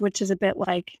acquaintances, which is a bit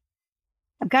like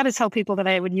I've got to tell people that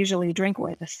I would usually drink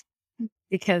with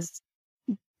because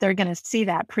they're going to see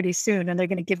that pretty soon and they're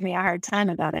going to give me a hard time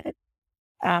about it.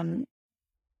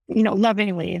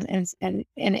 Lovingly and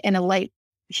in a light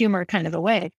humor kind of a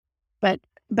way.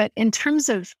 But in terms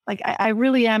of like, I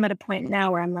really am at a point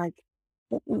now where I'm like,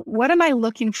 what am I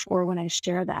looking for when I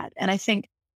share that? And I think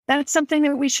that's something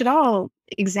that we should all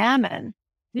examine.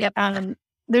 Yep.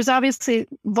 There's obviously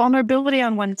vulnerability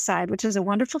on one side, which is a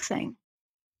wonderful thing.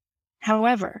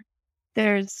 However,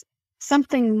 there's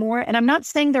something more, and I'm not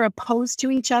saying they're opposed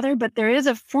to each other, but there is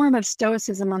a form of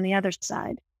stoicism on the other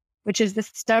side, which is the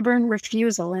stubborn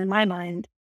refusal in my mind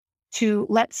to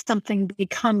let something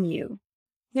become you.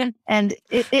 Yeah. And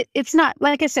it's not,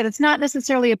 like I said, it's not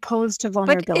necessarily opposed to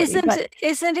vulnerability. But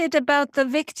isn't it about the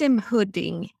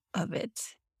victimhooding of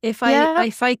it? If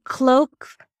I cloak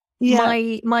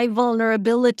my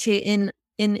vulnerability in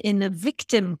a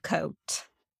victim coat.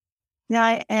 Yeah,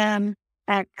 I am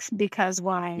X because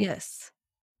Y. Yes.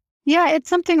 Yeah, it's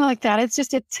something like that. It's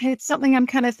just it's something I'm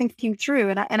kind of thinking through,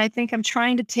 and I think I'm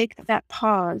trying to take that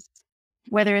pause,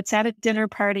 whether it's at a dinner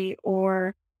party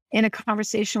or in a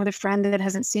conversation with a friend that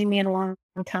hasn't seen me in a long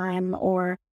time,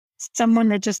 or someone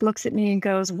that just looks at me and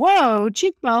goes, "Whoa,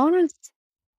 cheekbones!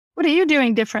 What are you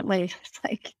doing differently?" It's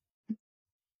like,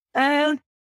 and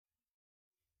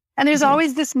there's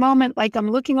always this moment, like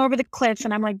I'm looking over the cliff,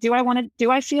 and I'm like, do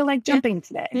I feel like jumping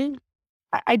today? Mm.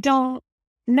 I don't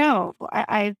know.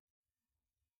 I'm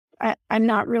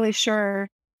not really sure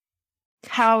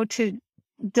how to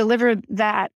deliver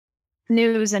that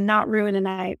news and not ruin a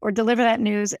night, or deliver that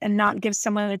news and not give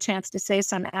someone a chance to say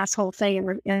some asshole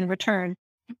thing in return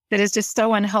that is just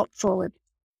so unhelpful.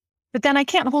 But then I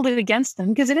can't hold it against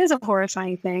them because it is a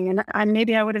horrifying thing. And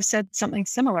maybe I would have said something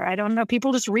similar. I don't know.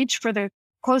 People just reach for the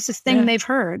closest thing they've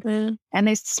heard and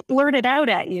they splurt it out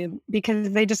at you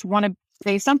because they just want to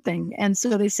say something. And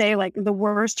so they say like the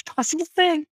worst possible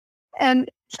thing. And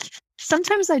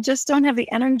sometimes I just don't have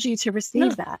the energy to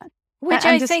receive that. Which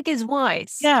I think is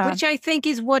wise. Yeah. Which I think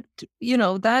is what,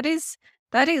 that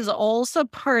is also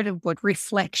part of what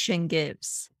reflection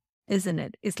gives, isn't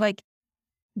it? It's like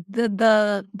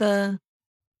the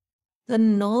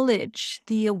knowledge,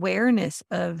 the awareness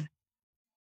of,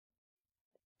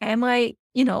 am I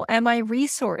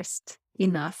resourced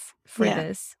enough for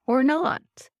this or not?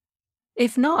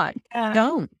 If not,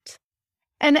 don't.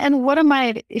 And what am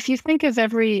I, if you think of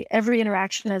every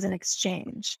interaction as an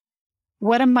exchange,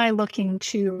 what am I looking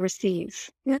to receive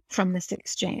from this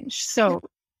exchange? So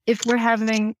if we're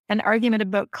having an argument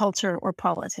about culture or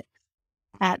politics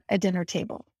at a dinner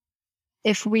table,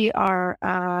 if we are,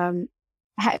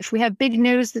 if we have big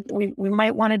news that we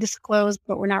might want to disclose,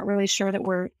 but we're not really sure that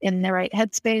we're in the right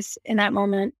headspace in that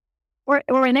moment,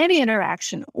 or in any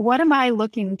interaction, what am I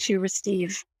looking to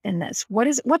receive in this?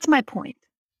 What's my point?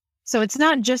 So it's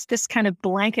not just this kind of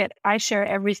blanket, I share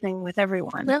everything with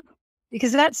everyone,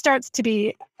 because that starts to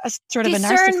be a sort of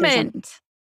discernment. A narcissism.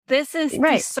 This is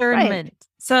discernment. Right.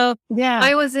 So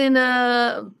I was in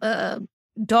a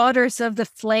Daughters of the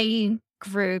Flame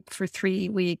group for 3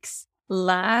 weeks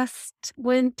last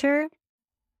winter,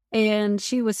 and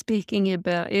she was speaking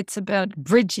about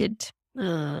Bridget,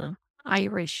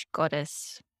 Irish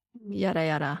goddess, yada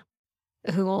yada,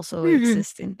 who also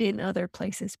exists in other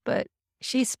places, but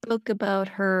she spoke about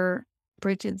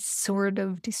Bridget's sword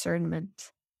of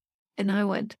discernment. And I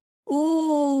went,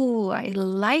 ooh, I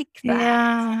like that.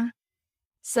 Yeah.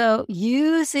 So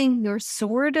using your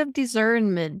sword of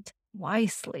discernment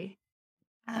wisely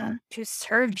to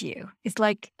serve you. It's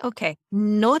like, okay,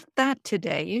 not that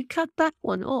today. You cut that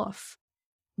one off.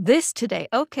 This today,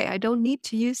 okay, I don't need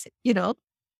to use it,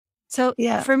 So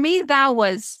Yeah. for me, um, that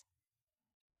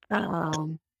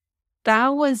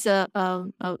was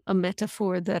a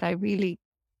metaphor that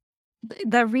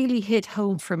really hit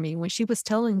home for me when she was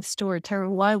telling the story. Tara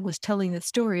Wilde was telling the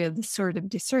story of the Sword of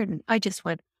Discernment. I just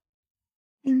went,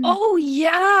 Mm. "Oh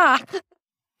yeah!"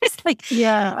 It's like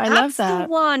Yeah, I love that's the that.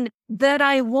 one that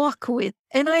I walk with,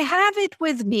 and I have it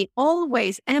with me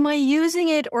always. Am I using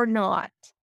it or not?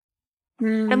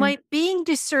 Am Mm. I being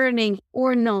discerning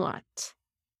or not?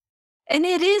 And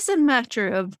it is a matter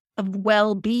of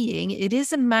well-being. It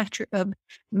is a matter of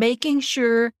making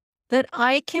sure that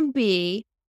I can be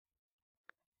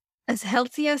as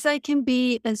healthy as I can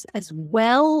be, as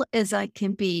well as I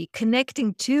can be,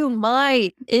 connecting to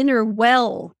my inner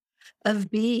well of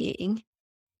being.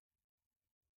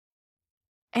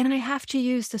 And I have to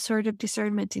use the Sword of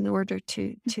Discernment in order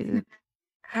to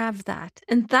have that.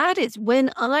 And that is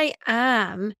when I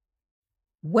am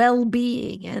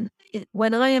well-being and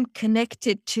when I am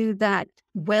connected to that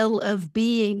well of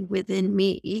being within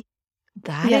me,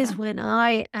 that Yeah. is when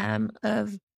I am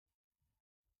of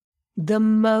the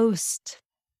most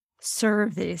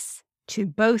service to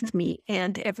both me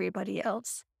and everybody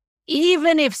else.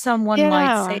 Even if someone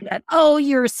might say Yeah. that, "Oh,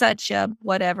 you're such a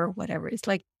whatever, whatever." It's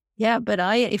like, yeah, but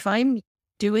if I'm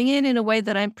doing it in a way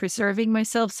that I'm preserving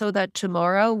myself so that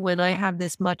tomorrow when I have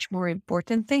this much more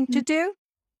important thing to do,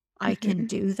 I can Mhm.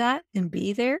 do that and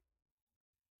be there,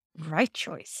 right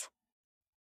choice.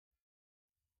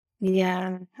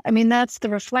 Yeah. I mean, that's the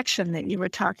reflection that you were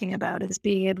talking about, is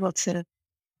being able to.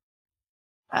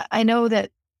 I know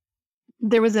that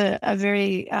there was a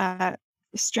very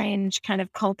strange kind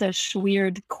of cultish,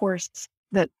 weird course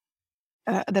that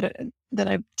that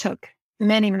I took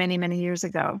many, many, many years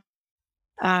ago.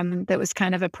 That was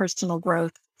kind of a personal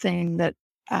growth thing that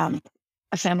um,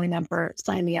 a family member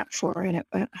signed me up for, and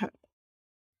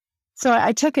so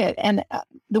I took it. And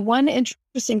the one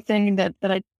interesting thing that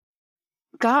I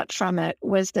got from it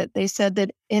was that they said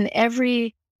that in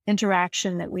every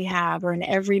interaction that we have, or in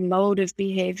every mode of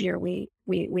behavior we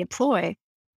employ,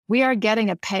 we are getting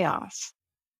a payoff.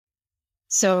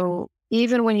 So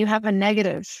even when you have a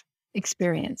negative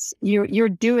experience, you're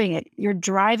doing it, you're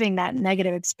driving that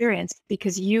negative experience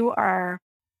because you are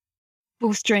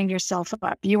boosting yourself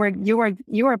up. You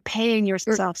are paying You're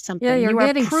yourself yeah, something. you're You are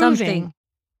getting proving something.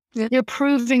 Yeah. you're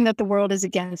proving that the world is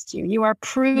against you. You are Yeah.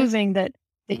 proving that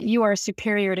you are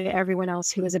superior to everyone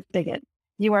else who is a bigot.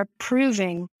 You are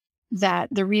proving that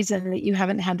the reason that you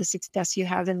haven't had the success you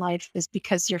have in life is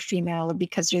because you're female, or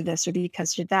because you're this, or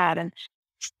because you're that. And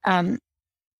um,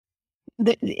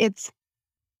 it's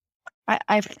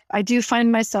I do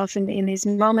find myself in these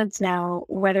moments now,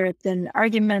 whether it's in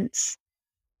arguments,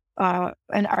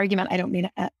 an argument. I don't mean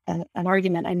an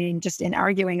argument. I mean just in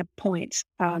arguing a point.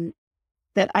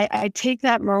 That I take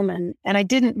that moment, and I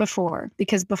didn't before,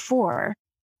 because before,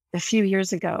 a few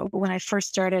years ago, when I first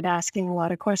started asking a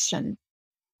lot of questions,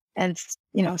 and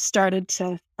started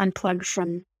to unplug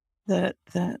from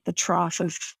the trough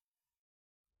of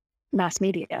mass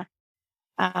media,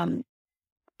 um,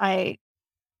 I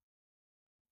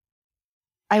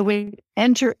I would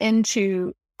enter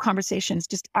into conversations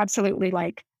just absolutely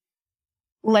like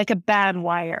a bad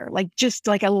wire, like just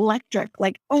like electric,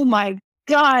 like, oh my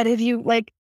God, have you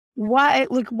like, why,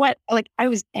 like, what, like, I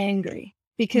was angry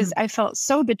because Mm. I felt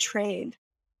so betrayed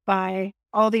by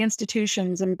all the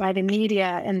institutions and by the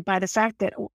media and by the fact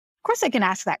that, of course, I can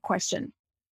ask that question.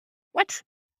 What?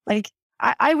 Like,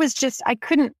 I was just, I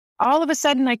couldn't, all of a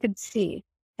sudden I could see,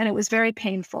 and it was very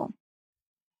painful.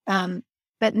 Um,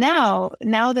 but now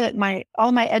that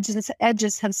all my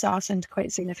edges have softened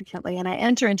quite significantly, and I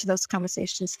enter into those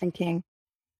conversations thinking,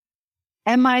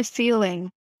 am I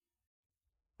feeling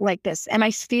like this? Am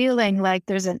I feeling like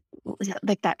there's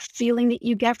like that feeling that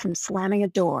you get from slamming a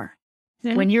door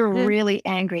Yeah. when you're Yeah. really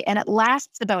angry, and it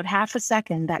lasts about half a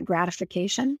second, that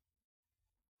gratification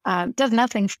does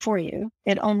nothing for you.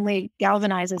 It only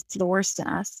galvanizes the worst in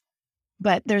us.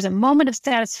 But there's a moment of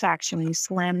satisfaction when you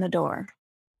slam the door,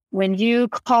 when you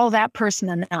call that person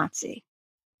a Nazi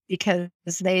because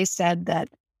they said that,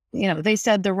 they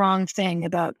said the wrong thing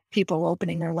about people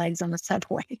opening their legs on the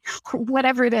subway, or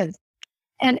whatever it is.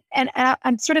 And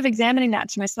I'm sort of examining that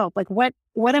to myself, like, what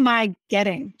am I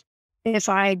getting if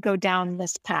I go down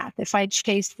this path, if I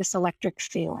chase this electric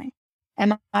feeling?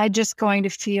 Am I just going to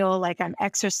feel like I'm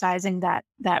exercising that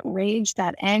rage,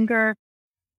 that anger?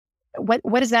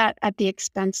 What is that at the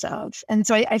expense of? And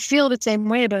so I feel the same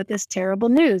way about this terrible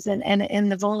news, and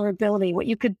the vulnerability, what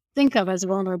you could think of as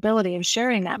vulnerability of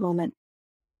sharing that moment.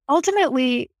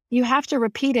 Ultimately, you have to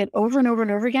repeat it over and over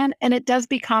and over again, and it does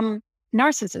become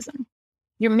narcissism.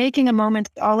 You're making a moment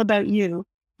all about you.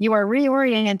 You are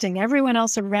reorienting everyone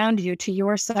else around you to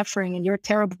your suffering and your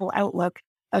terrible outlook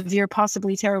of your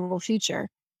possibly terrible future.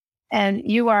 And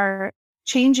you are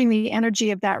changing the energy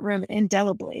of that room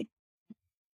indelibly.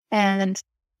 And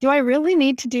do I really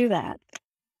need to do that?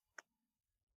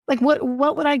 Like, what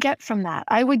would I get from that?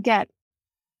 I would get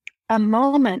a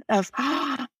moment of,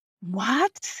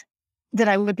 what? That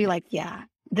I would be like, yeah,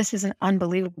 this is an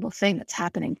unbelievable thing that's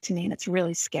happening to me and it's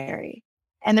really scary.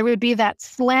 And there would be that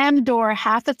slam door,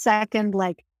 half a second,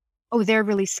 like, oh, they're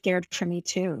really scared for me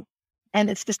too.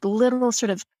 And it's this little sort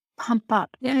of pump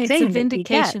up. Yeah, it's a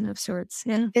vindication of sorts.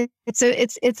 Yeah.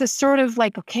 It's a sort of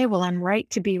like, okay, well, I'm right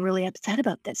to be really upset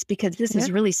about this because this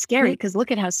is really scary because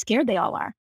look at how scared they all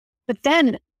are. But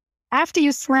then after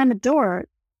you slam the door,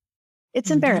 it's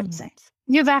embarrassing.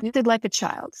 You've acted like a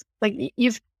child. Like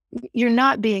you're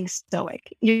not being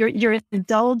stoic. You're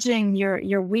indulging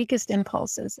your weakest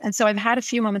impulses. And so I've had a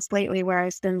few moments lately where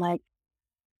I've been like,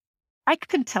 I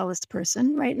could tell this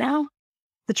person right now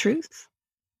the truth,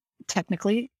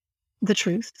 technically the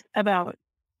truth about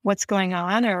what's going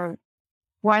on or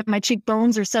why my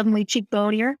cheekbones are suddenly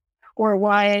cheekbonier or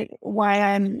why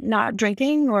I'm not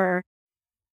drinking or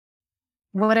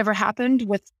whatever happened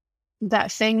with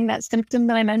that thing, that symptom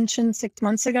that I mentioned 6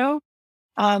 months ago.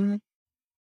 But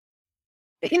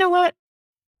you know what?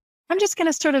 I'm just going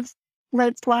to sort of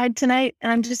let it slide tonight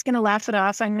and I'm just going to laugh it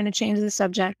off. I'm going to change the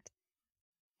subject.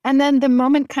 And then the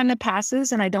moment kind of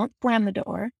passes and I don't slam the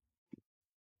door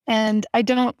and I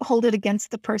don't hold it against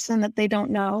the person that they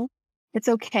don't know. It's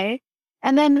okay.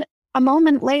 And then a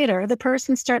moment later, the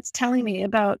person starts telling me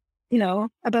about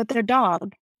their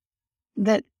dog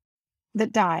that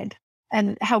died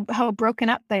and how broken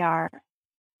up they are.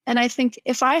 And I think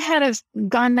if I had have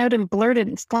gone out and blurted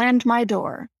and slammed my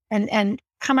door and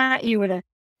come at you with a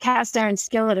cast iron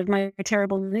skillet of my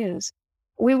terrible news,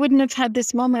 we wouldn't have had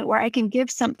this moment where I can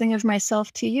give something of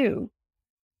myself to you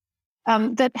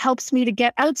that helps me to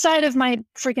get outside of my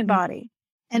freaking body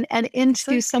and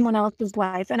into someone else's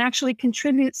life and actually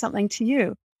contribute something to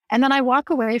you. And then I walk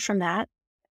away from that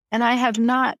and I have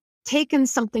not taken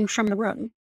something from the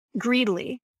room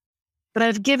greedily, but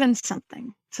I've given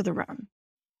something to the room.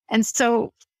 And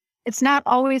so it's not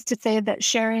always to say that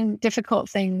sharing difficult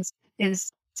things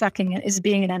is sucking it, is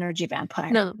being an energy vampire.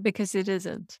 No, because it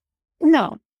isn't.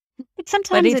 No. But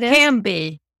sometimes it can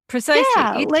be. Precisely.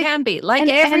 Yeah, it can be. Like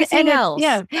everything else.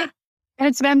 Yeah. And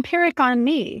it's vampiric on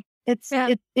me.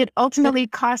 It ultimately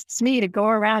costs me to go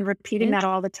around repeating that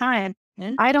all the time.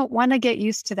 I don't want to get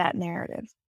used to that narrative.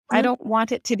 I don't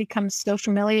want it to become so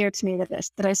familiar to me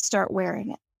that I start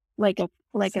wearing it like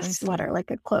a sweater,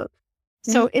 like a cloak.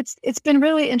 So it's been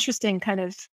really interesting kind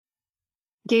of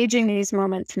gauging these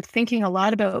moments and thinking a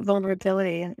lot about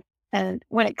vulnerability. And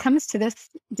when it comes to this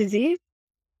disease,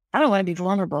 I don't want to be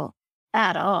vulnerable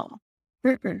at all.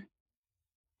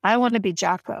 I want to be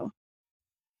Jocko.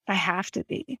 I have to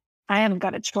be. I haven't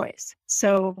got a choice.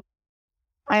 So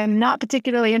I am not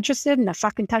particularly interested in the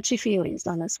fucking touchy feelies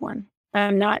on this one.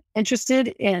 I'm not interested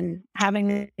in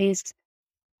having these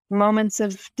moments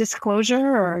of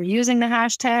disclosure or using the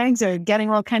hashtags or getting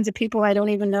all kinds of people I don't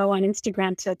even know on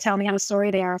Instagram to tell me how sorry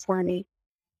they are for me,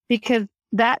 because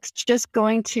that's just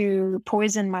going to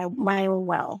poison my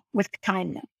well with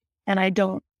kindness. And I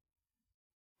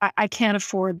can't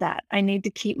afford that. I need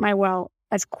to keep my well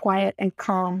as quiet and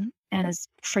calm and as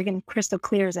friggin' crystal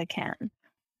clear as I can.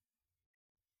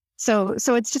 So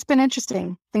it's just been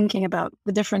interesting thinking about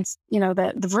the difference,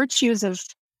 the virtues of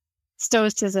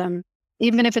stoicism,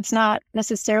 even if it's not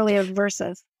necessarily a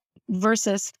versus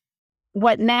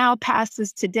what now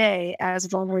passes today as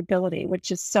vulnerability,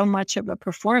 which is so much of a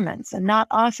performance and not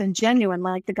often genuine,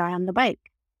 like the guy on the bike.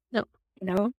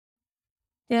 No.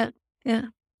 Yeah.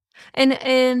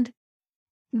 And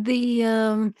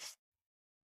the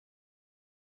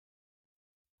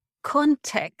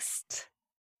context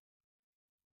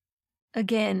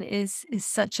again is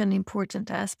such an important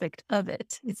aspect of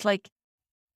it. It's like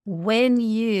when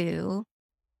you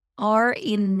are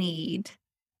in need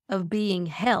of being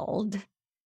held,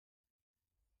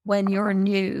 when your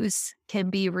news can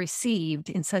be received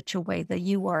in such a way that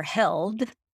you are held,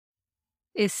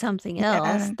 is something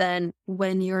else than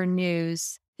when your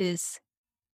news is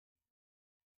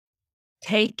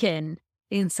taken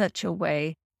in such a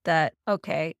way that,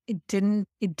 okay, it didn't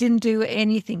do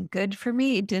anything good for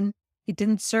me. It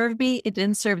didn't serve me. It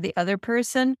didn't serve the other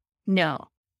person. No.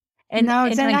 No,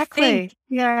 exactly.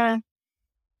 Yeah.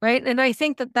 Right. And I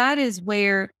think that is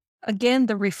where, again,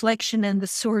 the reflection and the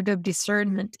sort of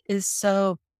discernment is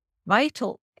so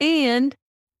vital. And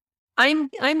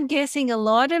I'm guessing a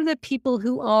lot of the people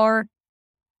who are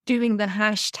doing the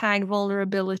hashtag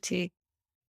vulnerability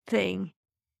thing,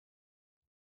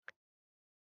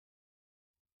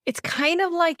 it's kind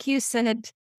of like you said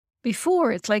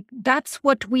before. It's like, that's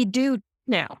what we do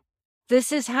now.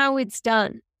 This is how it's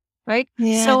done, right?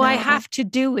 Yeah, So I no. have to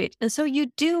do it. And so you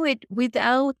do it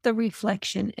without the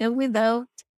reflection and without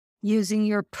using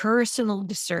your personal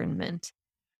discernment,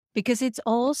 because it's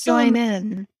also, Join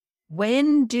in.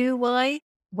 when do I,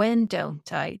 when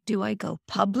don't I? Do I go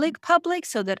public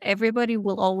so that everybody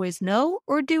will always know,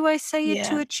 or do I say it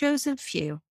to Yeah. a chosen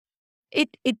few?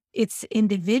 It's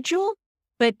individual,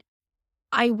 but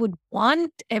I would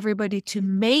want everybody to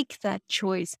make that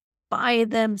choice by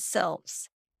themselves.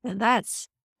 And that's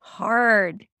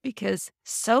hard, because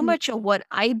so Mm. much of what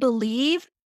I believe,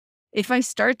 if I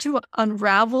start to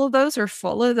unravel those or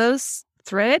follow those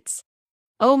threads,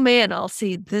 oh man, I'll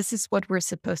see this is what we're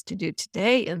supposed to do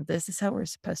today, and this is how we're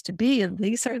supposed to be, and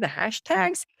these are the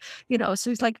hashtags. So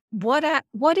it's like,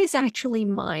 what is actually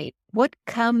mine? What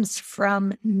comes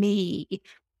from me?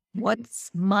 What's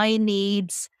my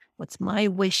needs? What's my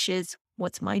wishes?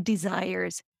 What's my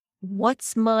desires?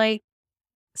 What's my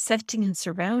setting and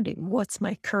surrounding? What's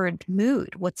my current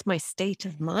mood? What's my state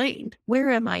of mind?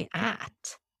 Where am I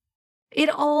at? It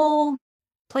all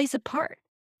plays a part.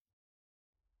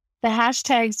 The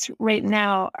hashtags right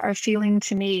now are feeling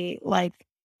to me like,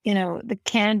 the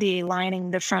candy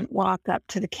lining the front walk up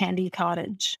to the candy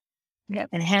cottage. Yep.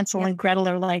 And Hansel Yep. and Gretel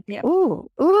are like, Yep. ooh,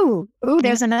 ooh, ooh, Yep.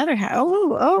 there's another house.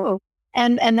 Oh, oh.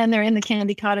 And then they're in the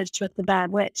candy cottage with the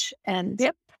bad witch. And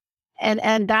Yep.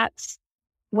 and that's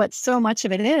what so much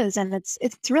of it is. And it's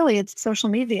social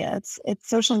media. It's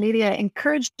social media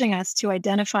encouraging us to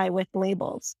identify with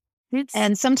labels. It's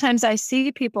And sometimes I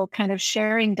see people kind of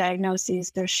sharing diagnoses,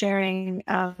 they're sharing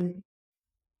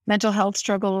mental health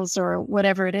struggles or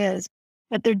whatever it is,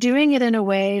 but they're doing it in a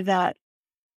way uh,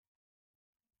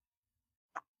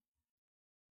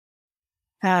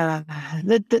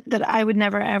 that I would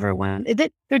never ever want.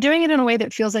 They're doing it in a way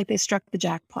that feels like they struck the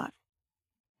jackpot.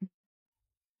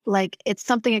 Like it's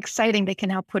something exciting they can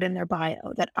now put in their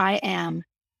bio, that I am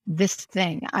this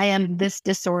thing, I am this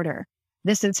disorder.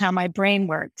 This is how my brain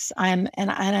works. I'm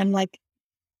like,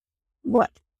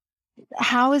 what?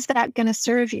 How is that going to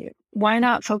serve you? Why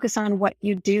not focus on what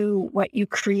you do, what you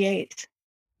create,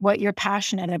 what you're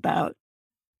passionate about,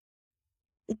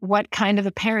 what kind of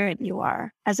a parent you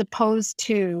are, as opposed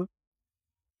to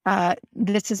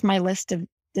this is my list of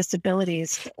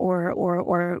disabilities or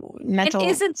and mental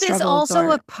isn't this struggles also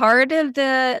or a part of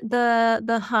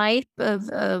the hype of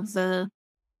the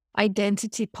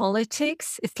identity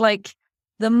politics? It's like,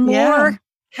 the yeah. more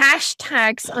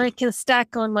hashtags I can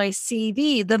stack on my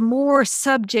CV, the more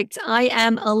subjects I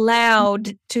am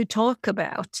allowed to talk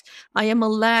about. I am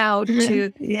allowed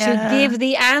to Yeah. give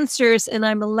the answers, and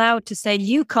I'm allowed to say,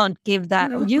 you can't give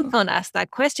that, or you can't ask that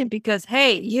question because,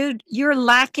 hey, you're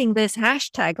lacking this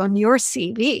hashtag on your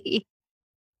CV.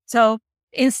 So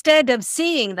instead of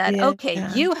seeing that, okay,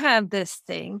 Yeah. you have this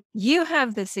thing, you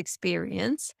have this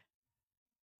experience,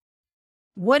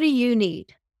 what do you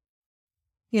need?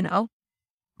 You know,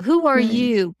 who are Mm.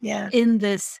 you Yeah. in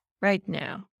this right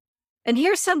now? And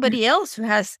here's somebody else who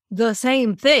has the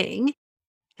same thing.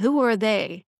 Who are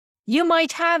they? You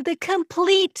might have the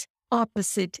complete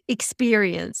opposite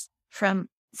experience from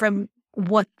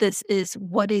what this is,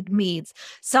 what it means.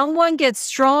 Someone gets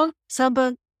strong,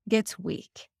 someone gets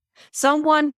weak.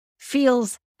 Someone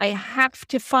feels, I have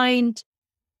to find,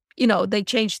 they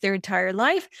change their entire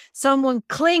life. Someone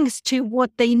clings to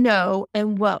what they know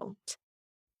and won't.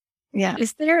 Yeah.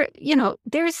 Is there,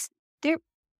 there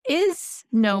is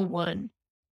no one.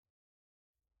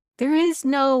 There is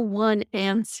no one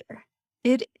answer.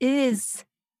 It is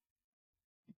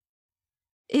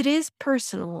it is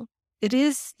personal. It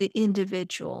is the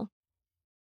individual.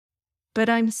 But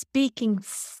I'm speaking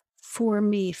for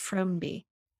me, from me.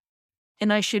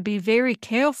 And I should be very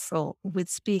careful with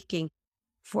speaking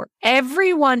for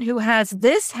everyone who has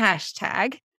this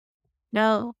hashtag.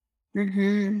 No,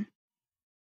 Hmm.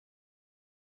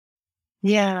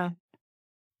 Yeah.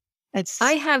 I It's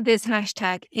have this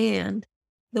hashtag, and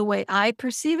the way I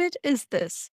perceive it is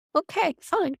this. Okay,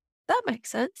 fine. That makes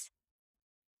sense.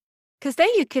 Because then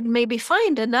you could maybe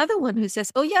find another one who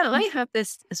says, oh, yeah, I have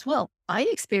this as well. I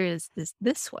experienced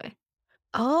this way.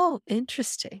 Oh,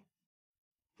 interesting.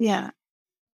 yeah.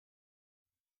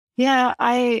 Yeah.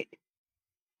 I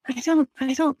don't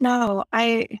know.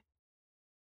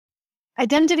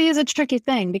 Identity is a tricky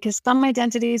thing because some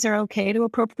identities are okay to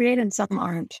appropriate and some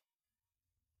aren't,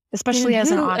 especially And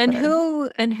as an who and author. who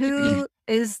and who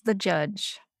is the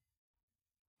judge?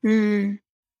 Mm,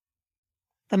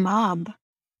 the mob.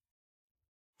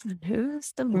 And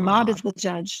who's the The mob is mob? the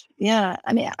judge. Yeah.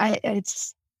 I mean,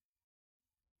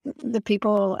 the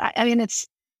people. I mean, it's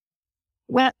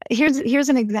well. Here's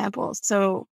an example.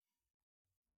 So,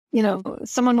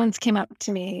 someone once came up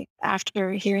to me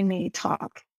after hearing me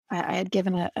talk. I had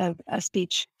given a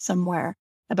speech somewhere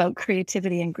about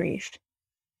creativity and grief.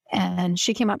 And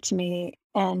she came up to me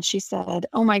and she said,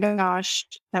 "Oh my gosh,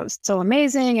 that was so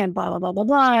amazing," and blah, blah, blah, blah,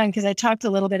 blah. And because I talked a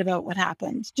little bit about what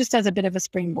happened, just as a bit of a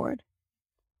springboard.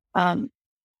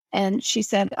 And she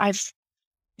said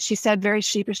very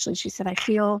sheepishly, she said, I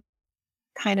feel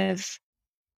kind of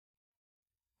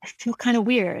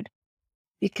weird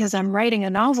because I'm writing a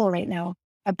novel right now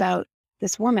about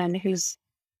this woman who's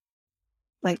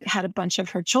like had a bunch of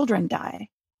her children die.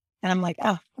 And I'm like,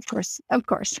 oh, of course.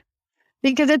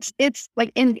 Because it's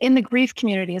like in the grief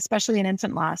community, especially in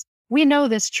infant loss, we know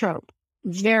this trope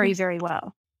very, very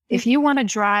well. If you want to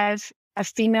drive a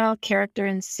female character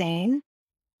insane,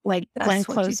 like Glenn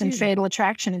Close in Fatal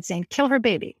Attraction insane, kill her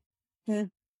baby. Yeah.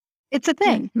 It's a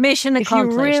thing. Mission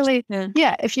accomplished.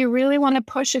 If you really want to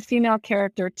push a female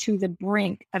character to the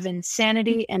brink of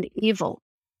insanity and evil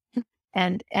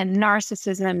and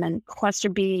narcissism and cluster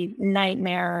B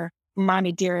nightmare,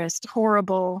 mommy dearest,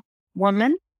 horrible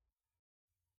woman,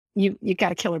 you got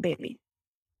to kill her baby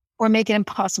or make it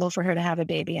impossible for her to have a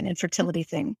baby, an infertility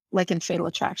thing, like in Fatal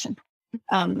Attraction.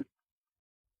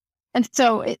 And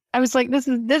so I was like, this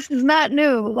is not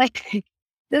new. Like,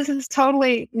 this is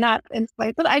totally not in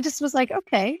play. But I just was like,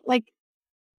 okay, like,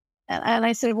 and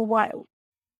I said, well, why?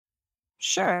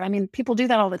 Sure. I mean, people do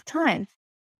that all the time.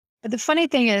 But the funny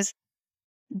thing is,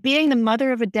 being the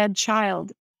mother of a dead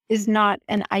child is not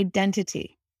an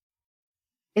identity.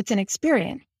 It's an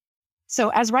experience. So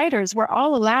as writers, we're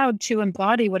all allowed to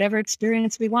embody whatever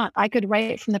experience we want. I could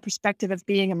write from the perspective of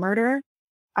being a murderer.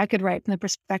 I could write from the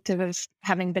perspective of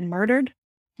having been murdered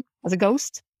as a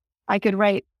ghost. I could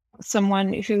write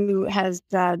someone who has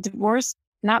divorced,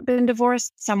 not been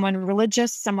divorced, someone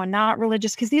religious, someone not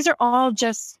religious, because these are all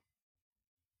just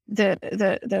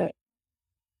the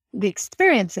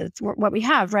experiences, what we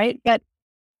have, right? But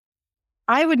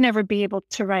I would never be able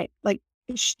to write, like,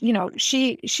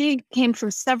 she came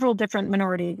from several different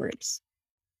minority groups,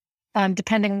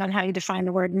 depending on how you define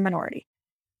the word minority.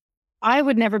 I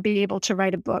would never be able to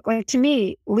write a book. Like, to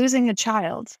me, losing a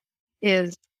child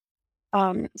is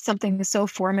something so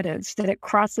formative that it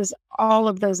crosses all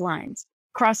of those lines,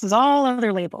 crosses all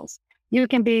other labels. You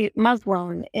can be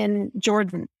Muslim in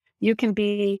Jordan. You can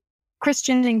be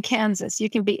Christian in Kansas. You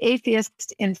can be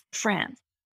atheist in France.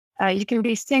 You can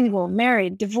be single,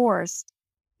 married, divorced,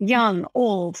 young,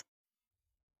 old.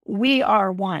 We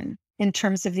are one in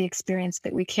terms of the experience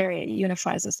that we carry. It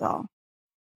unifies us all.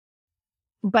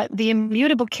 But the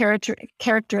immutable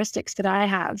characteristics that I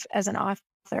have as an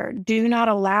author do not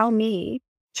allow me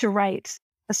to write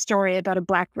a story about a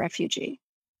Black refugee.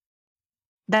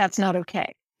 That's not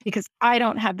okay, because I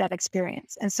don't have that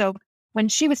experience. And so when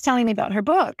she was telling me about her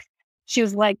book, she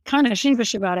was like kind of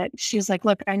sheepish about it. She was like,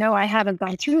 look, I know I haven't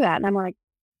gone through that. And I'm like,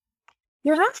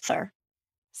 you're an author.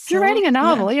 If you're writing a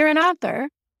novel, you're an author.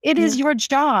 It is your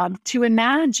job to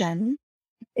imagine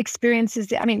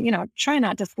experiences. I mean, try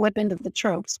not to slip into the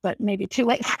tropes, but maybe too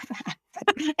late for that.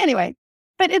 Anyway,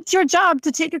 but it's your job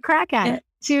to take a crack at it,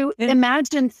 to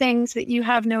imagine things that you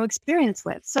have no experience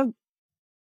with. So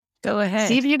go ahead.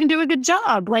 See if you can do a good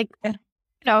job. Like,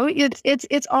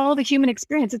 it's all the human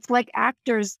experience. It's like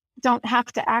actors don't have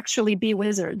to actually be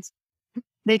wizards.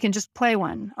 They can just play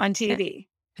one on TV.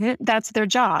 That's their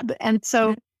job. And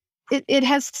so it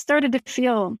has started to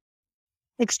feel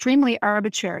extremely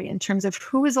arbitrary in terms of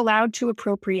who is allowed to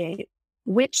appropriate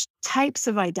which types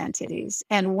of identities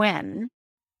and when.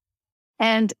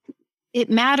 And it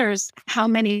matters how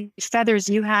many feathers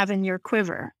you have in your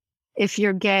quiver. If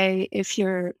you're gay, if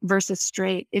you're versus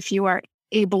straight, if you are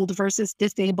abled versus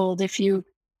disabled, if you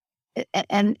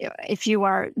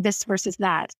are this versus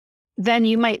that, then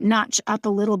you might notch up a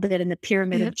little bit in the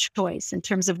pyramid of choice in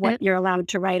terms of what you're allowed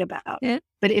to write about.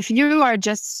 But if you are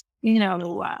just,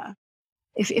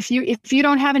 if you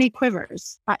don't have any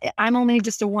quivers, I'm only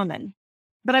just a woman,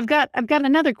 but I've got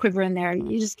another quiver in there.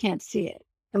 You just can't see it,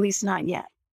 at least not yet.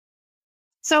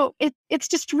 So it's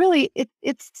just really,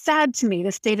 it's sad to me,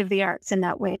 the state of the arts in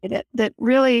that way, that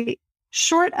really,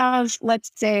 short of,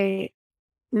 let's say,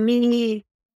 me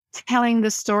telling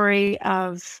the story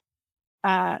of,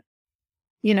 an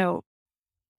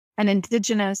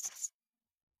Indigenous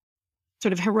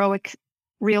sort of heroic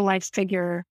real life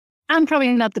figure, I'm probably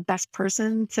not the best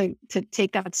person to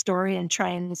take that story and try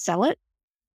and sell it.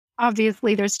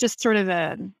 Obviously, there's just sort of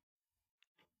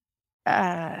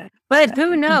but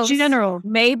who knows? General.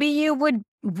 Maybe you would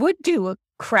do a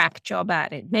crack job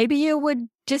at it. Maybe you would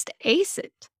just ace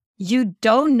it. you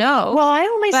don't know. Well, I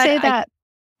only But say that.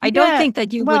 I don't Yeah. think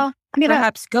that you would Well, I mean,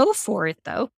 perhaps go for it,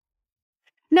 though.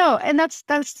 no, and that's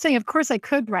the thing. Of course, I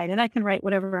could write, and I can write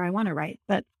whatever I want to write,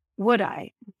 but would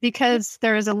I? Because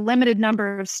there is a limited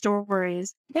number of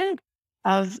stories Yeah,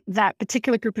 of that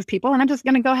particular group of people, and I'm just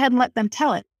going to go ahead and let them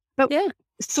tell it. But yeah,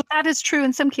 so that is true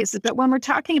in some cases. But when we're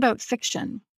talking about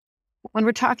fiction, when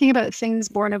we're talking about things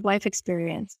born of life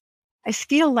experience, I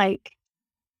feel like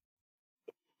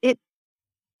it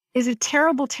is a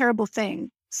terrible, terrible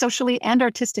thing, socially and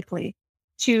artistically,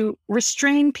 to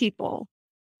restrain people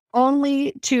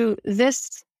only to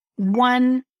this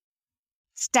one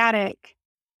static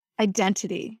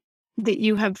identity that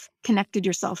you have connected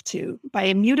yourself to by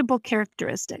immutable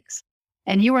characteristics.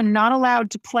 And you are not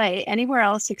allowed to play anywhere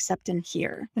else except in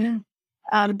here.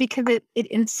 Because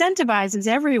it incentivizes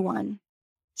everyone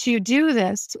to do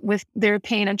this with their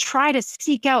pain and try to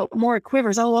seek out more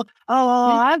quivers.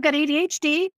 I've got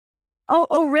ADHD.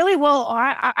 Oh, really? Well,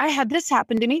 I had this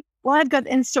happen to me. Well, I've got,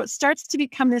 and so it starts to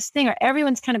become this thing where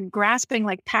everyone's kind of grasping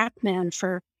like Pac-Man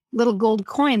for little gold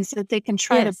coins so that they can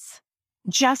try to yes,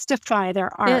 justify their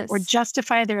art or yes.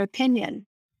 justify their opinion.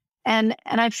 And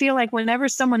I feel like whenever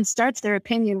someone starts their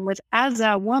opinion with as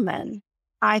a woman,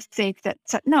 I think that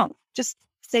no, just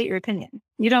state your opinion.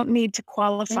 You don't need to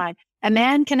qualify. A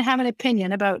man can have an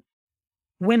opinion about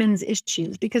women's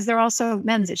issues because they're also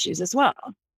men's issues as well.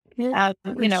 Yeah,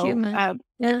 we're human.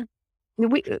 Yeah.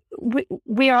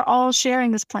 We are all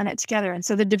sharing this planet together. And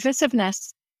so the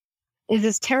divisiveness is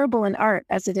as terrible in art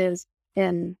as it is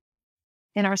in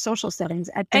our social settings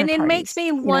at dinner And it makes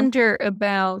parties. me wonder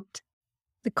about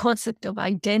the concept of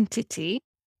identity,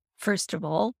 first of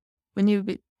all, when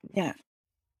Yeah.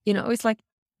 it's like,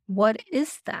 what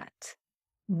is that?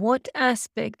 What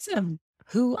aspects of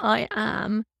who I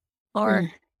am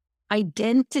are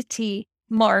identity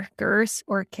markers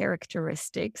or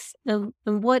characteristics, and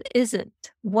what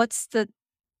isn't? What's the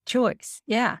choice?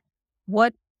 Yeah.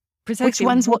 What Which precisely?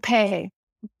 ones will pay?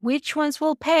 Which ones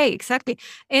will pay? Exactly.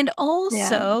 And Yeah.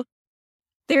 also,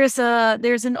 there's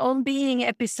an On Being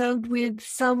episode with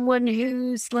someone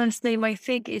whose last name I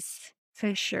think is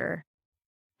Fisher.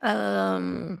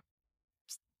 Um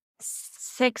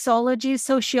Sexology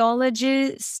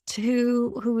sociologist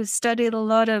who studied a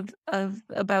lot of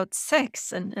about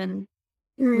sex and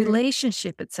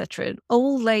relationship, etc. An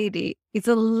old lady. It's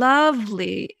a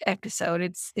lovely episode.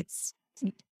 It's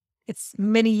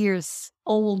many years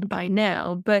old by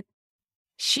now, but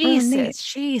she Oh, neat. says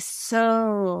she's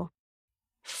so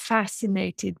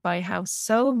fascinated by how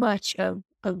so much of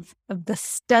the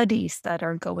studies that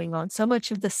are going on, so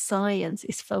much of the science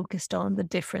is focused on the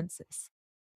differences.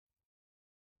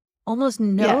 Almost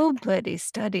Yeah. nobody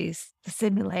studies the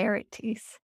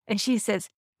similarities. And she says,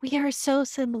 we are so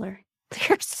similar.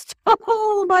 There's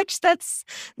so much that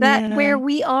Yeah. where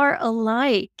we are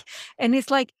alike. And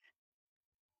it's like,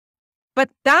 but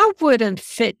that wouldn't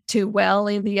fit too well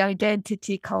in the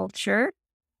identity culture.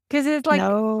 Because it's like, I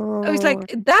was No.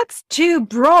 like, that's too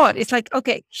broad. It's like,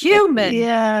 okay, human,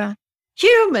 Yeah.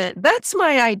 human, that's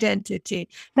my identity.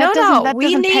 That No, we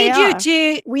doesn't pay need off.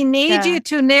 you Yeah.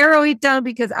 to narrow it down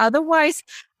because otherwise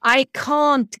I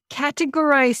can't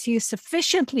categorize you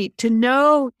sufficiently to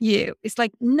know you. It's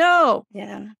like, no.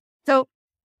 Yeah. So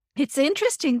it's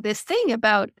interesting, this thing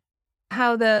about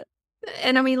how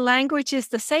and I mean, language is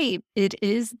the same. It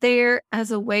is there as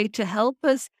a way to help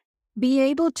us be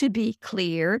able to be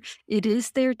clear. It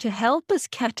is there to help us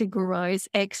categorize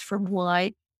X from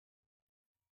Y.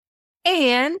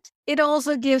 And it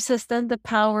also gives us then the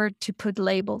power to put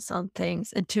labels on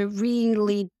things and to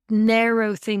really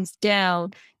narrow things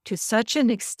down to such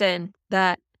an extent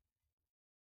that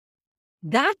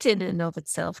in and of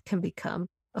itself can become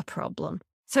a problem.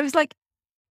 So it's like,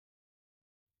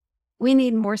 we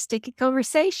need more sticky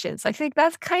conversations. I think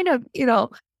that's kind of,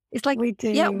 it's like, We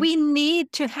yeah, do. we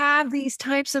need to have these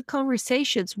types of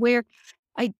conversations where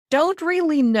I don't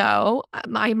really know.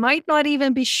 I might not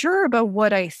even be sure about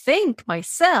what I think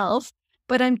myself,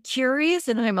 but I'm curious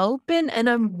and I'm open and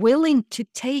I'm willing to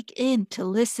take in, to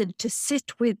listen, to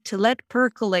sit with, to let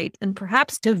percolate, and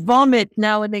perhaps to vomit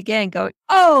now and again, going,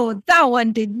 oh, that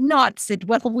one did not sit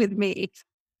well with me.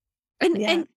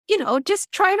 And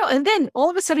just try it out. And then all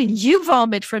of a sudden you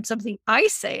vomit from something I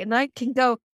say, and I can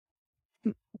go,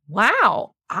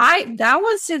 wow, that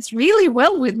one sits really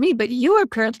well with me, but you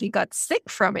apparently got sick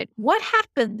from it. What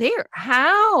happened there?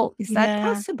 How is that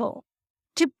possible?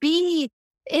 To be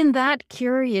in that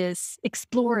curious,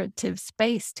 explorative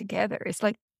space together. It's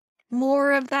like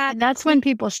more of that. And that's when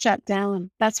people shut down.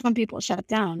 That's when people shut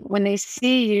down. When they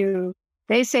see you,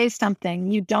 they say something,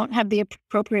 you don't have the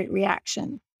appropriate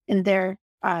reaction in their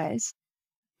eyes.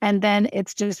 And then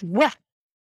it's just, well,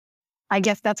 I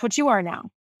guess that's what you are now.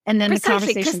 And then the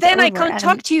Precisely, because conversation's then I over. can't And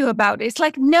talk to you about it. It's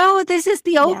like, no, this is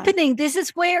the yeah, opening. This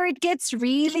is where it gets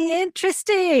really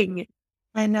interesting.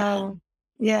 I know.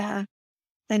 Yeah,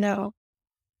 I know.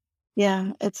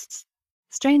 Yeah, it's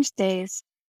strange days.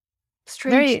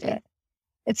 Strange Very, thing.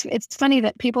 it's funny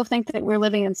that people think that we're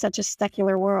living in such a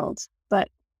secular world, but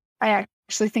I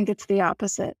actually think it's the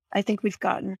opposite. I think we've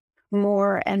gotten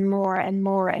more and more and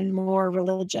more and more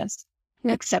religious,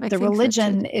 Yeah, except I the think so too.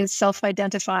 religion is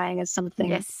self-identifying as something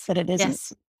Yes, that it isn't.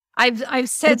 yes. I've But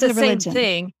said it's the a same religion.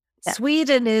 thing. Yeah.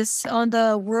 Sweden is on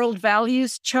the world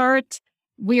values chart.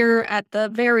 We're at the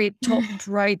very top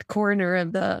right corner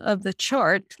of the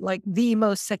chart, like the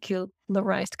most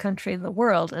secularized country in the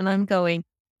world. And I'm going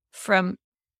from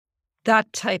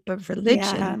that type of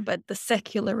religion, Yeah, but the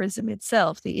secularism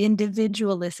itself, the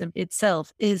individualism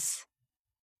itself is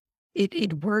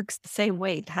it works the same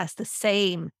way. It has the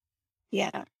same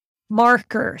yeah.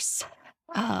 markers,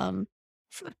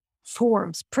 f-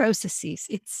 forms, processes.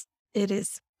 It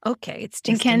is okay. It's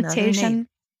just another name.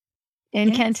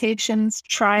 Incantations, Yep,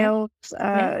 trials,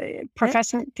 yep, yep,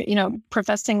 professing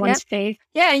yep. one's faith.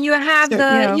 Yeah, and you have So, you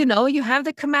have the it's all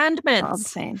the commandments.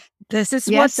 same. This is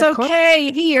Yes, what's of course.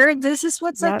 okay here. This is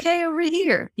what's Yep. okay over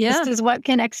here. This Yeah. is what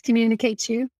can excommunicate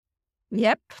you.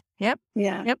 Yep. Yep.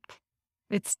 Yeah. Yep.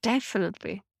 It's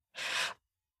definitely.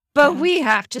 But Yeah. we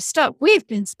have to stop. We've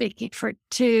been speaking for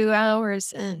 2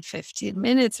 hours and 15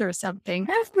 minutes or something.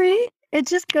 Have we? It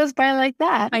just goes by like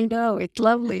that. I know. It's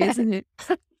lovely, isn't it?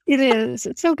 It is.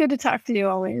 It's so good to talk to you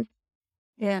always.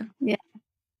 Yeah. Yeah.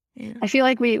 Yeah. I feel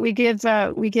like we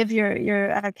give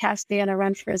your Caspian a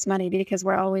run for his money because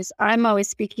I'm always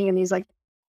speaking in these like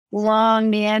long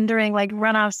meandering like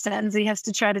runoff sentences. He has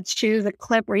to try to choose a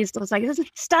clip where he's just like,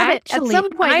 stop it. At Actually, some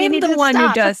point, you I'm need the to one who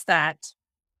stop. does that.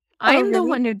 Oh, I'm the really?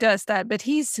 one who does that, but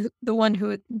he's the one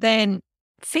who then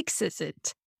fixes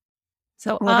it.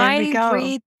 So Well, there we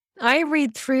go. I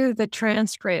read through the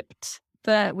transcript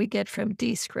that we get from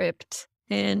Descript,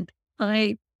 and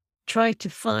I try to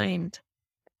find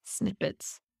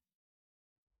snippets.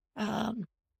 And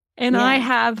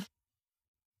Yeah.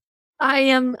 I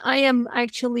am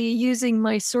actually using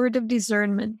my sword of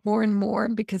discernment more and more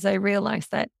because I realize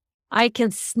that I can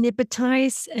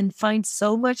snippetize and find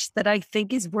so much that I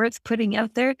think is worth putting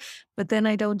out there, but then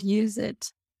I don't use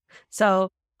it. So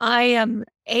I am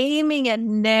aiming at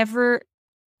never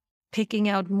picking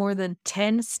out more than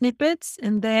 10 snippets.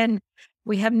 And then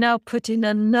we have now put in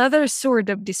another sword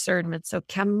of discernment. So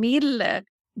Camille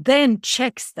then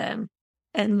checks them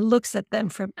and looks at them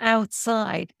from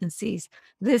outside and sees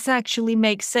this actually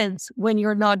makes sense when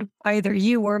you're not either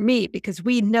you or me, because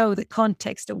we know the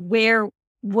context of what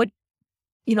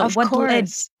Of what led to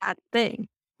course. that thing.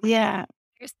 Yeah.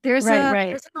 There's Right.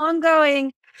 there's an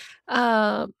ongoing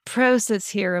process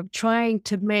here of trying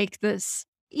to make this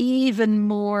even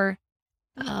more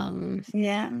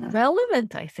Yeah.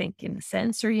 relevant, I think, in a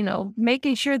sense, or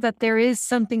making sure that there is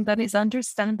something that is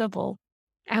understandable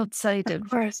outside Of of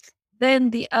course. then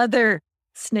the other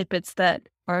snippets that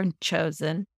aren't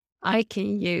chosen. I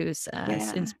can use as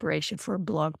Yeah. inspiration for a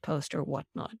blog post or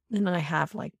whatnot. And I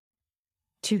have like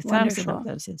 2,000 of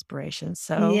Wonderful. those inspirations.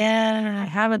 So I Yeah.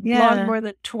 haven't blogged Yeah. more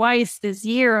than twice this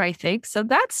year, I think. So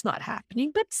that's not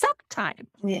happening, but sometime,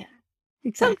 Yeah.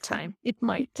 Exactly. sometime it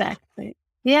might. Exactly.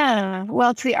 Yeah.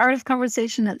 Well, it's the art of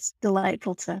conversation. It's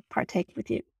delightful to partake with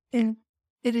you. And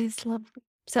it is lovely.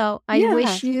 So I Yeah.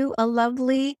 wish you a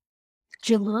lovely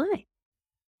July.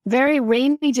 Very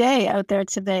rainy day out there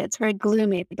today. It's very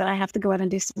gloomy, but I have to go out and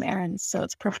do some errands. So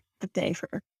it's a perfect day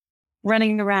for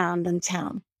running around in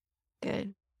town.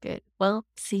 Good, good. Well,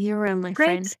 see you around, my Great.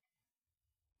 friend.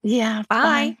 Yeah.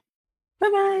 Bye.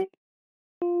 Bye.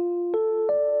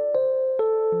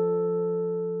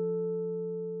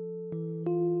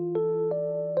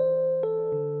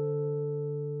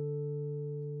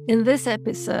 In this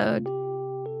episode,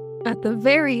 at the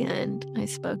very end, I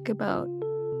spoke about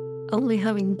only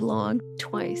having blogged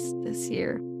twice this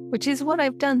year, which is what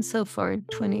I've done so far in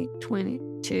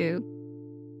 2022.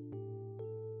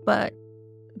 But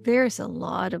there's a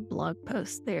lot of blog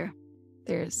posts there.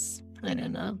 There's, I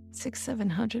don't know,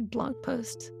 600-700 blog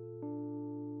posts.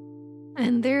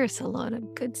 And there's a lot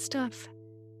of good stuff.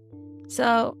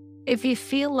 So if you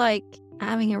feel like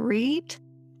having a read,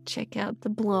 check out the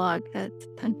blog at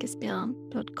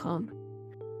tankesbjörn.com.